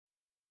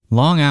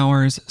Long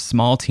hours,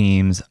 small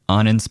teams,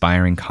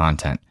 uninspiring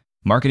content.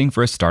 Marketing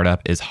for a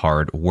startup is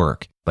hard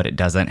work, but it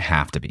doesn't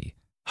have to be.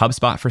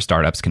 HubSpot for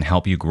Startups can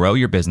help you grow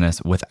your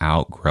business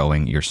without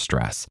growing your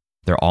stress.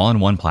 Their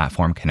all-in-one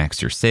platform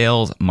connects your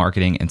sales,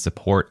 marketing, and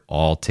support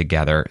all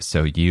together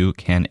so you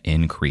can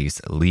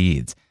increase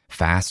leads,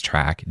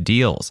 fast-track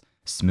deals,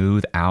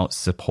 smooth out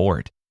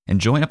support, and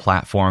join a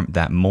platform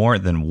that more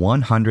than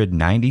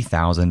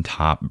 190,000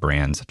 top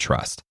brands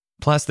trust.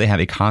 Plus, they have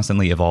a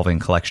constantly evolving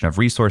collection of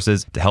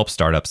resources to help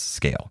startups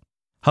scale.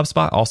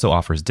 HubSpot also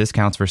offers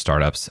discounts for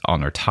startups on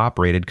their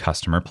top-rated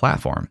customer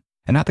platform,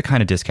 and not the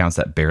kind of discounts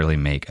that barely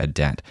make a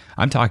dent.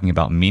 I'm talking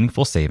about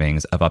meaningful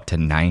savings of up to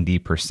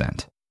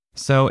 90%.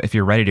 So if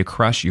you're ready to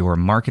crush your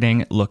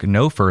marketing, look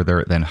no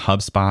further than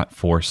HubSpot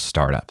for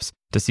Startups.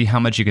 To see how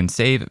much you can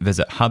save,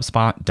 visit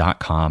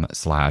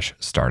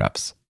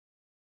HubSpot.com/startups.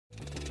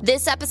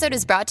 This episode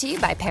is brought to you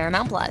by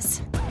Paramount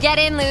Plus. Get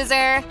in,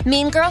 loser!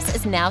 Mean Girls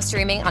is now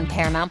streaming on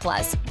Paramount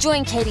Plus.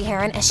 Join Katie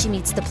Heron as she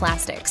meets the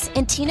plastics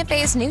in Tina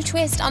Fey's new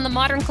twist on the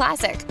modern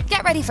classic.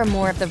 Get ready for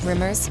more of the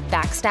rumors,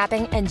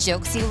 backstabbing, and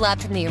jokes you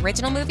loved from the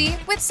original movie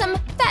with some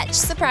fetch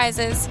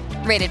surprises.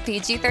 Rated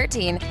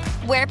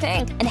PG-13. Wear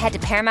pink and head to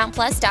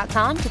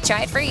ParamountPlus.com to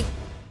try it free.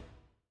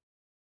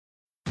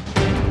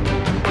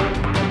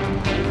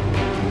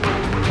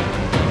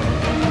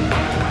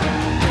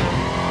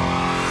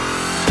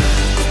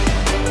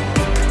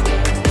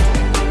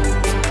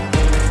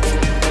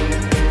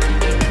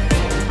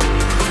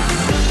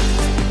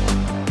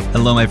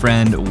 Hello, my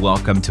friend.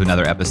 Welcome to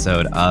another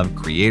episode of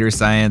Creator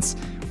Science.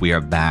 We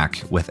are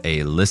back with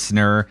a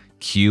listener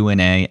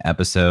Q&A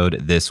episode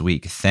this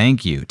week.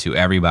 Thank you to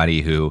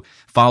everybody who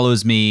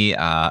follows me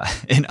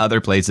in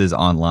other places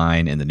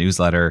online, in the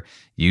newsletter,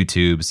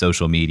 YouTube,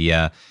 social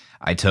media.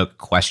 I took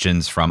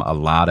questions from a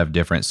lot of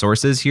different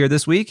sources here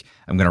this week.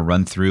 I'm going to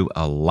run through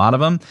a lot of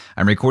them.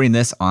 I'm recording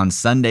this on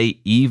Sunday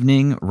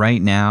evening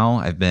right now.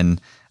 I've been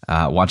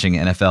watching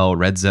NFL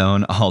Red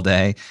Zone all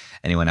day.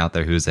 Anyone out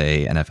there who's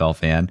a NFL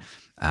fan,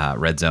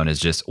 Red Zone is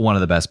just one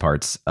of the best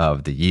parts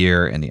of the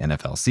year in the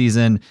NFL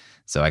season.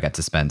 So I got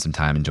to spend some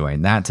time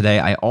enjoying that today.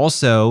 I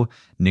also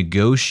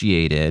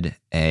negotiated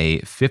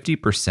a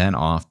 50%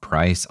 off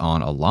price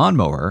on a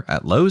lawnmower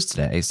at Lowe's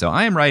today. So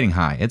I am riding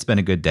high. It's been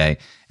a good day,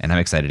 and I'm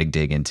excited to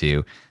dig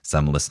into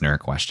some listener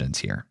questions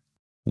here.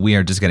 We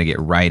are just going to get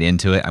right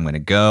into it. I'm going to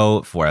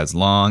go for as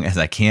long as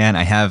I can.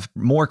 I have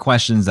more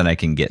questions than I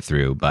can get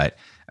through, but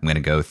I'm going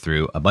to go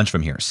through a bunch of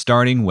them here,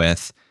 starting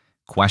with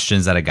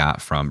questions that I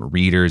got from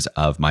readers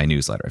of my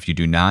newsletter. If you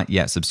do not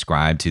yet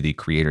subscribe to the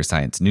Creator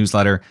Science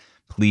newsletter,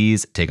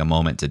 please take a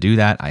moment to do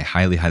that. I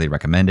highly, highly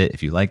recommend it.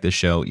 If you like this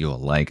show, you will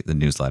like the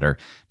newsletter.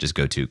 Just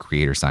go to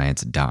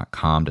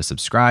creatorscience.com to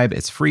subscribe.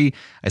 It's free.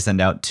 I send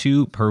out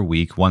 2 per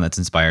week, one that's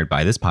inspired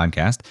by this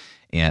podcast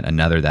and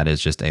another that is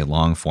just a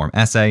long form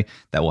essay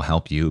that will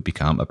help you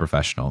become a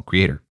professional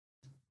creator.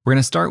 We're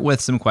going to start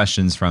with some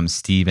questions from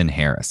Stephen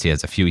Harris. He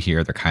has a few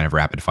here. They're kind of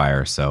rapid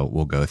fire, so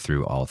we'll go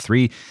through all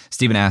 3.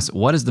 Stephen asks,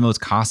 what is the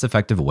most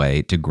cost-effective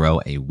way to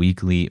grow a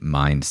weekly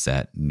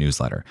mindset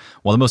newsletter?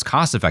 Well, the most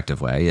cost-effective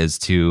way is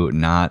to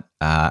not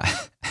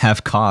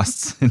have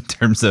costs in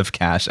terms of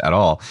cash at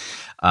all.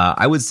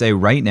 I would say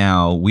right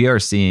now we are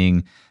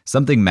seeing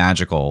something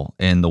magical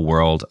in the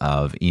world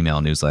of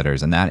email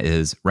newsletters, and that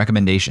is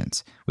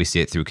recommendations. We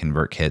see it through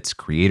ConvertKit's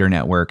Creator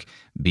Network.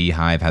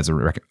 Beehive has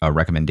a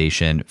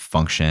recommendation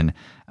function.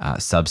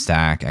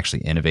 Substack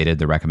actually innovated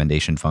the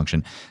recommendation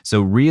function.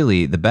 So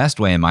really, the best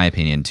way, in my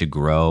opinion, to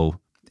grow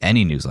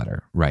any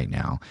newsletter right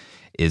now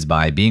is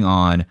by being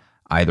on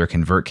either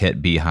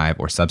ConvertKit, Beehive,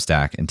 or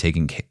Substack and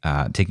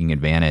taking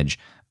advantage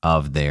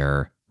of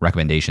their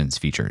recommendations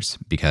features,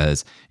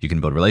 because you can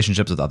build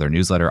relationships with other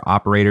newsletter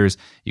operators.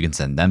 You can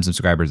send them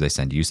subscribers. They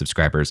send you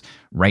subscribers.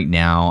 Right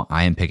now,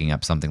 I am picking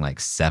up something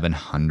like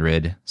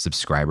 700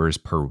 subscribers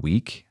per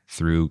week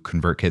through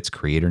ConvertKit's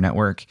Creator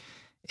Network.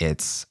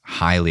 It's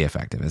highly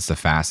effective. It's the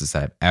fastest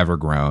that I've ever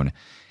grown.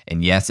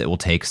 And yes, it will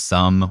take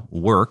some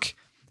work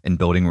in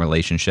building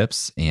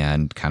relationships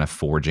and kind of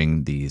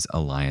forging these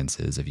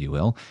alliances, if you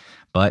will,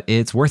 but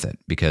it's worth it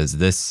because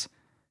this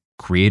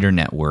Creator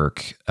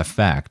Network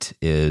effect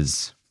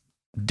is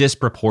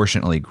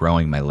disproportionately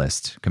growing my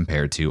list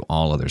compared to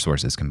all other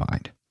sources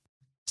combined.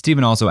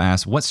 Stephen also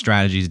asks, what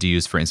strategies do you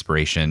use for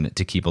inspiration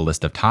to keep a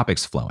list of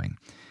topics flowing?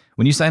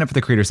 When you sign up for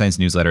the Creator Science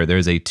newsletter,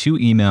 there's a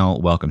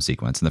 2-email welcome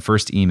sequence. And the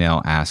first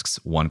email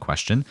asks one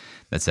question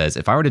that says,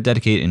 if I were to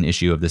dedicate an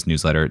issue of this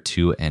newsletter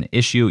to an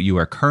issue you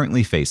are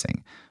currently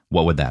facing,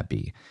 what would that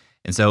be?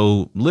 And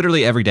so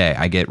literally every day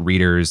I get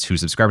readers who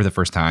subscribe for the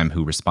first time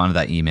who respond to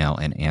that email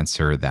and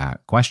answer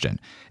that question.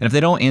 And if they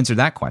don't answer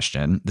that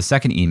question, the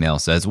second email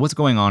says, what's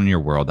going on in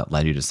your world that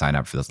led you to sign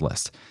up for this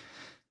list?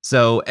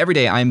 So every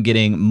day I'm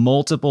getting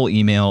multiple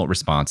email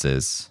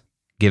responses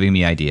giving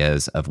me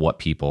ideas of what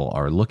people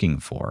are looking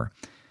for.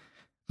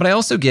 But I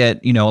also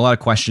get, a lot of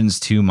questions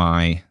to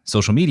my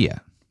social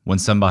media. When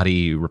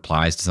somebody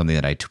replies to something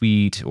that I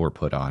tweet or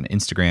put on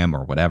Instagram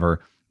or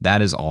whatever,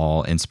 That is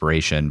all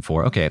inspiration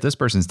for, okay, if this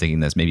person's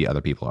thinking this, maybe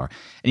other people are.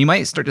 And you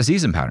might start to see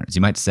some patterns.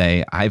 You might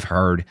say, I've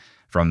heard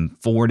from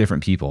 4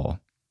 different people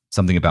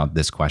something about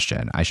this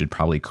question. I should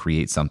probably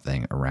create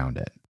something around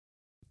it.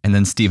 And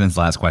then Stephen's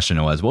last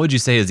question was, what would you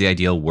say is the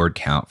ideal word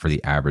count for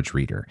the average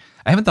reader?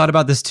 I haven't thought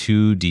about this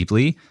too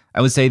deeply.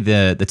 I would say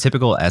the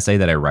typical essay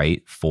that I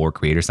write for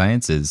Creator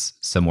Science is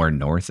somewhere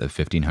north of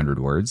 1,500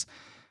 words.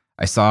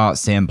 I saw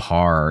Sam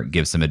Parr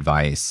give some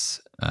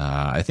advice,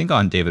 I think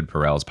on David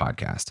Perel's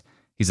podcast.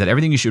 He said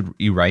everything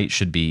you write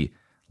should be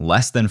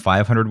less than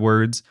 500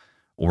 words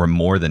or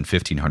more than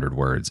 1,500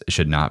 words. It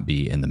should not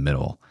be in the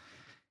middle.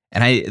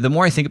 And the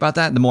more I think about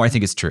that, the more I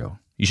think it's true.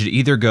 You should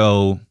either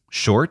go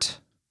short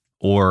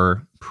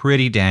or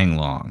pretty dang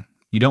long.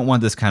 You don't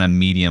want this kind of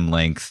medium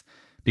length,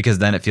 because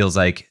then it feels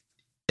like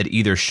it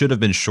either should have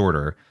been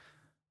shorter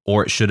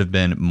or it should have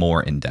been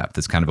more in depth.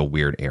 It's kind of a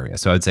weird area.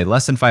 So I would say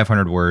less than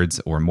 500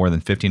 words or more than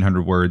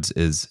 1,500 words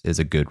is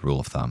a good rule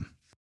of thumb.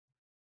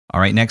 All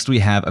right, next we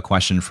have a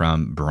question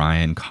from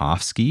Brian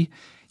Kofsky.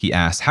 He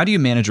asked, how do you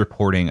manage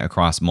reporting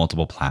across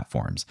multiple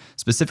platforms?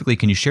 Specifically,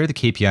 can you share the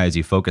KPIs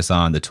you focus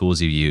on, the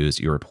tools you use,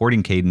 your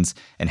reporting cadence,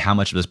 and how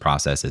much of this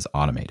process is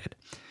automated?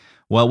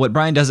 Well, what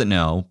Brian doesn't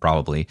know,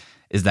 probably,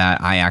 is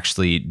that I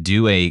actually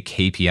do a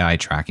KPI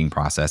tracking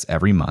process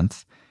every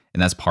month.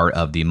 And that's part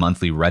of the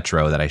monthly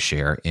retro that I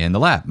share in the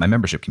lab, my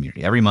membership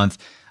community. Every month,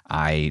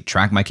 I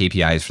track my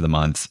KPIs for the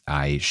month.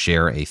 I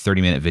share a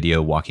 30-minute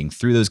video walking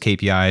through those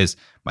KPIs,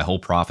 my whole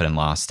profit and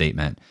loss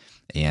statement,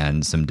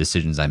 and some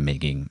decisions I'm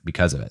making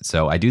because of it.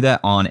 So I do that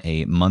on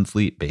a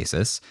monthly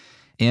basis.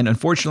 And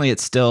unfortunately,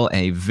 it's still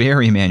a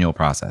very manual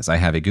process. I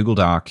have a Google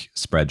Doc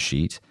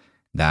spreadsheet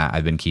that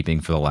I've been keeping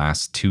for the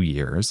last 2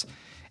 years.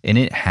 And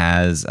it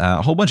has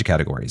a whole bunch of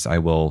categories.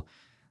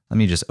 Let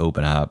me just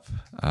open up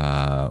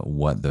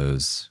what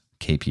those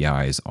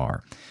KPIs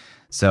are.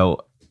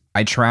 So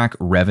I track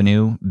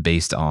revenue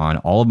based on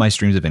all of my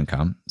streams of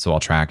income. So I'll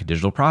track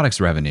digital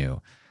products revenue,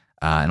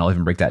 and I'll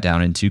even break that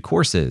down into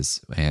courses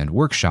and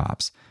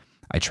workshops.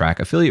 I track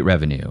affiliate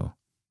revenue,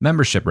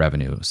 membership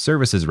revenue,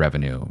 services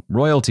revenue,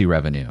 royalty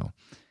revenue,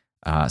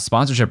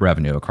 sponsorship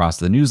revenue across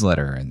the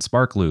newsletter and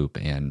SparkLoop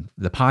and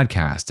the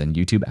podcast and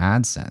YouTube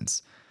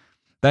AdSense.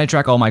 Then I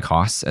track all my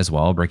costs as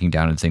well, breaking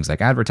down into things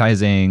like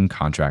advertising,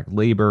 contract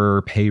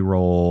labor,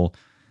 payroll,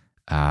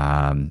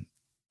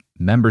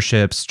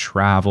 memberships,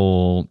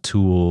 travel,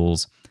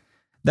 tools.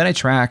 Then I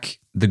track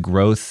the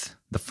growth,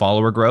 the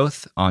follower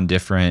growth on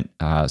different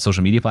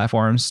social media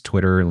platforms,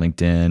 Twitter,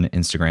 LinkedIn,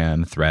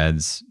 Instagram,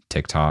 Threads,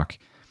 TikTok.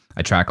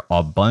 I track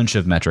a bunch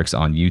of metrics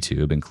on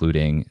YouTube,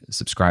 including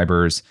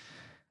subscribers,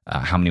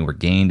 how many were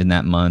gained in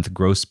that month,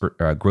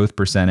 growth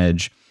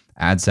percentage,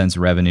 AdSense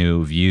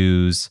revenue,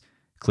 views,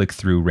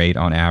 click-through rate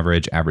on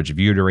average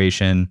view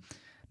duration,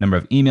 number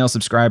of email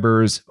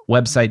subscribers,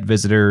 website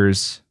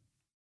visitors,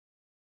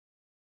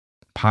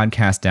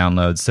 podcast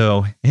downloads.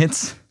 So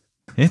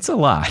it's a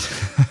lot.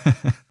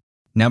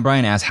 Now,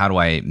 Brian asked, how do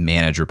I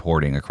manage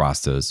reporting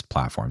across those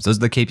platforms? Those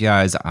are the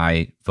KPIs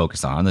I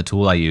focus on. The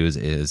tool I use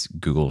is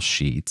Google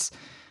Sheets.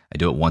 I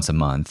do it once a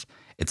month.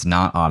 It's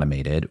not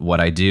automated. What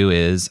I do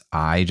is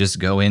I just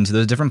go into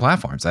those different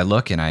platforms. I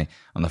look and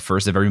on the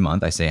first of every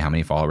month, I say how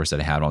many followers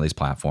that I have on all these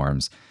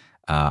platforms.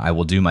 I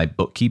will do my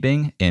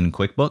bookkeeping in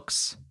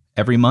QuickBooks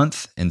every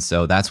month. And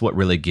so that's what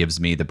really gives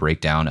me the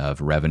breakdown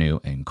of revenue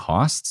and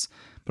costs.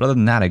 But other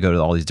than that, I go to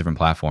all these different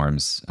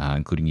platforms,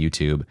 including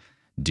YouTube,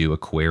 do a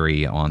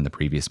query on the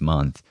previous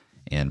month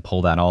and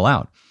pull that all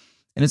out.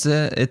 And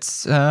it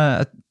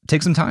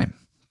takes some time.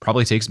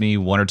 Probably takes me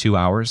 1 or 2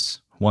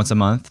 hours once a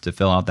month to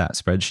fill out that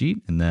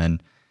spreadsheet. And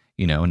then,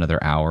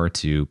 another hour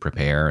to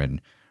prepare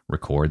and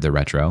record the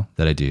retro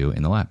that I do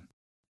in the lab.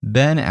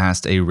 Ben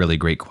asked a really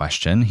great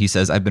question. He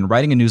says, I've been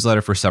writing a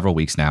newsletter for several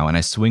weeks now, and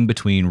I swing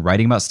between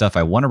writing about stuff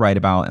I want to write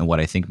about and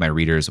what I think my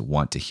readers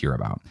want to hear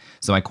about.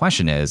 So my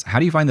question is, how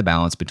do you find the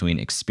balance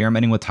between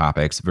experimenting with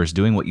topics versus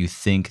doing what you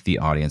think the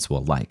audience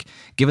will like?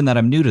 Given that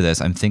I'm new to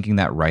this, I'm thinking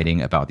that writing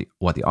about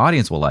what the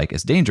audience will like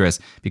is dangerous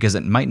because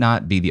it might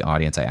not be the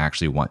audience I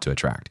actually want to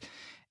attract.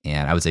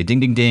 And I would say, ding,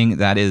 ding, ding,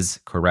 that is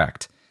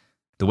correct.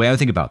 The way I would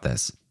think about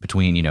this,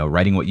 between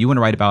writing what you want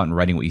to write about and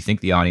writing what you think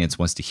the audience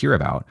wants to hear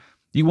about,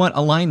 you want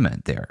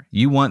alignment there.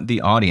 You want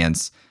the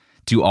audience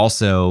to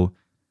also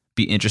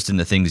be interested in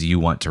the things you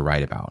want to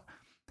write about.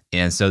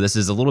 And so this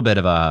is it's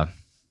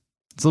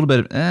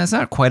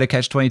not quite a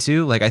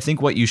catch-22. Like, I think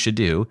what you should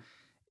do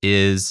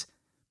is,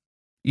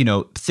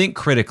 think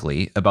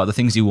critically about the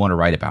things you want to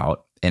write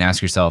about and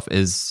ask yourself,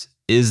 is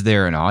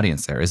there an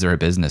audience there? Is there a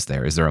business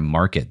there? Is there a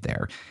market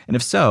there? And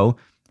if so,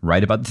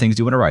 write about the things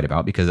you want to write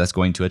about, because that's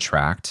going to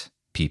attract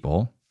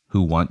people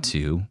who want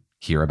to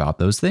hear about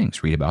those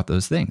things, read about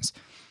those things.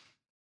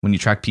 When you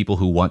attract people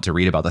who want to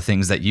read about the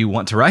things that you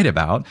want to write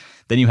about,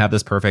 then you have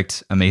this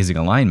perfect, amazing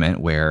alignment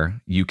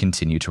where you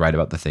continue to write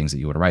about the things that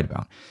you want to write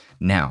about.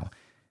 Now,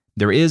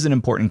 there is an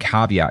important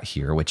caveat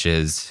here, which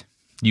is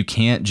you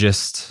can't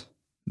just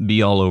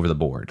be all over the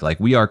board.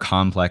 Like, we are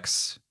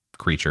complex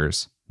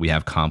creatures. We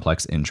have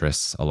complex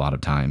interests a lot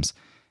of times.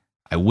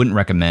 I wouldn't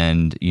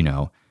recommend,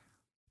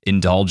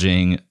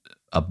 indulging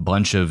a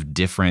bunch of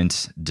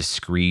different,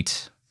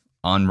 discrete,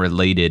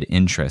 unrelated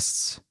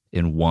interests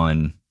in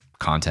one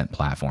content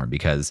platform,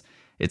 because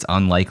it's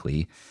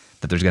unlikely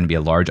that there's going to be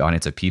a large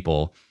audience of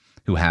people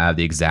who have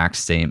the exact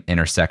same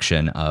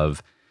intersection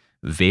of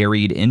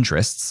varied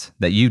interests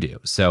that you do.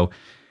 So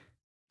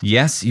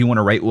yes, you want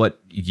to write what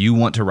you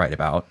want to write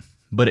about,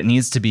 but it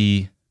needs to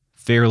be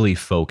fairly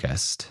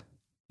focused,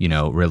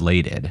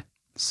 related,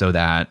 so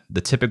that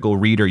the typical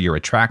reader you're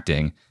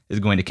attracting is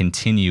going to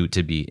continue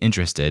to be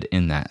interested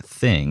in that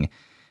thing.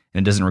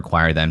 And it doesn't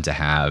require them to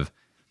have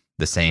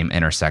the same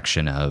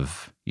intersection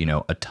of,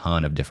 a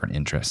ton of different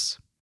interests.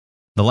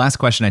 The last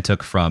question I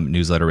took from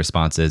newsletter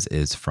responses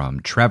is from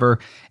Trevor.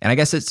 And I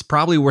guess it's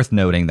probably worth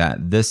noting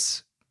that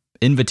this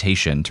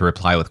invitation to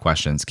reply with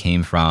questions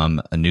came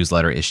from a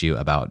newsletter issue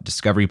about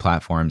discovery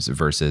platforms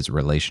versus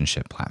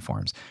relationship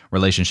platforms.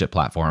 Relationship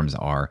platforms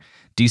are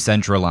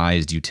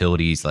decentralized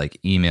utilities like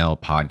email,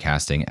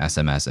 podcasting,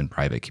 SMS, and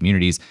private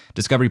communities.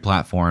 Discovery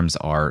platforms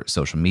are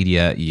social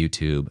media,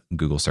 YouTube,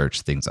 Google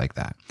search, things like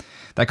that.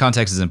 That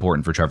context is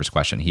important for Trevor's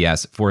question. He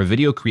asks, for a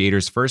video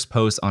creator's first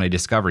post on a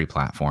discovery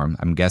platform,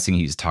 I'm guessing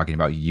he's talking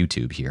about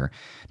YouTube here,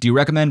 do you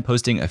recommend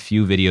posting a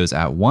few videos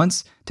at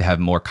once to have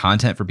more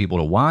content for people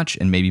to watch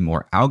and maybe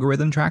more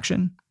algorithm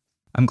traction?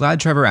 I'm glad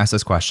Trevor asked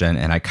this question,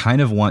 and I kind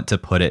of want to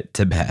put it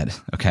to bed,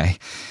 okay?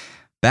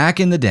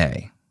 Back in the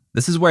day,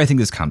 this is where I think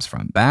this comes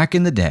from. Back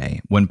in the day,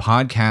 when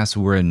podcasts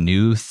were a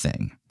new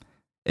thing,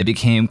 it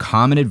became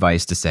common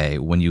advice to say,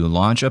 when you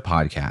launch a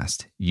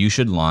podcast, you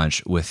should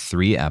launch with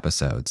 3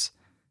 episodes.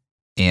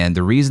 And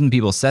the reason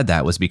people said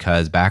that was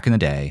because back in the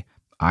day,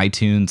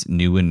 iTunes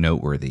New and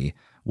Noteworthy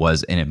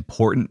was an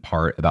important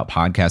part about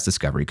podcast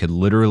discovery, could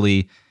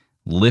literally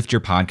lift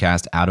your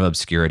podcast out of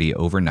obscurity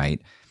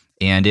overnight.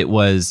 And it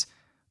was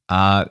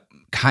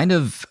kind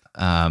of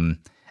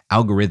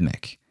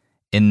algorithmic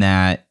in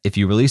that if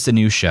you released a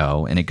new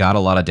show and it got a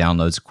lot of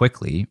downloads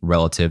quickly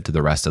relative to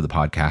the rest of the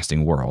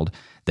podcasting world,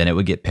 then it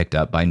would get picked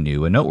up by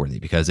New and Noteworthy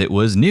because it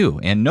was new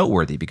and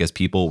noteworthy because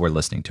people were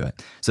listening to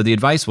it. So the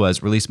advice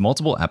was release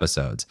multiple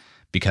episodes,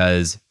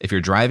 because if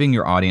you're driving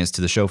your audience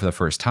to the show for the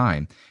first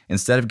time,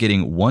 instead of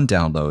getting 1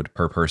 download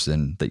per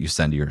person that you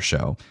send to your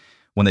show,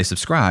 when they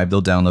subscribe,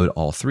 they'll download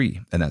all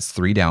 3, and that's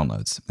 3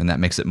 downloads. And that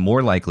makes it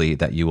more likely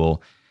that you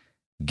will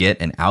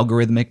get an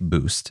algorithmic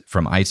boost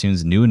from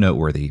iTunes New and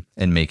Noteworthy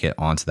and make it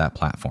onto that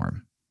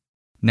platform.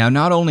 Now,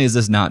 not only is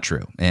this not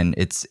true, and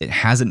it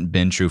hasn't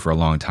been true for a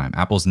long time.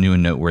 Apple's New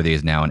and Noteworthy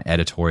is now an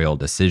editorial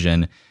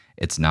decision.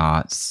 It's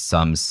not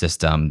some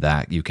system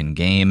that you can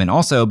game. And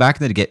also,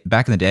 back in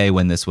the day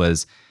when this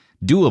was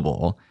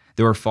doable,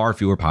 there were far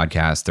fewer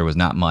podcasts. There was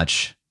not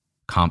much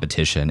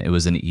competition. It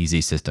was an easy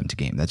system to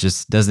game. That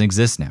just doesn't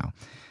exist now.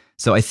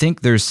 So I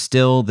think there's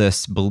still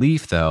this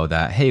belief, though,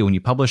 that, hey, when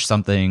you publish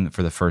something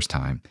for the first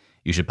time,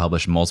 you should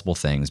publish multiple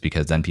things,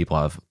 because then people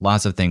have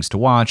lots of things to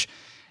watch,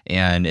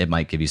 and it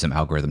might give you some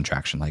algorithm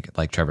traction,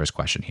 like Trevor's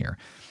question here.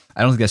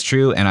 I don't think that's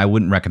true, and I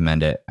wouldn't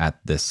recommend it at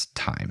this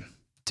time,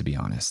 to be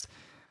honest.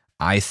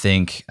 I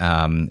think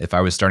if I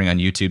was starting on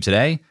YouTube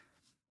today,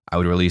 I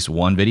would release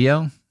 1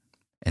 video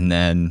and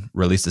then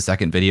release the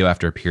second video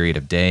after a period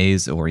of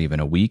days or even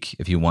a week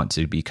if you want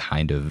to be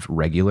kind of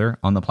regular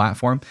on the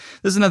platform.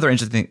 This is another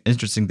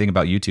interesting thing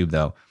about YouTube,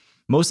 though.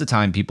 Most of the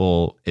time,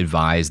 people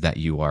advise that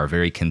you are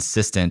very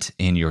consistent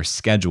in your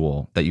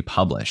schedule that you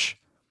publish.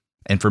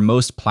 And for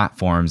most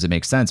platforms, it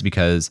makes sense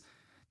because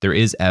there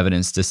is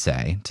evidence to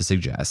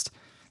suggest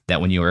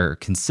that when you are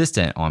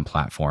consistent on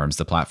platforms,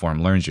 the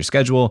platform learns your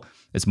schedule.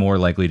 It's more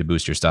likely to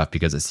boost your stuff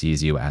because it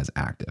sees you as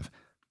active.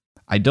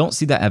 I don't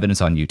see that evidence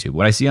on YouTube.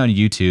 What I see on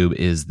YouTube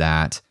is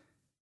that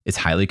it's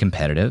highly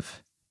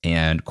competitive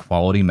and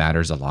quality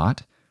matters a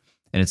lot.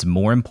 And it's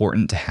more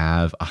important to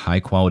have a high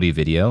quality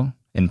video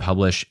and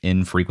publish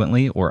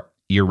infrequently or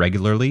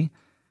irregularly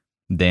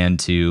than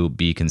to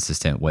be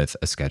consistent with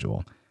a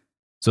schedule.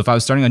 So if I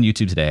was starting on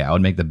YouTube today, I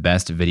would make the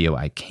best video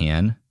I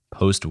can,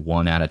 post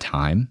 1 at a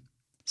time,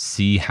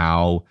 see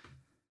how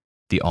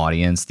the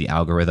audience, the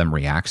algorithm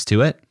reacts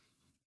to it,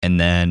 and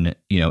then,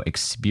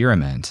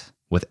 experiment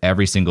with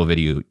every single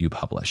video you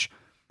publish.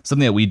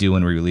 Something that we do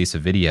when we release a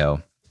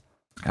video,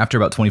 after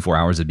about 24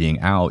 hours of being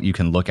out, you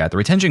can look at the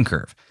retention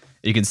curve.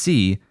 You can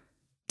see,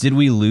 did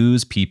we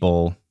lose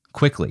people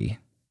quickly?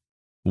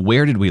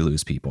 Where did we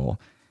lose people?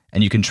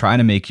 And you can try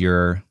to make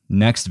your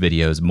next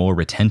videos more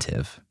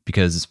retentive,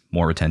 because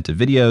more retentive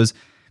videos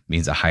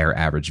means a higher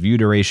average view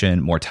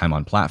duration, more time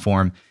on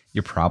platform.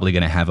 You're probably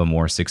going to have a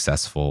more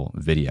successful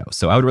video.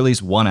 So I would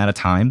release 1 at a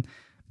time,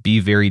 be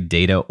very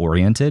data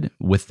oriented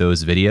with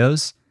those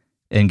videos,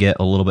 and get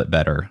a little bit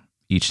better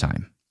each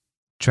time.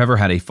 Trevor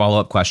had a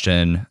follow-up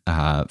question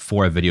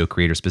for a video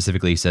creator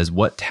specifically. He says,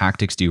 what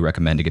tactics do you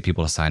recommend to get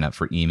people to sign up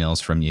for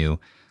emails from you,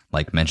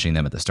 like mentioning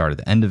them at the start or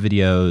the end of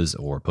videos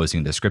or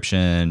posting a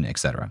description,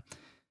 etc.?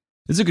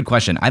 This is a good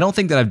question. I don't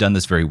think that I've done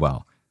this very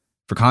well.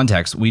 For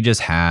context, we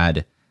just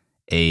had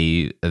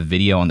a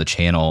video on the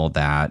channel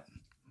that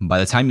by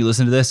the time you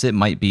listen to this, it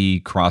might be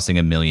crossing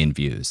 1 million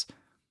views.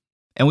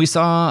 And we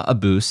saw a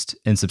boost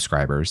in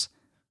subscribers,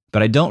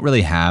 but I don't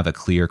really have a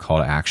clear call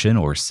to action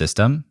or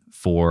system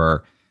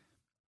for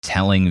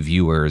telling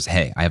viewers,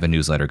 hey, I have a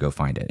newsletter, go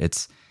find it.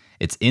 It's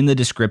in the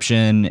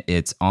description,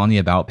 it's on the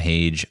about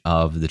page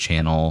of the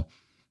channel,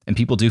 and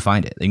people do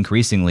find it.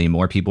 Increasingly,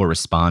 more people are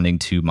responding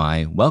to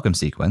my welcome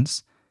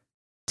sequence,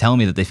 telling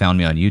me that they found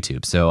me on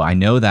YouTube. So I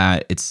know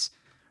that it's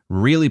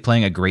really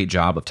playing a great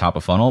job of top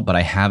of funnel, but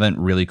I haven't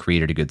really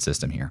created a good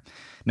system here.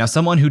 Now,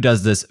 someone who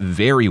does this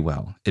very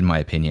well, in my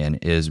opinion,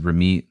 is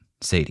Ramit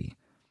Sethi.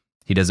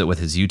 He does it with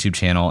his YouTube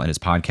channel and his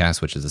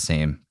podcast, which is the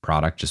same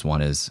product, just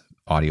one is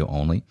audio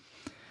only.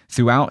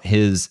 Throughout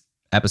his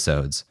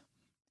episodes,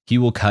 he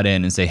will cut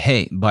in and say,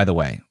 hey, by the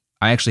way,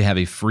 I actually have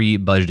a free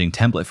budgeting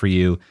template for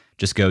you.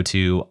 Just go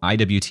to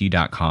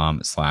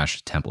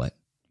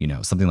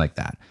iwt.com/template, something like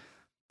that.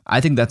 I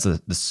think that's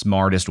the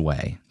smartest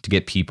way to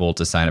get people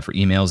to sign up for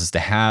emails is to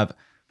have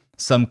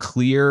some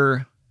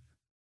clear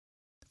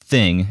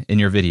thing in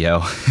your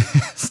video.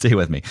 Stay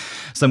with me.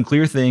 Some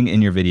clear thing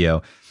in your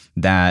video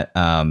that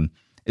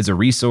is a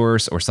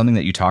resource or something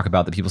that you talk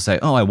about that people say,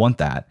 oh, I want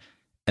that.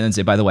 And then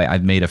say, by the way,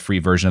 I've made a free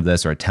version of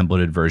this or a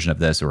templated version of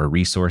this or a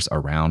resource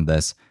around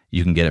this.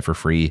 You can get it for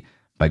free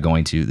by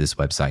going to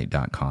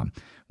thiswebsite.com.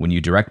 When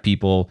you direct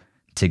people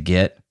to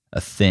get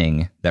a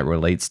thing that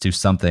relates to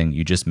something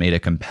you just made a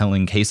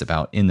compelling case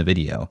about in the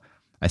video,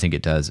 I think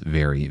it does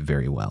very,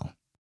 very well.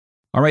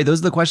 All right, those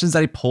are the questions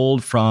that I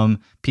pulled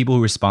from people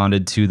who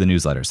responded to the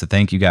newsletter. So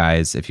thank you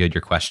guys. If you had your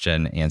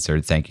question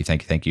answered, thank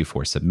you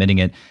for submitting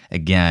it.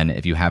 Again,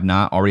 if you have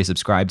not already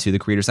subscribed to the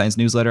Creator Science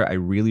newsletter, I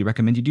really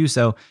recommend you do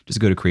so. Just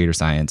go to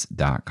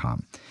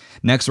creatorscience.com.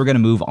 Next, we're going to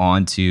move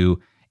on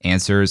to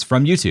answers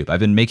from YouTube. I've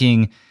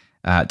been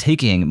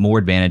taking more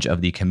advantage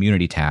of the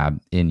community tab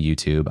in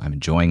YouTube. I'm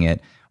enjoying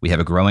it. We have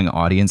a growing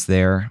audience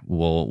there.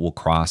 We'll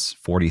cross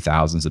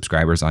 40,000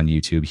 subscribers on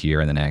YouTube here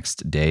in the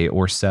next day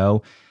or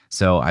so.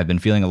 So I've been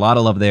feeling a lot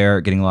of love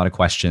there, getting a lot of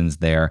questions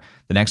there.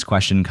 The next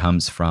question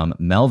comes from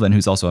Melvin,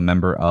 who's also a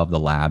member of the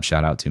lab.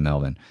 Shout out to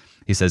Melvin.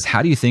 He says,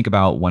 how do you think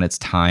about when it's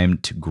time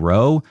to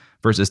grow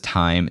versus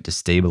time to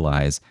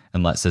stabilize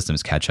and let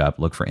systems catch up,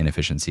 look for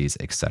inefficiencies,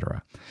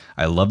 etc.?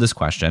 I love this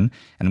question,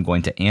 and I'm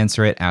going to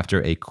answer it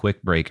after a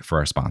quick break for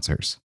our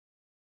sponsors.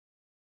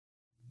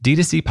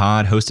 D2C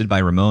Pod, hosted by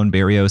Ramon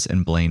Barrios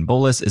and Blaine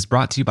Bolus, is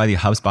brought to you by the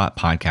HubSpot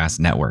Podcast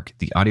Network,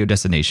 the audio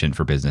destination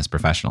for business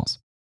professionals.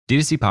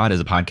 D2C Pod is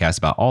a podcast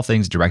about all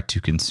things direct to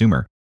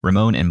consumer.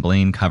 Ramon and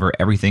Blaine cover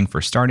everything for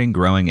starting,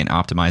 growing, and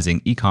optimizing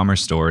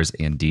e-commerce stores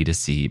and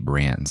D2C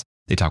brands.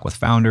 They talk with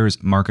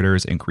founders,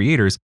 marketers, and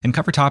creators and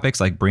cover topics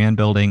like brand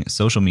building,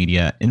 social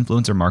media,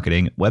 influencer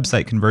marketing,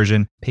 website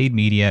conversion, paid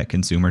media,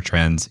 consumer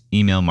trends,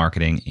 email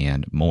marketing,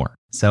 and more.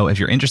 So if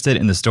you're interested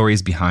in the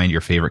stories behind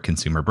your favorite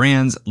consumer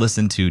brands,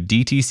 listen to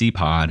DTC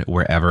Pod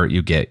wherever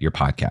you get your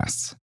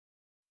podcasts.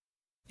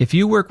 If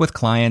you work with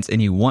clients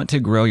and you want to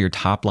grow your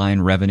top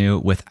line revenue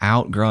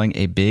without growing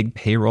a big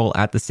payroll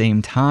at the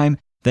same time,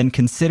 then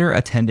consider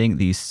attending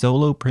the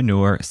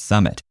Solopreneur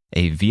Summit,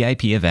 a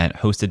VIP event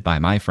hosted by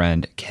my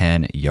friend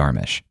Ken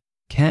Yarmish.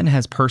 Ken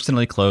has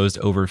personally closed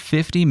over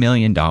 $50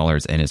 million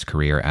in his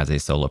career as a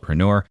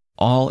solopreneur,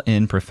 all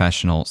in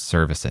professional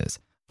services.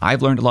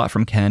 I've learned a lot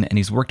from Ken, and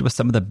he's worked with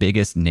some of the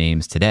biggest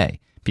names today.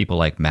 People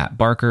like Matt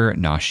Barker,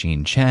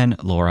 Nasheen Chen,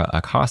 Laura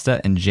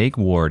Acosta, and Jake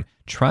Ward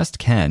trust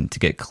Ken to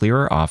get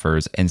clearer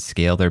offers and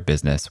scale their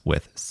business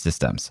with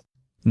systems.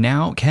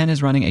 Now, Ken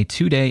is running a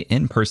 2-day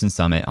in-person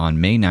summit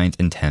on May 9th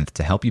and 10th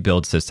to help you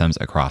build systems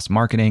across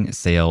marketing,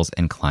 sales,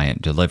 and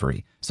client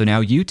delivery. So now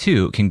you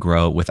too can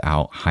grow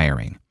without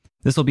hiring.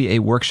 This will be a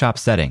workshop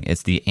setting.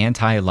 It's the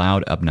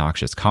Anti-Loud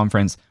Obnoxious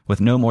Conference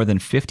with no more than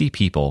 50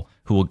 people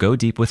who will go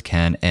deep with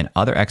Ken and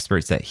other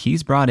experts that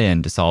he's brought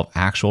in to solve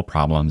actual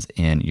problems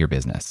in your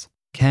business.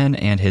 Ken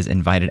and his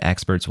invited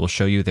experts will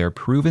show you their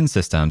proven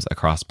systems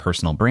across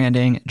personal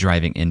branding,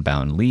 driving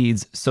inbound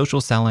leads,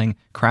 social selling,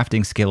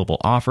 crafting scalable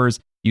offers,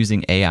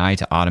 using AI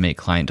to automate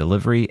client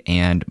delivery,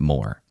 and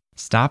more.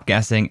 Stop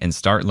guessing and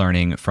start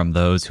learning from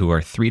those who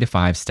are 3 to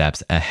 5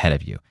 steps ahead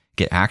of you.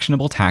 Get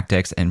actionable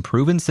tactics and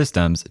proven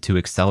systems to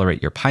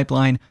accelerate your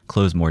pipeline,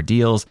 close more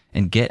deals,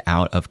 and get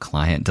out of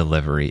client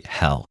delivery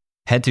hell.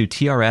 Head to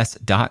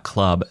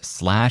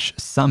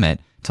trs.club/summit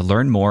to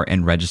learn more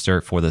and register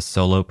for the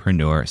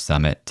Solopreneur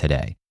Summit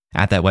today.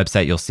 At that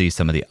website, you'll see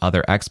some of the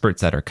other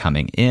experts that are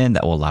coming in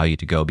that will allow you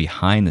to go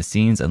behind the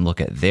scenes and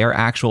look at their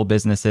actual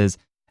businesses.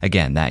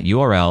 Again, that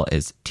URL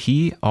is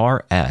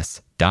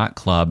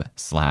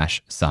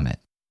trs.club/summit.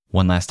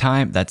 One last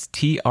time, that's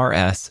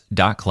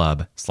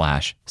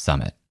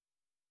trs.club/summit.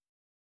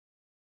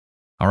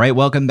 All right,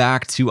 welcome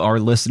back to our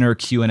listener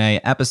Q&A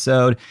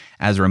episode.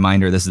 As a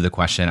reminder, this is the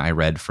question I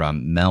read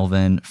from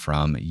Melvin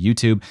from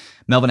YouTube.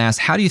 Melvin asks,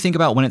 how do you think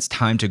about when it's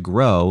time to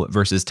grow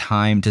versus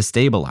time to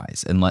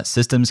stabilize and let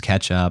systems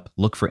catch up,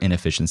 look for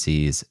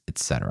inefficiencies,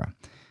 etc.?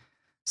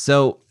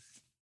 So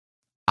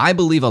I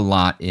believe a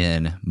lot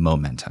in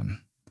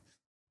momentum.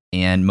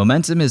 And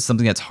momentum is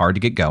something that's hard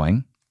to get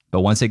going,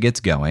 but once it gets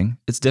going,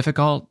 it's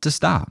difficult to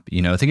stop.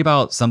 Think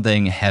about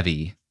something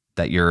heavy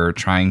that you're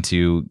trying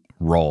to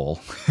roll,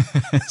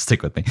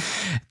 stick with me,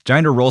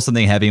 trying to roll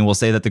something heavy, and we'll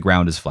say that the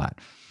ground is flat.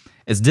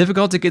 It's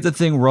difficult to get the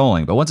thing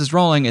rolling, but once it's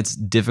rolling, it's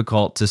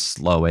difficult to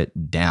slow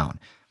it down.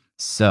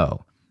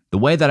 So the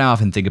way that I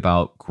often think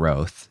about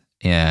growth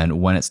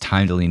and when it's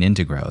time to lean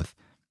into growth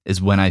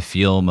is when I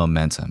feel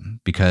momentum,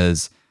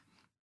 because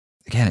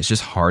again, it's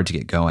just hard to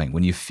get going.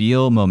 When you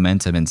feel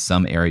momentum in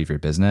some area of your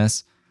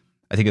business,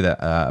 I think of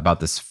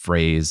about this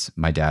phrase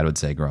my dad would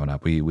say growing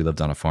up. We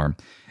lived on a farm,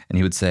 and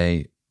he would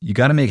say, you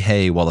got to make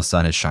hay while the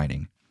sun is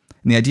shining.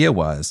 And the idea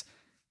was,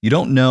 you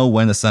don't know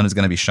when the sun is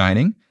going to be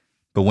shining,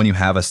 but when you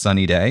have a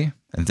sunny day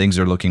and things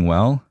are looking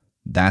well,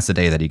 that's the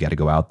day that you got to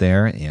go out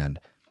there and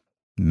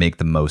make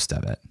the most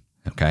of it.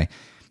 Okay.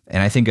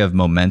 And I think of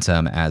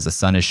momentum as the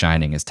sun is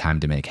shining, it's time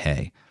to make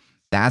hay.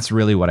 That's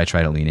really what I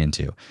try to lean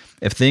into.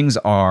 If things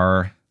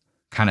are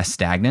kind of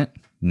stagnant,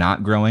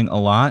 not growing a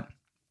lot,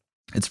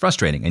 it's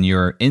frustrating. And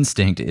your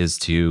instinct is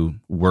to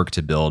work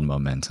to build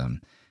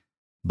momentum.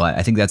 But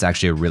I think that's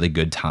actually a really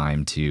good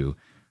time to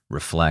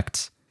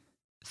reflect,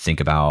 think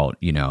about,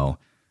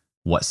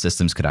 what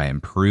systems could I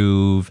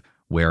improve?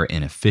 Where are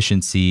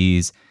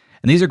inefficiencies?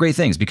 And these are great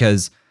things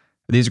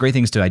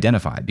to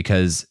identify,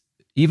 because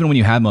even when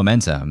you have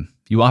momentum,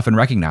 you often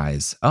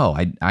recognize,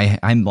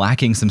 I'm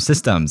lacking some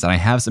systems and I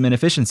have some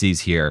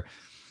inefficiencies here.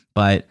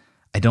 But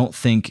I don't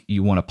think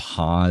you want to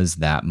pause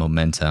that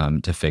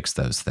momentum to fix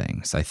those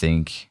things. I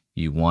think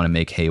you want to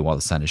make hay while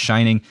the sun is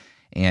shining,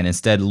 and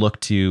instead look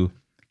to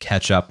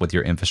catch up with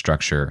your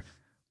infrastructure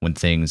when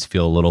things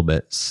feel a little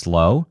bit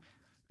slow,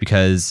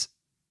 because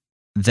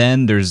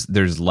then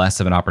there's less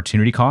of an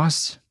opportunity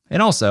cost.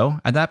 And also,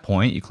 at that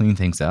point, you clean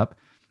things up.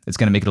 It's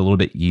going to make it a little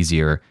bit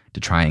easier to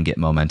try and get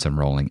momentum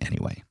rolling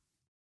anyway.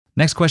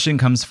 Next question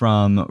comes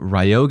from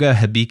Ryoga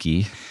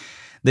Hibiki.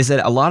 They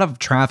said, a lot of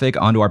traffic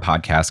onto our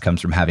podcast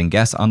comes from having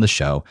guests on the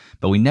show,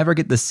 but we never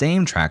get the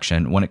same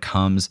traction when it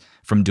comes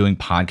from doing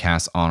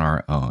podcasts on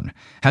our own.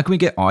 How can we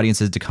get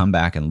audiences to come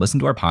back and listen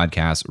to our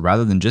podcast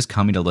rather than just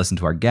coming to listen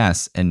to our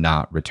guests and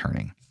not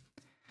returning?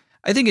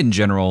 I think in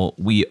general,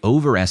 we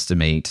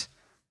overestimate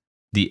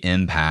the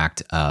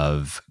impact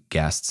of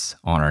guests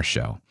on our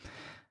show.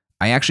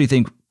 I actually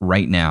think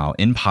right now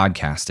in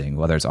podcasting,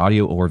 whether it's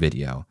audio or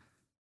video,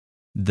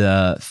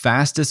 the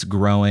fastest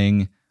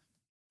growing,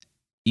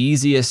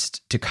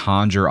 easiest to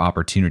conjure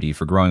opportunity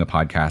for growing a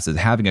podcast is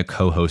having a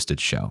co-hosted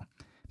show,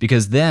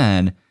 because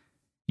then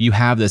you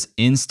have this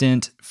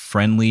instant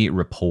friendly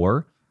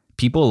rapport.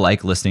 People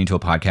like listening to a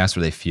podcast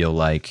where they feel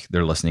like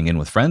they're listening in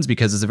with friends,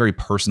 because it's a very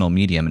personal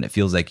medium and it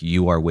feels like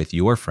you are with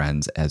your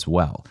friends as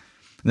well.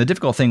 And the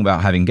difficult thing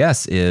about having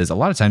guests is a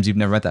lot of times you've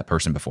never met that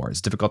person before. It's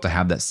difficult to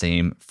have that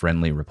same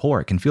friendly rapport.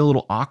 It can feel a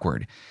little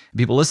awkward.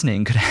 People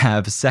listening could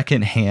have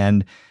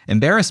secondhand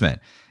embarrassment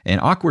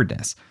and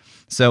awkwardness.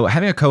 So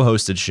having a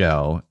co-hosted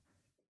show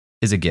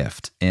is a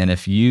gift. And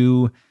if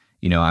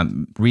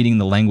I'm reading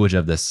the language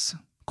of this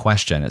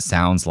question, it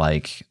sounds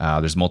like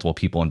there's multiple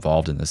people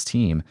involved in this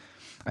team.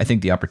 I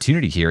think the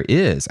opportunity here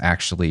is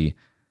actually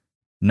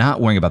not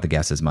worrying about the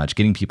guests as much,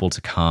 getting people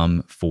to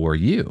come for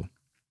you.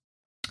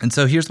 And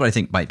so here's what I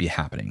think might be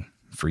happening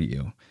for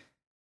you.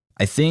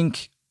 I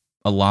think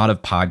a lot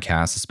of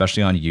podcasts,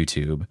 especially on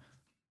YouTube,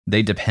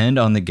 they depend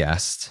on the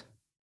guest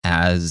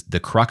as the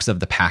crux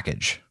of the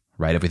package,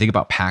 right? If we think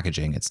about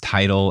packaging, it's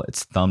title,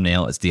 it's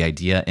thumbnail, it's the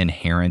idea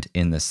inherent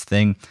in this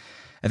thing.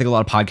 I think a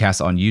lot of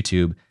podcasts on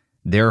YouTube,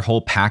 their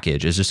whole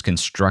package is just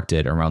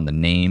constructed around the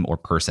name or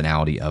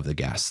personality of the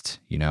guest.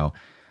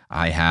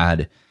 I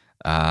had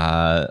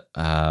Guy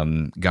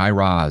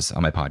Raz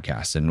on my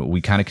podcast, and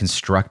we kind of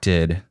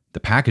constructed the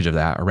package of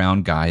that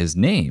around Guy's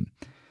name.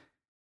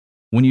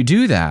 When you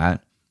do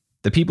that,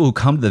 the people who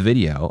come to the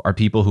video are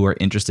people who are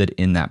interested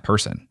in that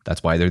person.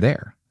 That's why they're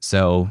there.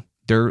 So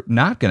they're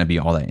not going to be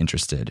all that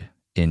interested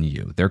in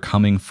you. They're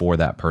coming for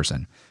that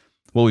person.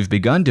 What we've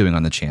begun doing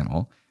on the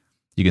channel,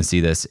 you can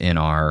see this in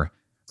our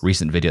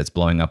recent video that's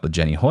blowing up with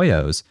Jenny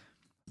Hoyos,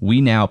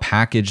 we now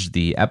package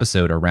the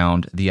episode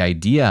around the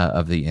idea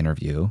of the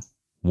interview,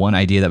 one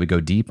idea that we go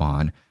deep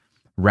on,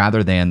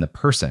 rather than the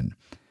person.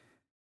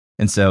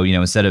 And so,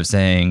 instead of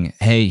saying,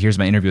 hey, here's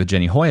my interview with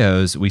Jenny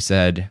Hoyos, we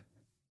said,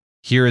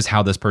 here is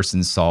how this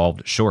person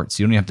solved shorts.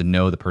 You don't even have to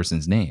know the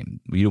person's name.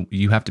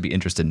 You have to be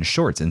interested in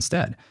shorts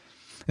instead.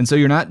 And so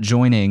you're not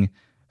joining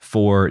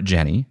for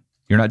Jenny.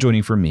 You're not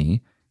joining for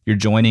me. You're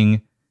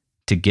joining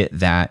to get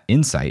that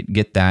insight,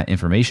 get that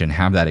information,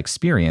 have that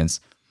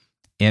experience.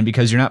 And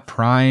because you're not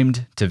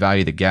primed to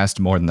value the guest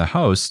more than the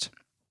host,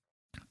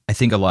 I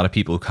think a lot of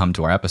people who come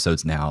to our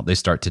episodes now, they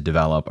start to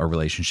develop a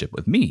relationship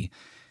with me.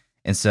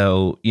 And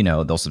so,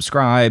 they'll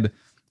subscribe,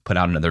 put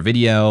out another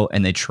video,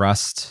 and they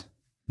trust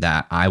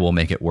that I will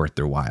make it worth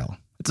their while.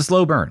 It's a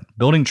slow burn.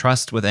 Building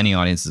trust with any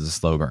audience is a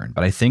slow burn.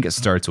 But I think it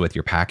starts with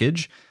your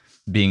package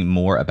being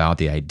more about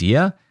the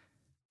idea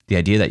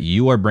that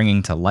you are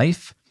bringing to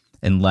life,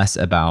 and less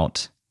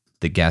about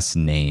the guest's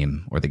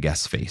name or the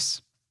guest's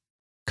face.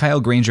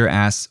 Kyle Granger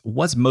asks,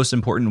 what's most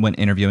important when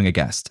interviewing a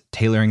guest?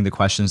 Tailoring the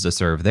questions to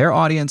serve their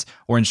audience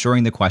or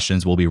ensuring the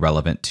questions will be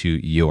relevant to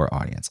your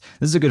audience?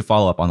 This is a good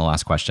follow-up on the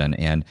last question.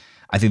 And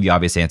I think the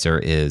obvious answer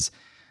is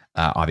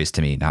obvious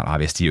to me, not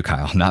obvious to you,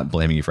 Kyle. I'm not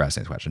blaming you for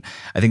asking this question.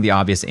 I think the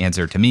obvious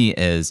answer to me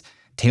is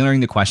tailoring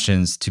the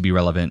questions to be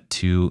relevant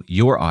to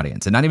your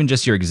audience, and not even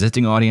just your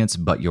existing audience,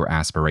 but your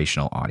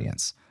aspirational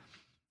audience.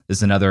 This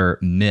is another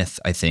myth,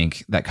 I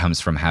think, that comes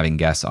from having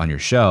guests on your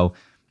show.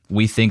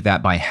 We think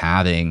that by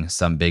having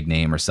some big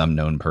name or some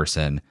known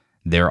person,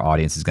 their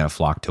audience is going to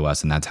flock to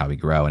us, and that's how we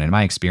grow. And in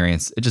my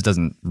experience, it just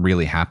doesn't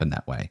really happen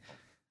that way.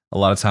 A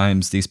lot of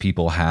times, these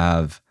people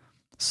have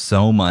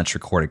so much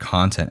recorded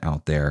content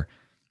out there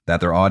that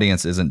their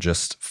audience isn't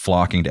just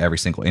flocking to every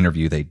single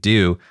interview they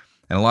do.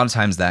 And a lot of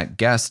times that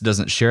guest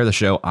doesn't share the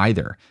show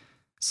either.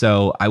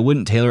 So I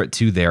wouldn't tailor it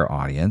to their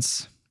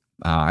audience.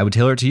 I would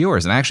tailor it to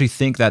yours. And I actually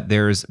think that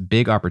there's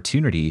big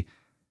opportunity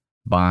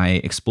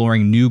by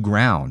exploring new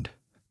ground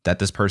that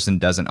this person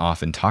doesn't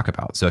often talk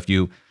about. So if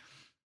you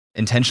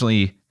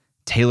intentionally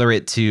tailor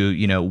it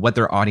to, what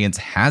their audience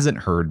hasn't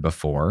heard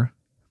before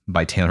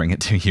by tailoring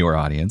it to your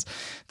audience,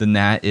 then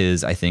that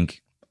is, I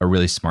think, a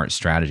really smart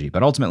strategy.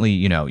 But ultimately,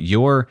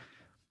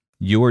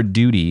 your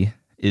duty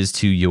is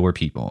to your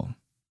people,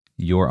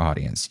 your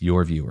audience,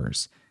 your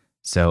viewers.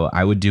 So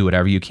I would do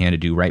whatever you can to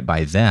do right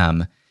by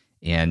them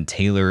and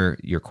tailor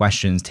your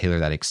questions, tailor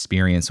that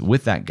experience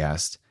with that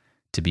guest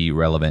to be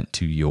relevant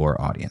to your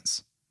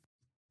audience.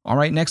 All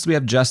right, next we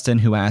have Justin,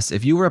 who asks,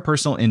 if you were a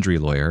personal injury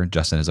lawyer,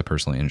 Justin is a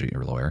personal injury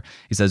lawyer,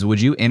 he says,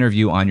 would you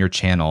interview on your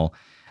channel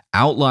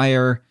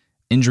outlier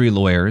injury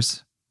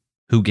lawyers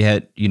who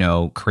get,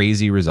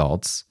 crazy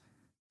results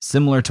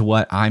similar to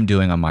what I'm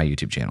doing on my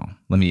YouTube channel?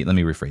 Let me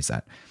rephrase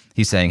that.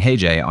 He's saying, hey,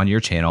 Jay, on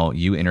your channel,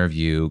 you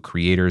interview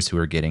creators who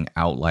are getting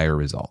outlier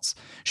results.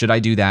 Should I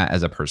do that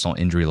as a personal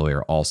injury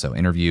lawyer also?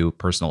 Interview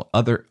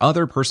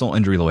other personal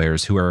injury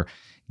lawyers who are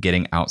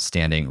getting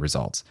outstanding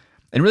results?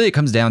 And really, it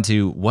comes down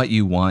to what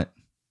you want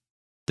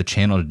the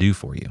channel to do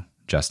for you,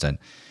 Justin.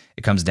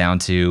 It comes down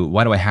to,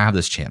 why do I have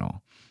this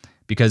channel?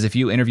 Because if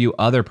you interview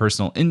other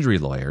personal injury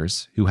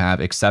lawyers who have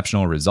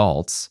exceptional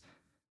results,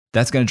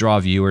 that's going to draw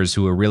viewers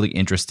who are really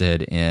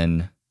interested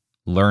in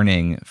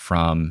learning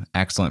from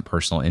excellent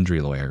personal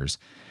injury lawyers.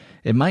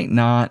 It might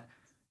not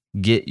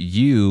get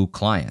you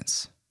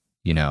clients,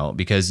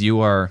 because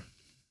you are,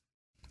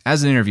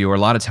 as an interviewer, a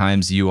lot of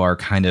times you are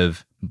kind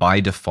of by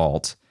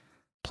default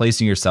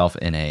placing yourself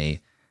in a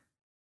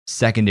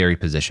secondary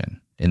position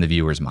in the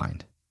viewer's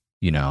mind.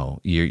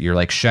 You're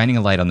like shining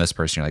a light on this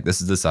person. You're like, this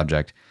is the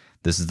subject.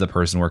 This is the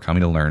person we're coming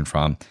to learn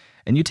from.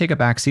 And you take a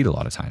back seat a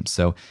lot of times.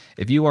 So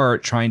if you are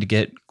trying to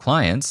get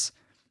clients,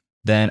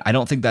 then I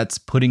don't think that's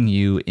putting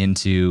you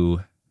into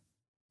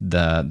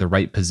the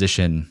right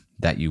position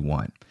that you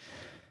want.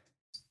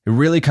 It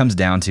really comes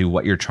down to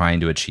what you're trying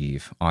to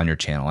achieve on your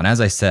channel. And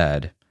as I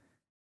said,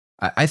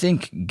 I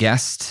think a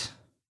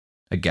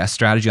guest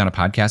strategy on a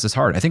podcast is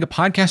hard. I think a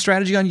podcast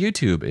strategy on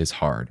YouTube is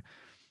hard.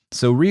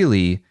 So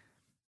really,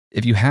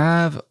 if you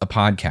have a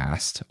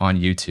podcast on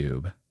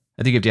YouTube,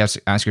 I think you have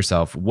to ask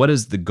yourself, what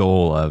is the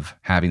goal of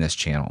having this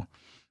channel?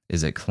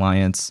 Is it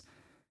clients?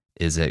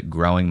 Is it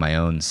growing my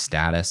own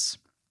status?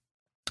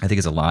 I think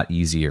it's a lot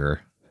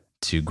easier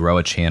to grow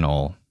a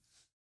channel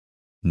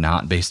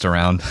not based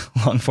around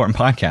long form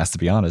podcasts, to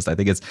be honest. I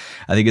think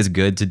it's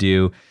good to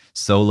do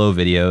solo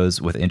videos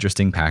with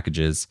interesting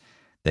packages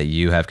that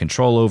you have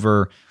control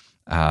over.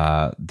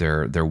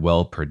 They're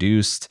well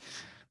produced.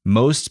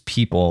 Most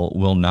people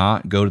will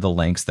not go to the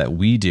lengths that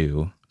we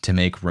do to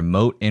make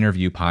remote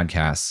interview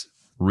podcasts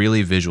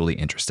really visually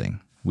interesting.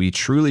 We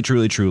truly,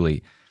 truly,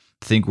 truly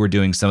think we're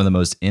doing some of the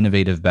most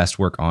innovative, best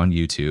work on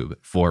YouTube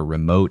for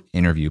remote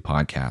interview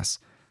podcasts.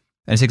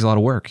 And it takes a lot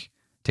of work. It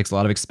takes a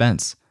lot of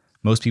expense.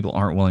 Most people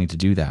aren't willing to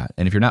do that.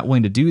 And if you're not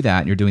willing to do that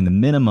and you're doing the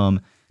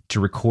minimum to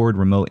record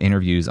remote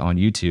interviews on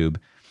YouTube,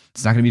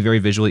 it's not going to be very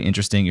visually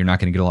interesting. You're not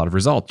going to get a lot of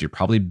results. You're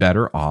probably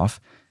better off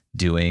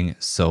doing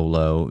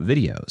solo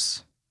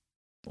videos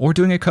or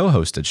doing a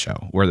co-hosted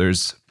show where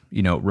there's,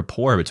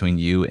 rapport between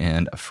you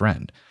and a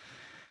friend.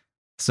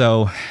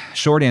 So,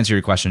 short answer to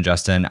your question,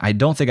 Justin, I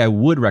don't think I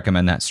would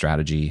recommend that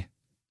strategy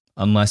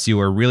unless you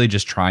are really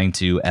just trying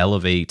to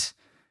elevate,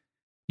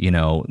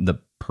 the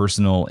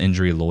personal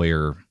injury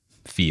lawyer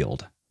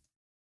field,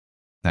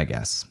 I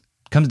guess.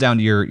 Comes down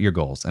to your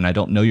goals. And I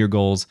don't know your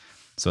goals,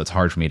 so it's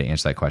hard for me to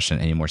answer that question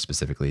any more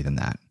specifically than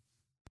that.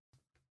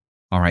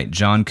 All right,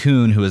 John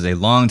Kuhn, who is a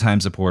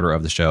longtime supporter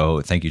of the show.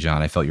 Thank you,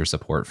 John. I felt your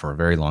support for a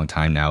very long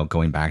time now,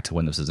 going back to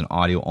when this was an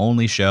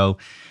audio-only show.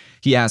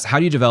 He asks, how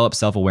do you develop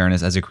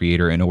self-awareness as a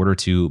creator in order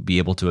to be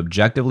able to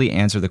objectively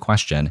answer the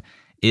question,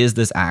 is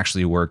this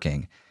actually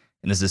working?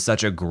 And this is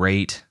such a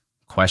great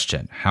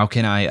question. How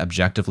can I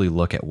objectively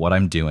look at what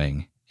I'm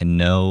doing and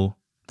know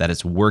that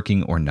it's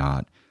working or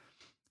not?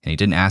 And he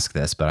didn't ask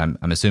this, but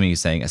I'm assuming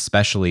he's saying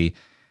especially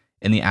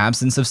in the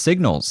absence of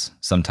signals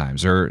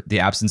sometimes, or the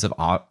absence of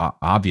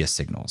obvious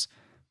signals.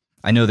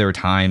 I know there were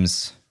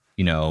times,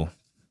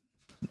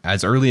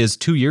 as early as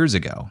 2 years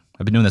ago,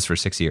 I've been doing this for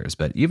 6 years,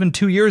 but even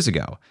 2 years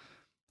ago,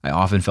 I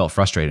often felt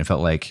frustrated and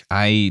felt like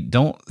I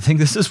don't think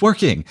this is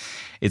working.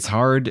 It's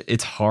hard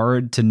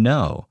to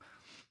know.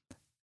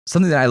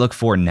 Something that I look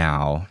for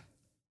now,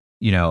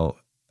 I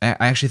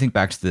actually think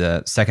back to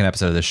the second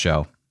episode of this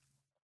show.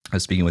 I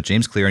was speaking with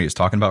James Clear, and he was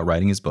talking about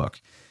writing his book.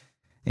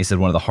 And he said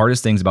one of the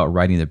hardest things about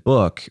writing the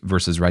book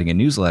versus writing a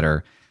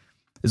newsletter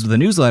is with a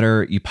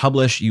newsletter, you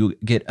publish, you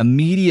get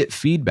immediate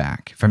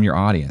feedback from your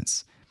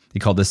audience. He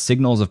called this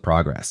signals of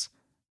progress.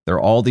 There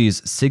are all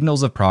these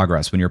signals of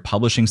progress when you're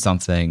publishing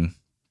something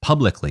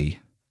publicly,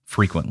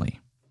 frequently.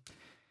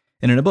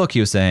 And in a book, he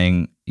was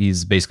saying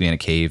he's basically in a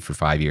cave for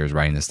 5 years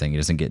writing this thing. He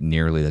doesn't get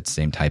nearly the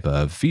same type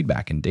of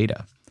feedback and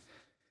data.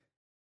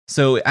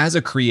 So as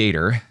a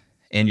creator,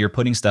 and you're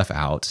putting stuff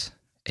out,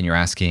 and you're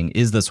asking,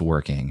 is this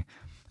working?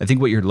 I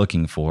think what you're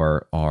looking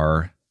for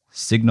are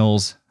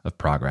signals of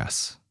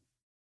progress.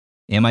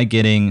 Am I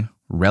getting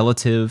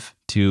relative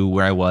to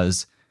where I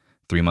was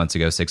 3 months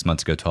ago, 6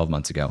 months ago, 12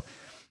 months ago?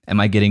 Am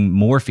I getting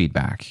more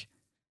feedback?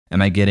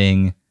 Am I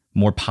getting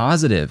more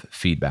positive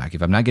feedback?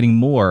 If I'm not getting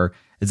more,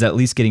 is at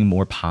least getting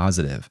more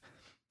positive.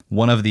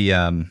 One of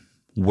the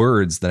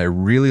words that I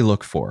really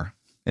look for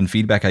in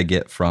feedback I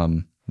get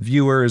from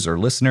viewers or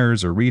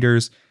listeners or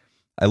readers,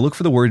 I look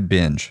for the word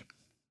binge.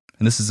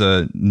 And this is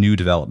a new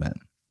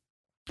development.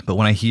 But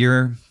when I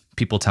hear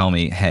people tell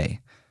me,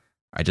 hey,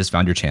 I just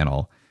found your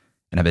channel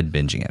and I've been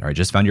binging it, or I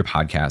just found your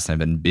podcast and I've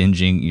been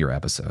binging your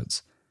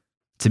episodes,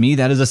 to me,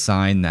 that is a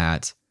sign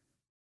that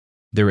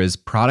there is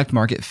product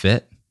market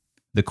fit.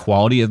 The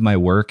quality of my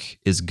work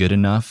is good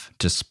enough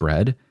to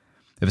spread.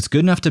 If it's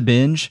good enough to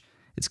binge,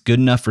 it's good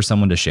enough for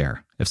someone to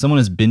share. If someone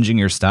is binging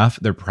your stuff,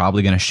 they're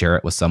probably going to share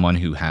it with someone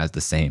who has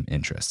the same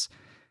interests.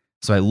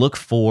 So I look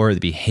for the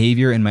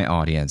behavior in my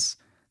audience,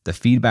 the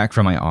feedback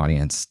from my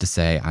audience to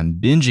say, I'm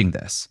binging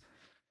this.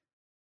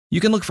 You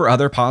can look for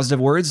other positive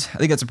words. I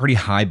think that's a pretty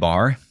high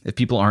bar. If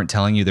people aren't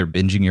telling you they're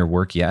binging your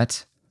work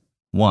yet,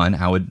 one,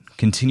 I would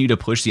continue to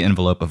push the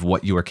envelope of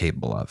what you are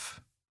capable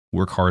of.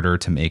 Work harder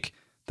to make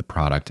the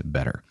product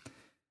better.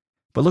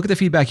 But look at the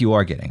feedback you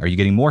are getting. Are you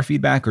getting more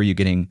feedback or are you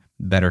getting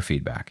better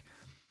feedback?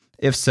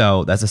 If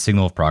so, that's a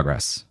signal of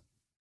progress.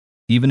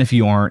 Even if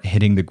you aren't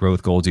hitting the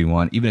growth goals you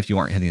want, even if you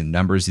aren't hitting the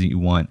numbers that you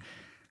want,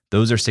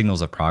 those are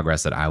signals of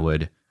progress that I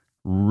would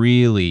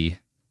really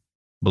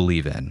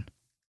believe in.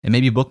 And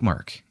maybe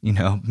bookmark,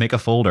 make a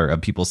folder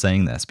of people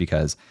saying this,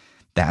 because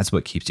that's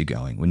what keeps you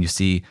going. When you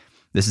see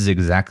this is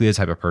exactly the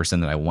type of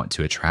person that I want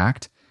to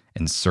attract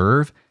and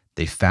serve,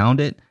 they found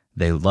it,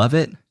 they love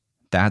it,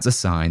 that's a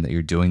sign that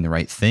you're doing the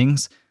right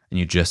things and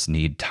you just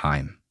need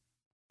time.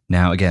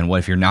 Now, again, what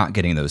if you're not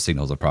getting those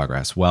signals of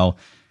progress? Well,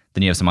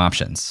 then you have some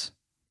options.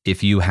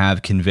 If you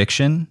have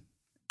conviction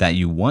that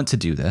you want to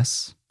do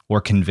this, or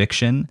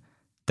conviction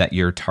that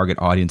your target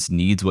audience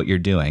needs what you're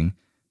doing,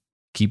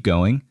 keep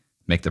going,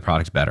 make the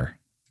product better.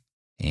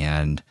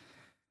 And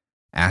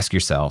ask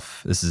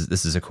yourself, this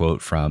is a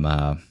quote from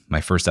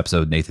my first episode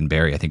with Nathan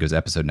Barry, I think it was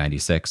episode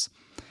 96.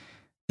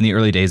 In the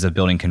early days of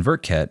building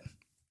ConvertKit,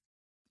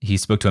 he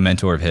spoke to a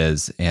mentor of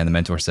his, and the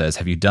mentor says,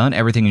 have you done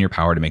everything in your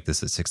power to make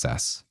this a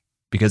success?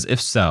 Because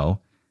if so,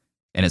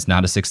 and it's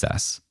not a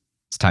success,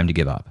 it's time to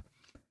give up.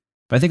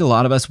 But I think a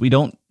lot of us, we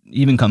don't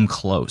even come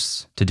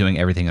close to doing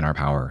everything in our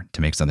power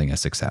to make something a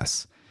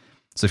success.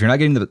 So if you're not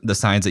getting the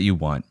signs that you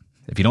want,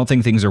 if you don't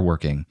think things are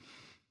working,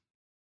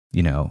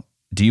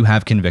 do you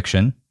have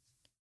conviction?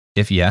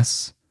 If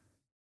yes,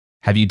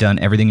 have you done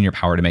everything in your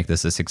power to make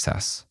this a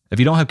success? If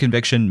you don't have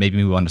conviction,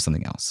 maybe move on to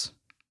something else.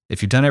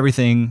 If you've done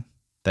everything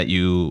that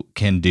you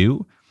can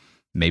do,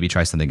 maybe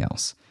try something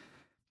else.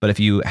 But if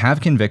you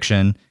have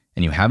conviction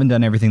and you haven't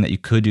done everything that you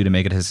could do to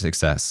make it a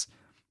success,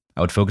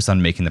 I would focus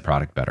on making the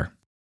product better.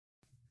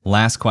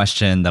 Last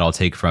question that I'll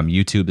take from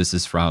YouTube. This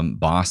is from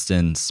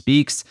Boston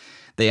Speaks.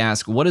 They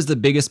ask, what is the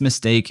biggest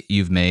mistake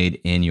you've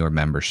made in your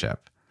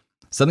membership?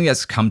 Something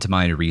that's come to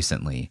mind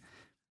recently.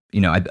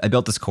 I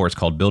built this course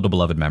called Build a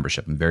Beloved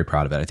Membership. I'm very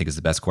proud of it. I think it's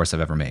the best course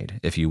I've ever made.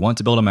 If you want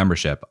to build a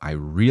membership, I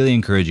really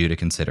encourage you to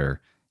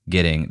consider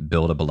getting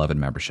Build a Beloved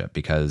Membership,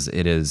 because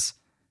it is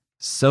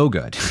so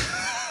good.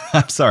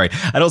 I'm sorry.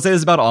 I don't say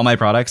this about all my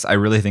products. I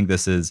really think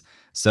this is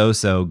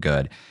so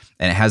good.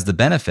 And it has the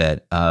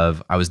benefit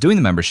of, I was doing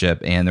the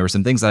membership and there were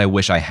some things that I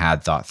wish I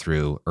had thought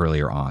through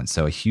earlier on.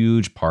 So a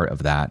huge part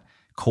of that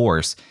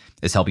course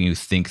is helping you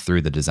think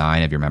through the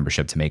design of your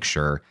membership to make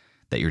sure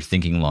that you're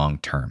thinking long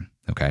term.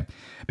 Okay.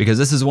 Because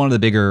this is one of the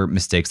bigger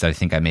mistakes that I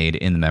think I made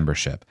in the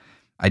membership.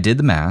 I did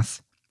the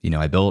math.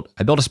 I built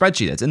a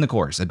spreadsheet that's in the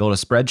course. I built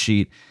a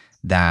spreadsheet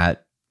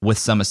that, with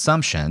some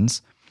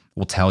assumptions,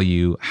 will tell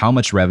you how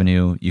much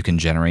revenue you can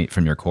generate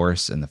from your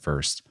course in the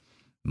first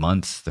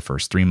month, the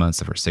first 3 months,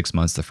 the first 6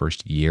 months, the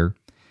first year.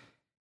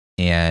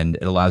 And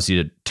it allows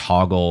you to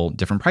toggle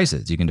different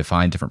prices. You can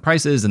define different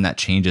prices, and that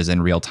changes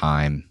in real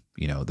time,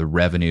 the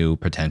revenue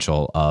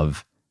potential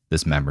of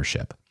this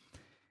membership.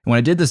 And when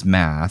I did this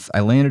math,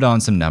 I landed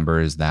on some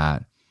numbers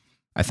that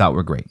I thought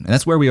were great. And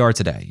that's where we are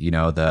today.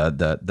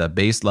 The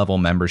base level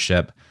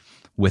membership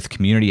with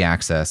community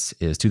access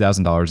is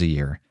 $2,000 a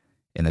year.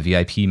 And the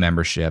VIP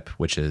membership,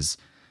 which is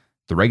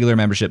The regular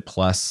membership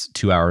plus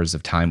 2 hours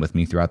of time with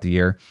me throughout the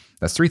year,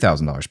 that's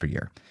 $3,000 per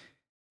year.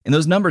 And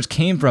those numbers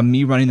came from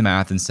me running the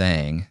math and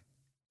saying,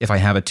 if I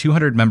have a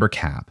 200 member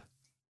cap,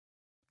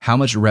 how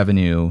much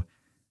revenue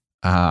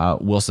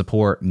will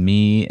support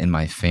me and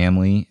my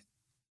family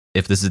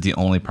if this is the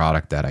only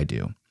product that I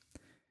do?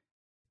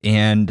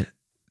 And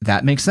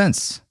that makes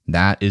sense.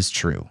 That is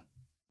true.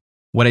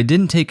 What I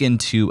didn't take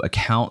into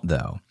account,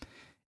 though,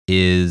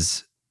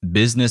 is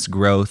business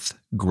growth,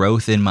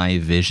 growth in my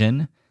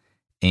vision,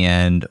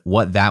 and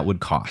what that would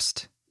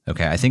cost.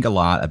 Okay, I think a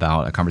lot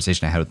about a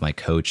conversation I had with my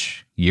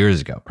coach years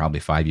ago, probably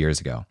 5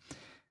 years ago.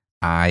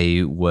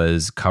 I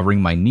was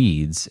covering my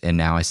needs, and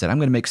now I said, I'm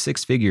going to make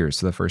 6 figures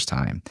for the first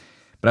time.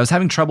 But I was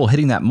having trouble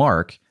hitting that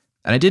mark,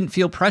 and I didn't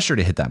feel pressure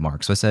to hit that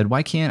mark. So I said,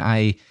 why can't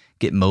I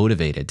get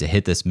motivated to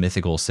hit this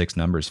mythical 6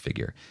 numbers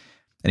figure?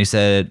 And he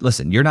said,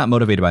 listen, you're not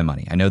motivated by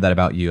money. I know that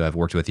about you. I've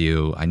worked with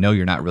you. I know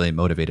you're not really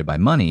motivated by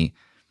money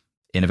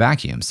in a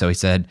vacuum. So he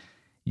said,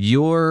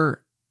 you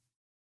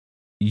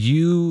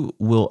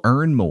will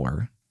earn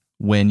more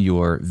when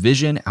your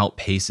vision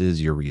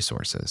outpaces your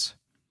resources.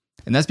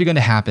 And that's begun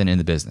to happen in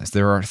the business.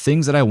 There are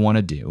things that I want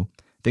to do,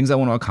 things I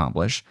want to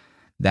accomplish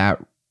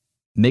that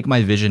make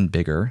my vision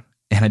bigger,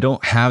 and I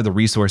don't have the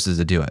resources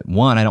to do it.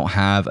 One, I don't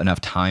have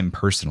enough time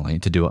personally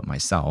to do it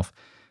myself.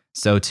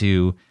 So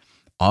to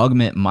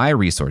augment my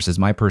resources,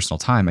 my personal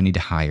time, I need to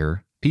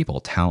hire people,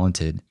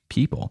 talented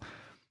people.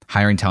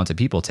 Hiring talented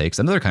people takes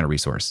another kind of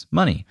resource,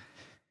 money.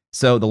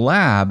 So the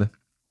lab,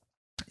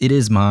 it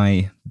is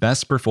my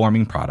best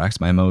performing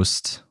product, my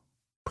most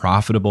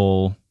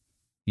profitable,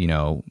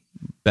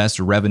 best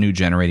revenue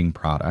generating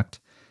product.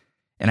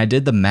 And I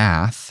did the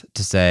math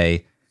to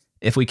say,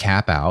 if we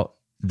cap out,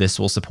 this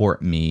will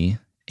support me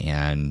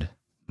and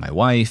my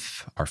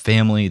wife, our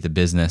family, the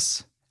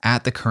business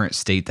at the current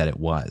state that it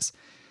was.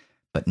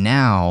 But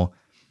now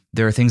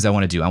there are things I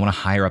want to do. I want to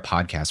hire a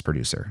podcast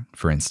producer,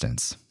 for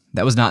instance.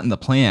 That was not in the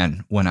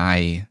plan when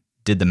I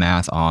did the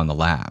math on the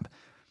lab.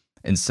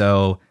 And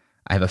so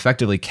I have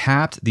effectively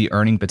capped the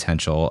earning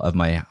potential of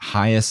my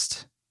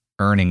highest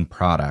earning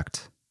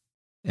product.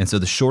 And so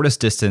the shortest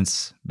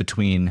distance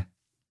between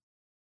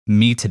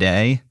me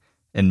today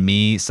and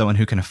me, someone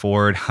who can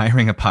afford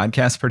hiring a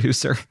podcast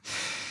producer,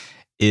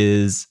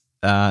 is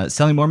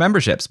selling more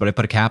memberships, but I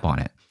put a cap on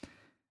it.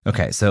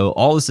 Okay, so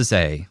all this to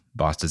say,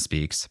 Boston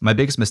Speaks, my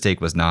biggest mistake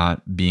was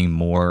not being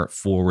more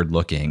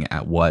forward-looking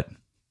at what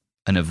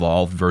an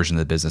evolved version of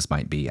the business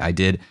might be. I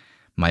did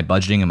my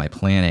budgeting and my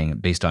planning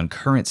based on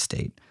current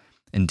state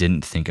and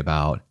didn't think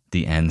about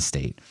the end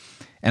state.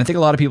 And I think a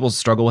lot of people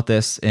struggle with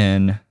this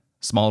in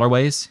smaller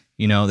ways.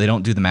 They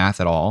don't do the math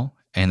at all,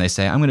 and they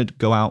say, I'm going to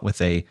go out with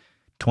a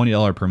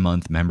 $20 per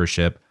month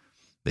membership.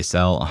 They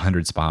sell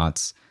 100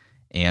 spots,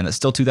 and it's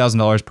still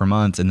 $2,000 per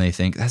month, and they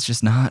think that's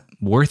just not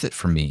worth it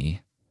for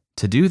me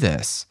to do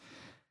this.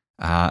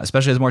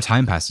 Especially as more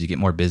time passes, you get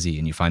more busy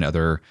and you find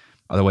other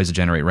ways to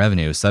generate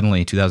revenue.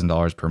 Suddenly,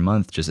 $2,000 per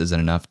month just isn't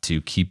enough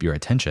to keep your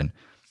attention.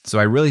 So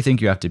I really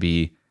think you have to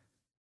be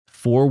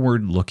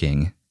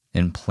forward-looking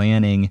and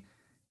planning,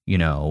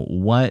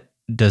 what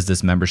does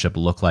this membership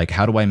look like?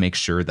 How do I make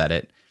sure that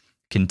it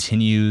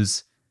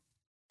continues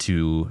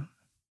to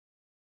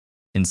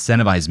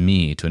incentivize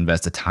me to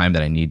invest the time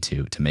that I need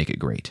to make it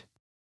great?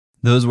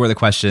 Those were the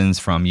questions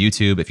from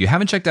YouTube. If you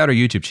haven't checked out our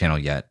YouTube channel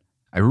yet,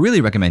 I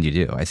really recommend you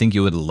do. I think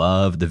you would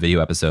love the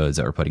video episodes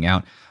that we're putting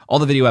out. All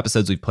the video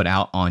episodes we've put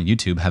out on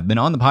YouTube have been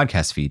on the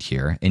podcast feed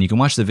here, and you can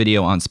watch the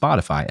video on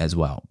Spotify as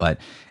well. But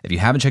if you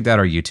haven't checked out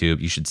our YouTube,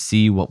 you should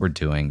see what we're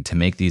doing to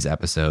make these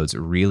episodes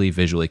really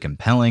visually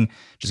compelling.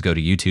 Just go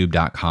to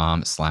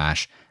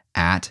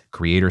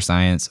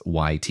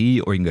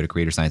youtube.com/@creatorscienceyt, or you can go to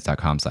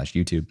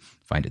creatorscience.com/YouTube,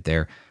 find it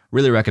there.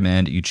 Really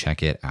recommend you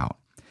check it out.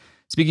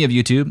 Speaking of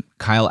YouTube,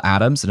 Kyle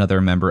Adams,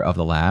 another member of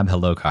the lab.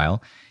 Hello,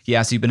 Kyle. He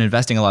asks, you've been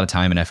investing a lot of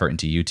time and effort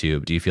into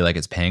YouTube. Do you feel like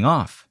it's paying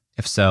off?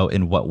 If so,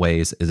 in what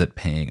ways is it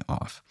paying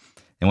off?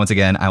 And once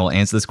again, I will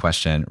answer this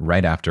question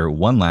right after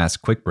one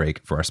last quick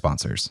break for our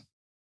sponsors.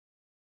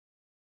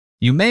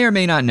 You may or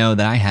may not know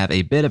that I have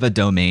a bit of a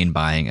domain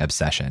buying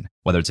obsession.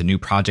 Whether it's a new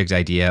project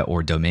idea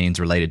or domains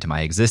related to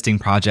my existing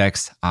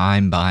projects,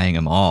 I'm buying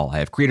them all. I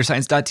have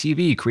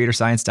creatorscience.tv,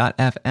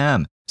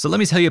 creatorscience.fm. So let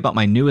me tell you about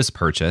my newest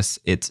purchase.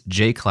 It's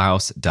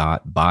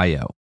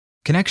jklaus.bio.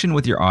 Connection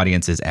with your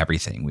audience is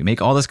everything. We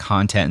make all this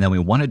content and then we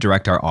want to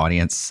direct our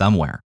audience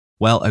somewhere.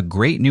 Well, a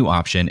great new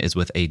option is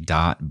with a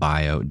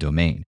 .bio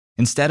domain.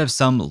 Instead of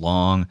some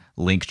long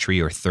link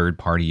tree or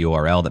third-party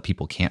URL that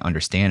people can't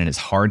understand and is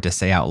hard to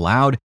say out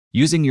loud,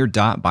 using your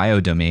 .bio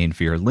domain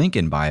for your link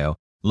in bio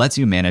lets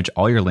you manage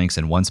all your links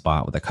in one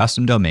spot with a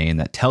custom domain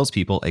that tells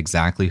people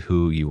exactly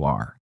who you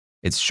are.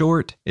 It's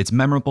short, it's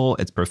memorable,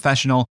 it's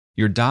professional.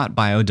 Your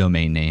 .bio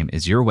domain name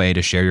is your way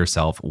to share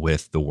yourself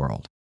with the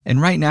world. And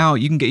right now,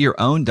 you can get your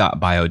own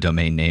 .bio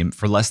domain name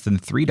for less than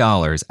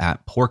 $3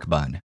 at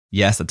Porkbun.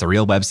 Yes, that's a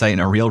real website and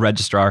a real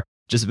registrar.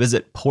 Just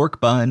visit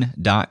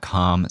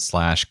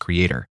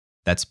porkbun.com/creator.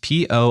 That's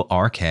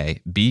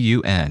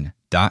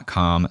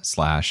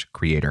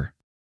PORKBUN.com/creator.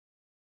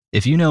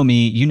 If you know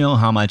me, you know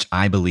how much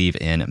I believe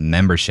in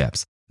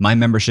memberships. My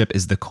membership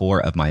is the core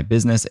of my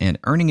business, and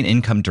earning an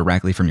income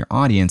directly from your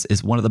audience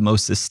is one of the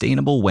most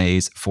sustainable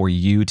ways for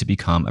you to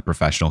become a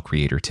professional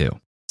creator too.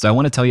 So I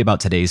want to tell you about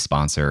today's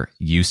sponsor,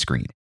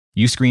 Uscreen.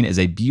 Uscreen is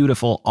a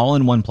beautiful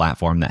all-in-one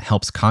platform that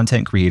helps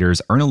content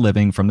creators earn a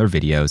living from their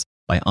videos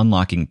by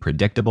unlocking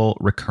predictable,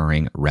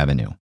 recurring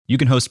revenue. You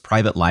can host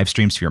private live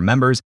streams for your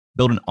members,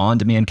 build an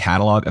on-demand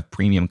catalog of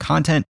premium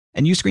content,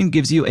 and Uscreen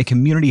gives you a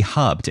community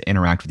hub to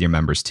interact with your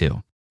members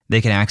too.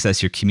 They can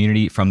access your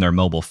community from their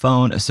mobile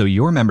phone, so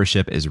your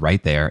membership is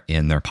right there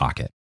in their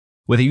pocket.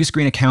 With a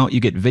Uscreen account, you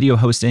get video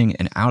hosting,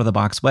 an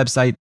out-of-the-box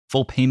website,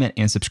 full payment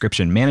and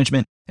subscription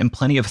management, and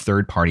plenty of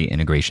third-party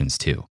integrations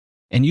too.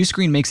 And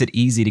Uscreen makes it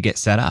easy to get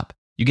set up.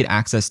 You get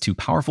access to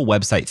powerful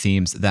website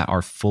themes that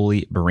are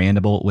fully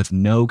brandable with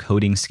no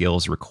coding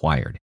skills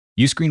required.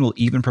 Uscreen will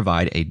even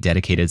provide a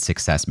dedicated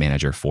success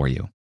manager for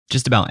you.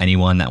 Just about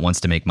anyone that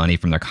wants to make money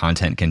from their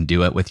content can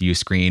do it with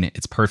Uscreen.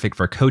 It's perfect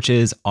for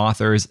coaches,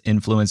 authors,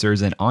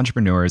 influencers, and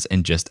entrepreneurs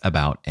in just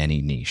about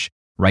any niche.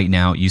 Right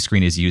now,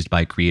 Uscreen is used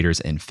by creators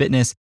in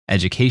fitness,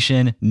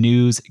 education,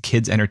 news,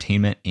 kids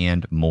entertainment,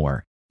 and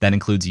more. That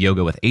includes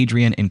Yoga with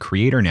Adriene and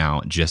Creator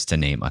Now, just to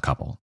name a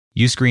couple.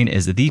 Uscreen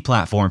is the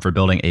platform for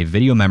building a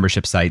video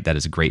membership site that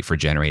is great for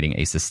generating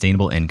a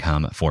sustainable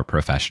income for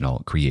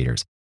professional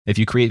creators. If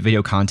you create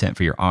video content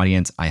for your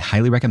audience, I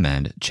highly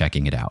recommend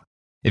checking it out.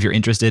 If you're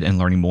interested in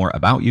learning more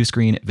about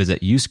Uscreen,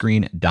 visit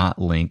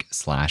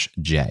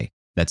uscreen.link/J.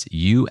 That's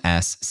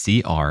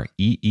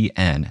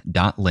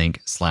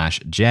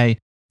uscreen.link/J,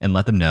 and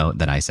let them know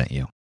that I sent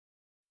you.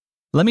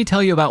 Let me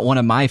tell you about one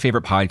of my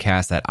favorite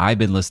podcasts that I've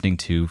been listening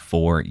to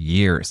for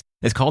years.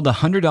 It's called The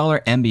 $100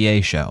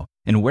 MBA Show.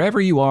 And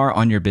wherever you are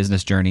on your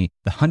business journey,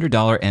 The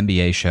 $100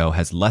 MBA Show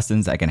has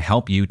lessons that can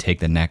help you take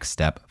the next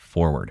step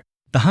forward.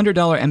 The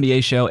 $100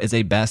 MBA Show is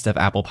a Best of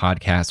Apple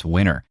Podcasts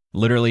winner,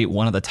 literally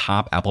one of the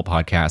top Apple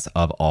podcasts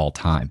of all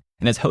time.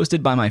 And it's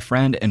hosted by my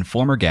friend and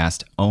former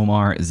guest,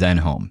 Omar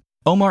Zenhom.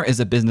 Omar is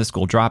a business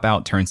school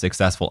dropout turned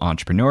successful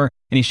entrepreneur,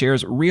 and he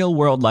shares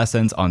real-world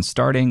lessons on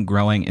starting,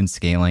 growing, and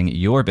scaling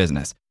your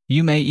business.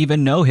 You may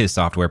even know his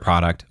software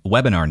product,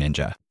 Webinar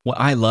Ninja. What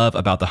I love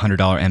about the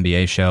 $100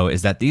 MBA Show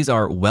is that these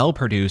are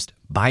well-produced,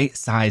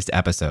 bite-sized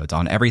episodes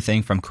on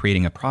everything from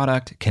creating a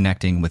product,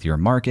 connecting with your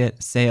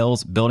market,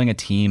 sales, building a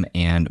team,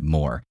 and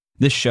more.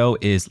 This show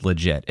is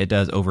legit. It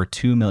does over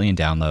 2 million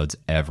downloads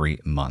every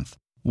month.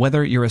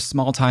 Whether you're a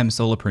small-time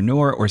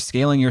solopreneur or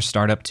scaling your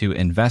startup to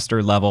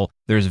investor level,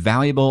 there's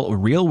valuable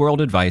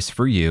real-world advice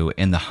for you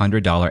in the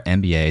 $100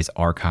 MBA's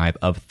archive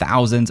of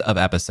thousands of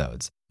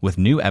episodes, with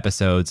new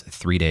episodes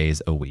 3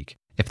 days a week.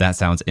 If that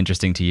sounds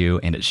interesting to you,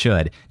 and it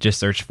should, just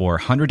search for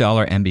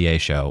 $100 MBA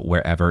Show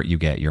wherever you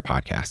get your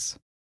podcasts.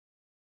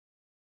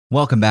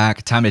 Welcome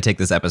back. Time to take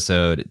this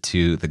episode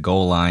to the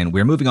goal line.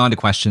 We're moving on to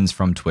questions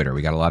from Twitter.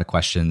 We got a lot of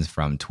questions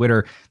from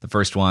Twitter. The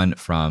first one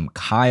from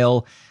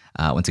Kyle.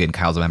 Once again,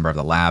 Kyle's a member of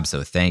the lab,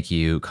 so thank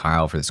you,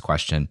 Kyle, for this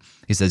question.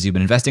 He says, you've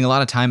been investing a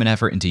lot of time and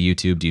effort into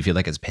YouTube. Do you feel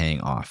like it's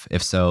paying off?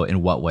 If so,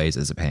 in what ways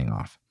is it paying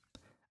off?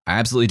 I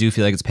absolutely do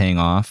feel like it's paying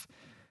off.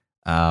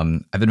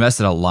 I've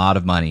invested a lot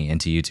of money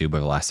into YouTube over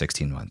the last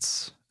 16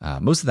 months.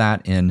 Most of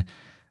that in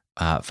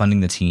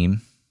funding the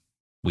team.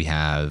 We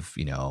have,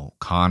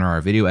 Connor, our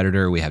video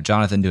editor. We have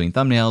Jonathan doing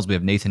thumbnails. We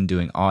have Nathan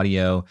doing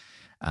audio.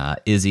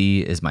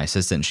 Izzy is my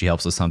assistant. She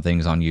helps with some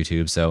things on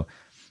YouTube. So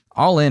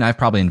all in, I've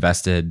probably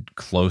invested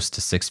close to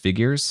 6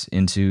 figures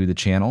into the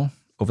channel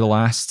over the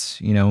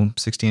last,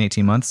 16,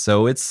 18 months.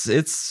 So it's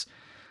a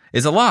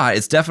lot.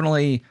 It's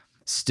definitely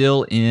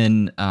still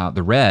in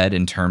the red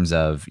in terms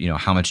of,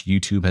 how much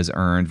YouTube has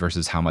earned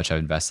versus how much I've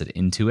invested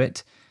into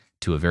it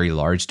to a very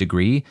large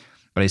degree.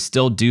 But I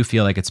still do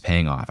feel like it's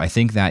paying off. I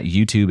think that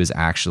YouTube is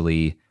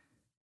actually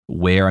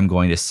where I'm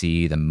going to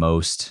see the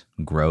most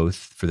growth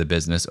for the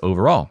business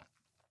overall.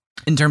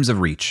 In terms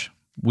of reach,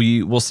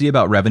 we'll see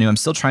about revenue. I'm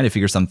still trying to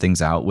figure some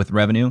things out with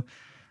revenue.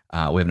 We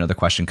have another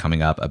question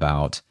coming up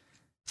about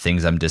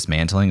things I'm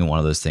dismantling, and one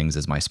of those things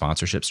is my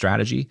sponsorship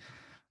strategy.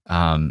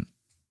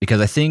 Because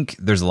I think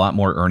there's a lot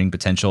more earning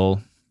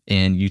potential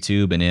in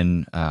YouTube and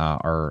in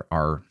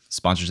our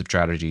sponsorship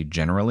strategy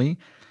generally.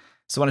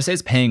 So when I say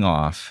it's paying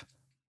off,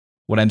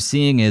 what I'm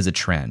seeing is a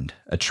trend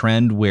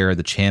where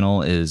the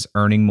channel is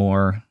earning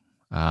more.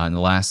 In the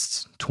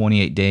last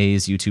 28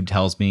 days, YouTube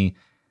tells me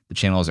the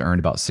channel has earned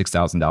about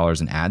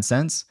 $6,000 in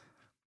AdSense.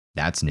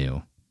 That's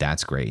new.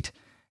 That's great.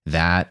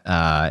 That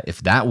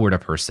if that were to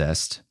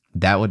persist,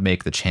 that would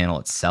make the channel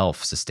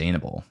itself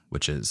sustainable,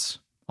 which is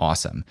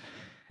awesome.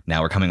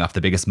 Now we're coming off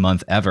the biggest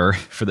month ever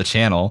for the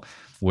channel,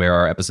 where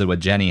our episode with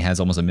Jenny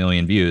has almost 1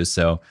 million views.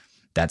 So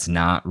that's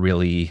not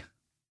really,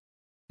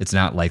 it's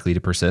not likely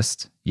to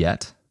persist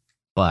yet,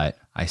 but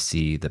I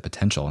see the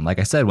potential. And like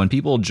I said, when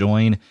people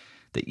join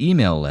the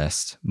email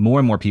list, more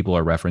and more people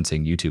are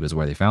referencing YouTube as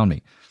where they found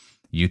me.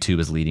 YouTube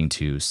is leading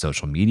to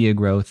social media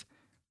growth.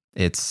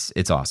 It's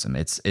awesome.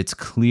 It's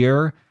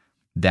clear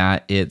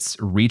that it's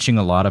reaching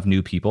a lot of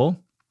new people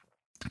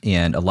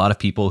and a lot of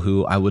people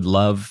who I would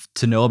love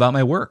to know about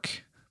my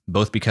work.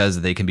 both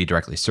because they can be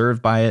directly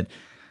served by it,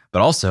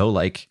 but also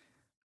like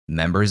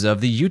members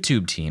of the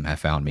YouTube team have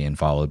found me and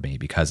followed me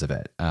because of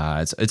it.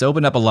 It's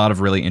opened up a lot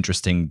of really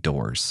interesting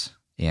doors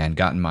and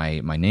gotten my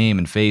name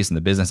and face and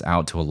the business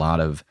out to a lot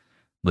of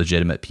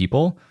legitimate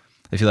people.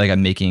 I feel like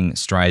I'm making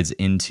strides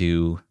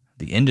into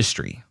the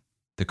industry,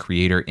 the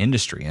creator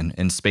industry, and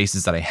in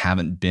spaces that I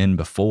haven't been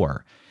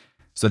before.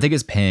 So I think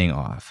it's paying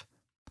off.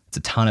 It's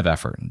a ton of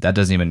effort. That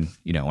doesn't even,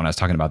 when I was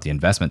talking about the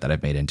investment that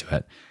I've made into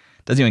it,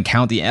 doesn't even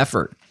count the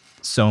effort.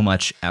 So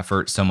much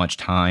effort, so much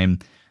time,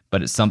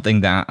 but it's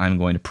something that I'm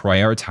going to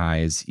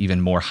prioritize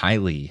even more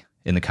highly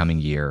in the coming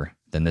year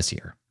than this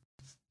year.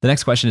 The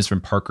next question is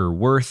from Parker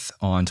Worth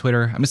on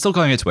Twitter. I'm still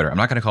calling it Twitter. I'm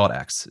not going to call it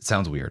X. It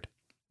sounds weird.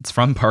 It's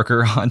from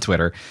Parker on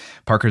Twitter.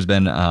 Parker's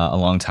been a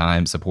long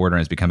time supporter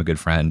and has become a good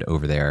friend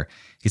over there.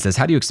 He says,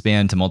 how do you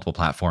expand to multiple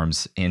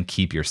platforms and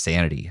keep your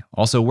sanity?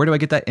 Also, where do I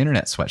get that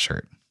internet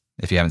sweatshirt?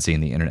 If you haven't seen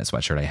the internet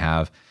sweatshirt I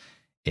have,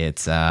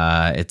 it's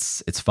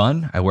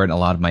fun. I wear it in a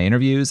lot of my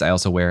interviews. I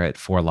also wear it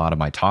for a lot of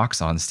my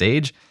talks on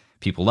stage.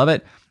 People love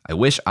it. I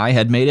wish I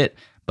had made it,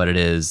 but it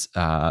is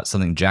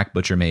something Jack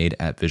Butcher made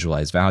at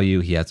Visualize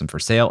Value. He has them for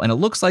sale, and it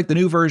looks like the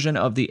new version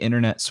of the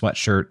internet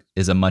sweatshirt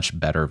is a much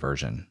better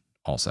version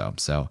also.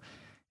 So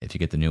if you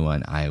get the new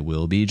one, I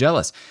will be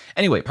jealous.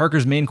 Anyway,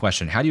 Parker's main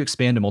question, how do you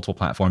expand to multiple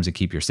platforms and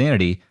keep your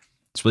sanity?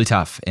 It's really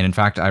tough. And in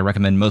fact, I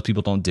recommend most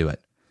people don't do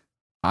it.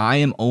 I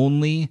am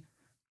only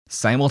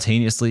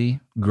simultaneously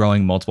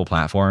growing multiple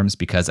platforms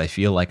because I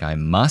feel like I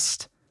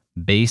must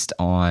based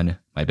on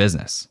my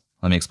business.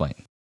 Let me explain.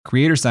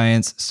 Creator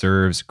Science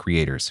serves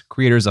creators.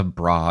 Creators a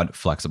broad,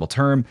 flexible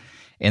term,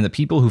 and the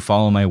people who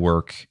follow my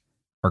work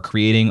are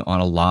creating on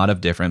a lot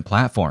of different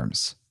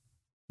platforms.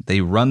 They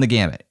run the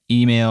gamut: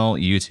 email,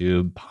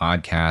 YouTube,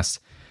 podcasts,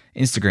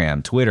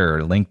 Instagram,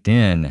 Twitter,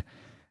 LinkedIn,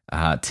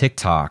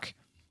 TikTok.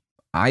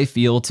 I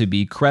feel to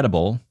be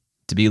credible,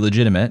 to be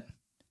legitimate,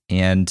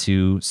 and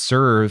to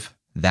serve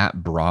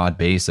that broad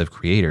base of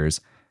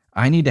creators,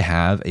 I need to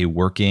have a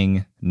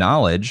working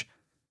knowledge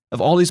of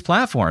all these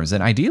platforms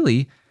and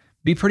ideally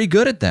be pretty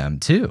good at them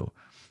too.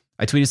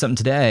 I tweeted something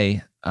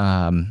today.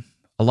 A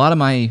lot of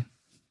my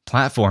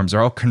platforms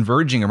are all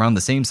converging around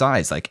the same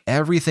size. Like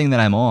everything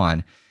that I'm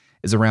on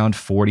is around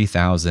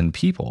 40,000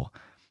 people.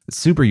 It's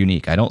super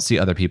unique. I don't see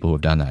other people who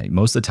have done that.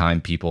 Most of the time,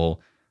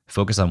 people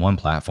focus on one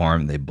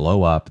platform, they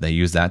blow up, they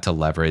use that to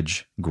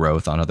leverage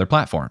growth on other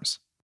platforms.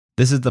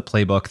 This is the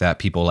playbook that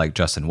people like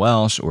Justin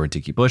Welsh or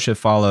Dickie Bush have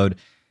followed.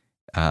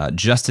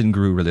 Justin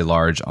grew really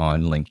large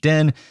on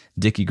LinkedIn.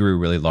 Dickie grew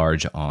really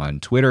large on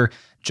Twitter.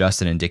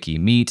 Justin and Dickie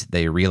meet.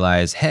 They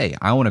realize, hey,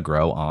 I want to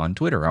grow on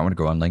Twitter. I want to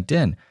grow on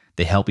LinkedIn.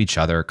 They help each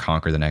other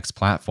conquer the next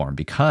platform,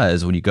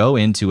 because when you go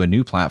into a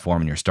new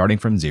platform and you're starting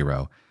from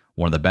zero,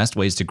 one of the best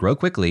ways to grow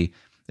quickly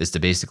is to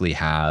basically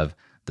have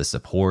the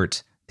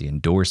support, the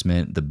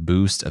endorsement, the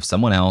boost of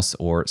someone else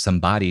or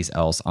somebody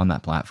else on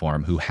that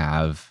platform who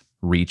have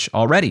reach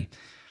already.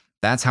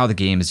 That's how the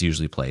game is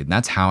usually played. And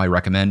that's how I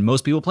recommend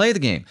most people play the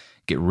game.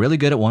 Get really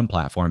good at one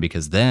platform,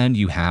 because then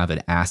you have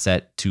an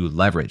asset to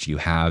leverage. You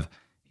have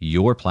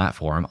your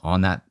platform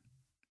on that,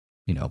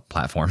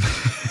 platform.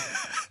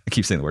 I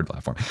keep saying the word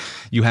platform.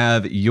 You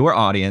have your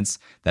audience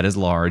that is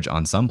large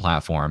on some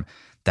platform,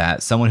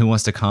 that someone who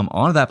wants to come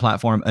onto that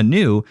platform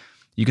anew,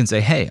 you can say,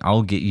 hey,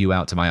 I'll get you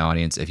out to my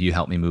audience if you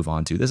help me move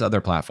on to this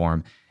other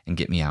platform and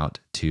get me out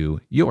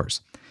to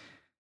yours.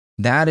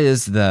 That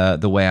is the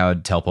way I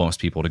would tell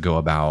most people to go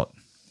about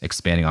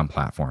expanding on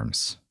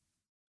platforms.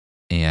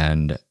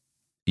 And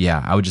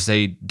yeah, I would just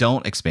say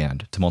don't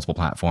expand to multiple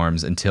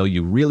platforms until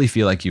you really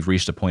feel like you've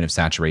reached a point of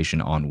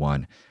saturation on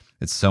one.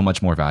 It's so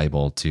much more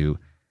valuable to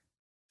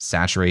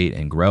saturate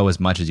and grow as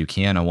much as you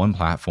can on one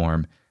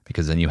platform,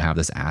 because then you have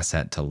this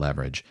asset to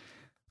leverage.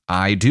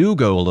 I do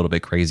go a little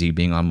bit crazy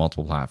being on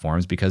multiple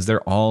platforms because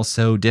they're all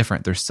so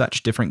different. They're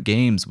such different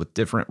games with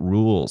different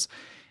rules.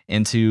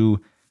 And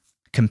to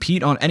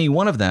compete on any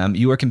one of them,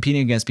 you are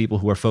competing against people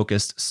who are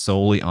focused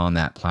solely on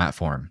that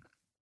platform.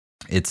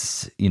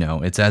 It's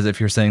as if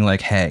you're saying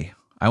like, hey,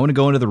 I want to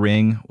go into the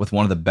ring with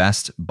one of the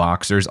best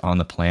boxers on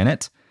the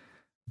planet,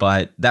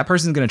 but that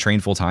person's going to train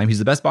full time. He's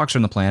the best boxer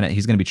on the planet.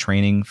 He's going to be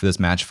training for this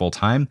match full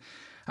time.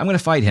 I'm going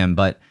to fight him,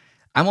 but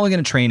I'm only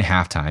going to train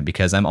half time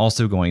because I'm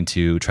also going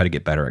to try to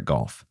get better at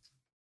golf.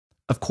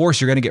 Of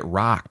course, you're going to get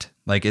rocked.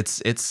 Like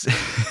it's it's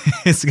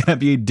going to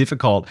be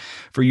difficult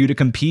for you to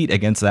compete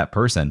against that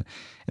person.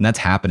 And that's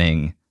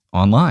happening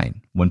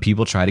online when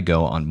people try to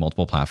go on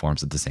multiple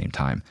platforms at the same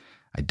time.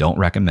 I don't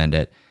recommend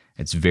it.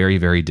 It's very,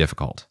 very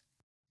difficult.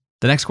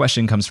 The next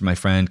question comes from my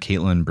friend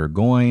Caitlin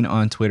Burgoyne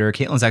on Twitter.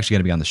 Caitlin's actually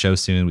going to be on the show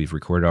soon. We've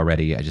recorded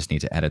already. I just need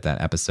to edit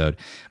that episode.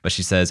 But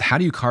she says, how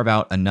do you carve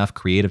out enough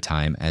creative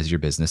time as your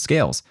business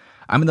scales?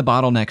 I'm in the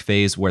bottleneck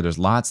phase where there's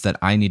lots that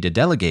I need to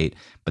delegate,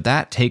 but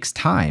that takes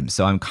time.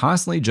 So I'm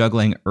constantly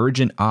juggling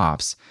urgent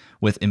ops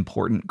with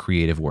important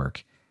creative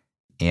work.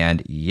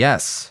 And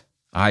yes,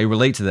 I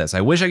relate to this.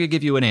 I wish I could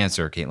give you an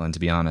answer, Caitlin, to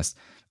be honest.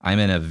 I'm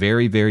in a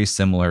very, very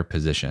similar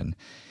position.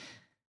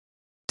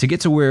 To get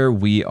to where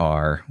we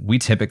are, we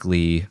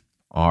typically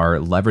are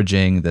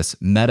leveraging this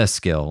meta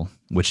skill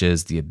which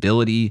is the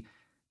ability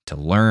to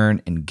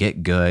learn and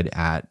get good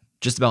at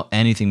just about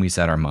anything we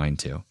set our mind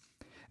to. And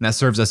that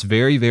serves us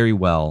very, very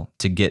well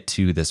to get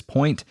to this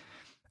point.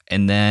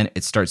 And then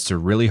it starts to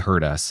really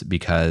hurt us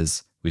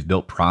because we've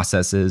built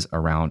processes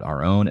around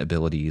our own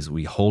abilities.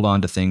 We hold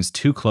on to things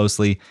too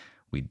closely.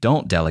 We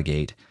don't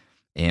delegate,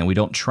 and we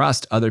don't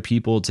trust other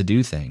people to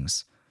do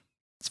things.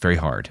 It's very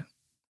hard.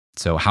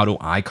 So how do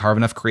I carve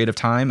enough creative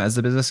time as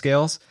the business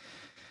scales?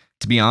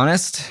 To be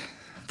honest,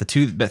 the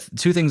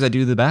two things I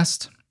do the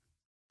best,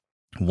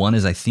 one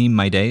is I theme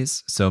my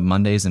days. So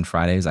Mondays and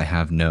Fridays, I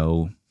have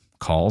no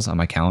calls on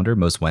my calendar.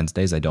 Most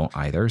Wednesdays, I don't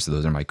either. So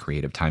those are my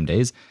creative time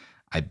days.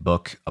 I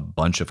book a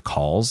bunch of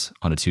calls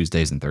on a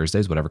Tuesdays and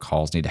Thursdays. Whatever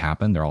calls need to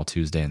happen, they're all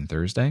Tuesday and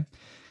Thursday.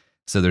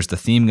 So there's the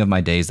theming of my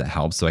days that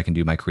helps, so I can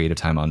do my creative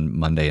time on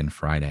Monday and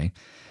Friday.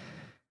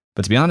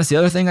 But to be honest, the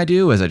other thing I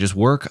do is I just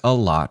work a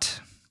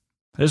lot.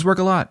 I just work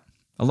a lot.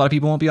 A lot of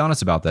people won't be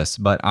honest about this,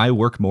 but I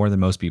work more than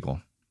most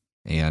people.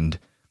 And,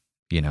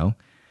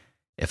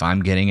 if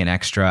I'm getting an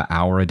extra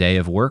hour a day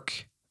of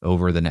work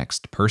over the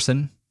next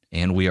person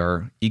and we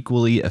are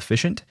equally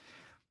efficient,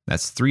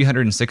 that's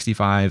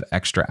 365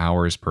 extra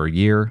hours per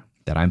year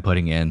that I'm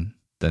putting in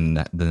than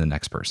the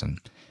next person.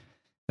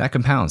 That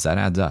compounds, that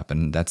adds up.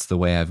 And that's the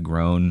way I've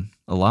grown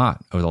a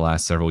lot over the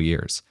last several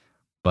years.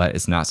 But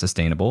it's not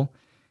sustainable.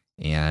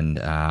 And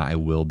I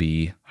will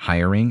be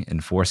hiring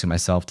and forcing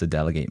myself to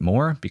delegate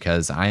more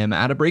because I am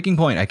at a breaking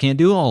point. I can't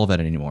do all of it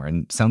anymore.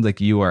 And it sounds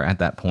like you are at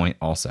that point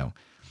also.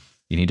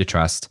 You need to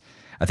trust.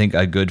 I think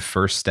a good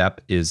first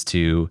step is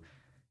to,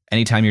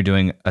 anytime you're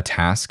doing a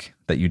task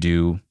that you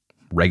do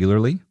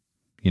regularly,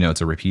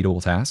 it's a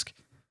repeatable task,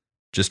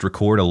 just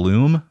record a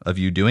loom of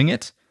you doing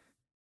it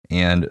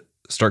and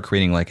start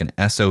creating like an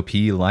SOP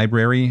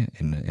library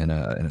in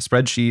a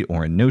spreadsheet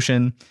or in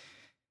Notion.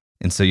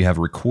 And so you have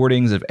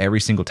recordings of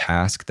every single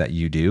task that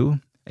you do,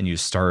 and you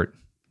start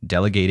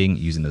delegating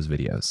using those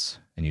videos.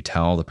 And you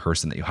tell the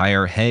person that you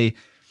hire, hey,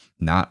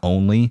 not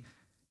only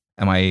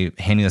am I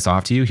handing this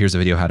off to you, here's a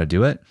video how to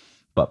do it,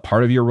 but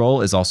part of your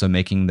role is also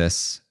making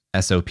this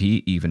SOP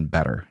even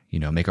better.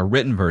 Make a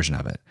written version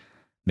of it,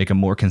 make a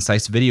more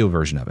concise video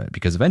version of it,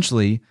 because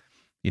eventually,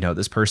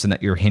 this person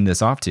that you're handing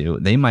this off to,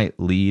 they might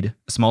lead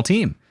a small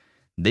team.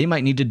 They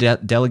might need to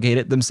delegate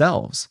it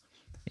themselves.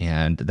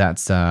 And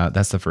that's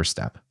the first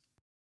step.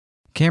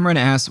 Cameron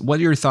asks, what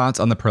are your thoughts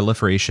on the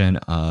proliferation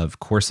of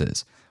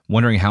courses?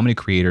 Wondering how many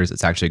creators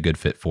it's actually a good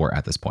fit for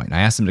at this point. And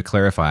I asked him to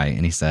clarify,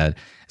 and he said,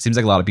 it seems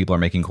like a lot of people are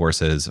making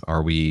courses.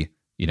 Are we,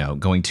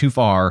 going too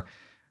far?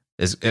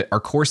 Are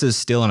courses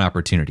still an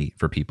opportunity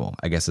for people?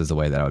 I guess is the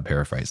way that I would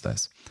paraphrase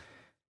this.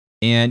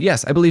 And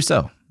yes, I believe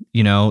so.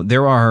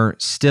 There are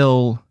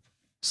still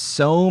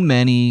so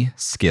many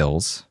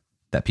skills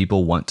that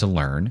people want to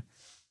learn.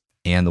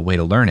 And the way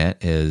to learn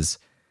it is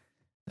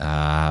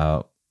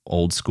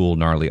old school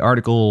gnarly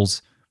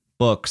articles,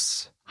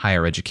 books,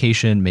 higher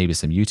education, maybe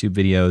some YouTube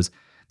videos.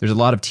 There's a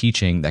lot of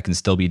teaching that can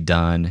still be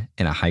done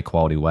in a high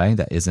quality way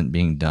that isn't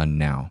being done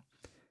now.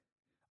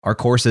 Are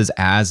courses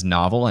as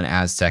novel and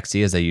as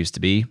sexy as they used to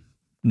be?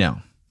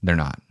 No, they're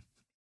not.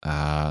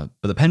 But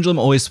the pendulum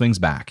always swings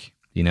back.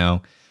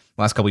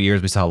 Last couple of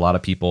years, we saw a lot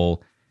of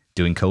people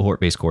doing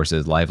cohort-based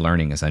courses, live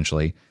learning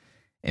essentially.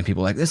 And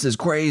people are like, this is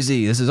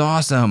crazy. This is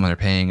awesome. And they're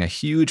paying a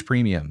huge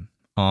premium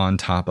on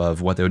top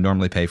of what they would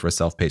normally pay for a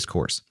self-paced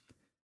course.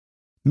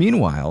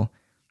 Meanwhile,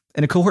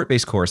 in a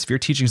cohort-based course, if you're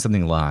teaching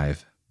something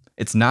live,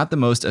 it's not the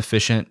most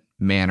efficient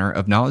manner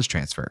of knowledge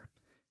transfer.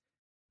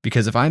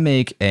 Because if I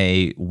make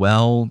a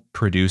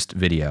well-produced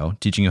video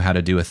teaching you how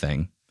to do a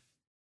thing,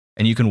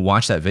 and you can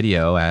watch that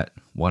video at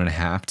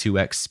 1.5,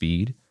 2x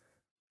speed,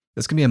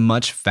 that's going to be a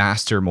much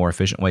faster, more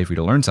efficient way for you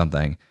to learn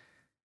something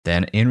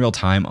than in real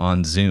time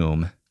on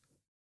Zoom,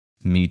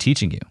 me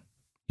teaching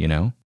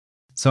you,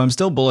 So I'm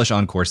still bullish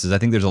on courses. I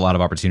think there's a lot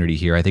of opportunity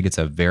here. I think it's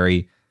a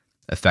very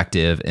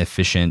effective,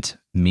 efficient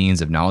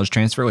means of knowledge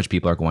transfer, which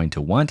people are going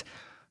to want.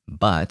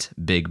 But,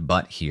 big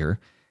but here,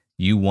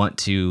 you want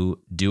to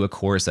do a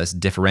course that's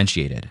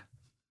differentiated.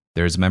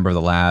 There's a member of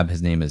the lab.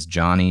 His name is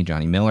Johnny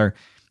Miller.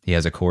 He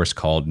has a course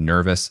called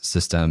Nervous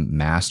System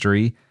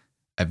Mastery.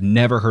 I've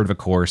never heard of a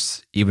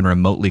course even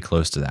remotely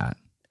close to that.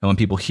 And when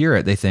people hear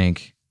it, they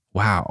think,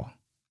 wow,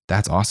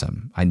 that's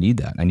awesome. I need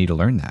that. I need to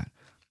learn that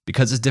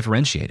because it's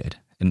differentiated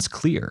and it's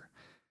clear.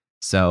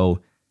 So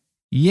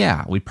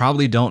yeah, we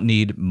probably don't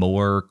need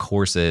more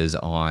courses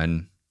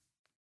on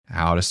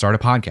how to start a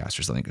podcast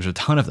or something. There's a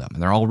ton of them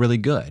and they're all really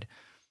good.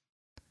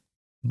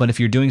 But if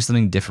you're doing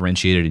something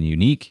differentiated and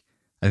unique,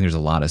 I think there's a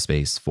lot of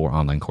space for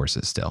online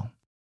courses still.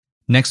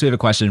 Next, we have a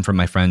question from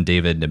my friend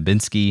David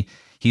Nabinski.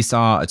 He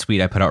saw a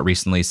tweet I put out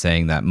recently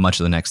saying that much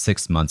of the next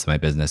 6 months of my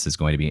business is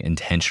going to be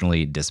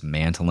intentionally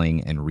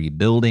dismantling and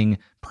rebuilding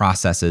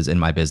processes in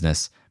my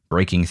business,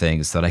 breaking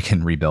things so that I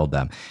can rebuild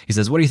them. He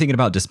says, what are you thinking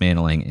about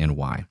dismantling and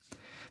why?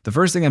 The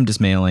first thing I'm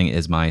dismantling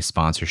is my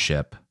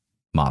sponsorship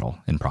model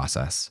and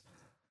process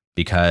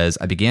because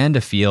I began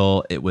to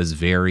feel it was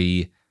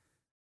very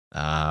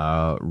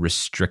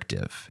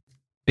restrictive.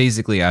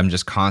 Basically, I'm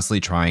just constantly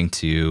trying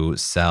to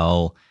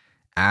sell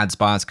ad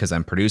spots because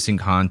I'm producing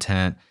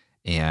content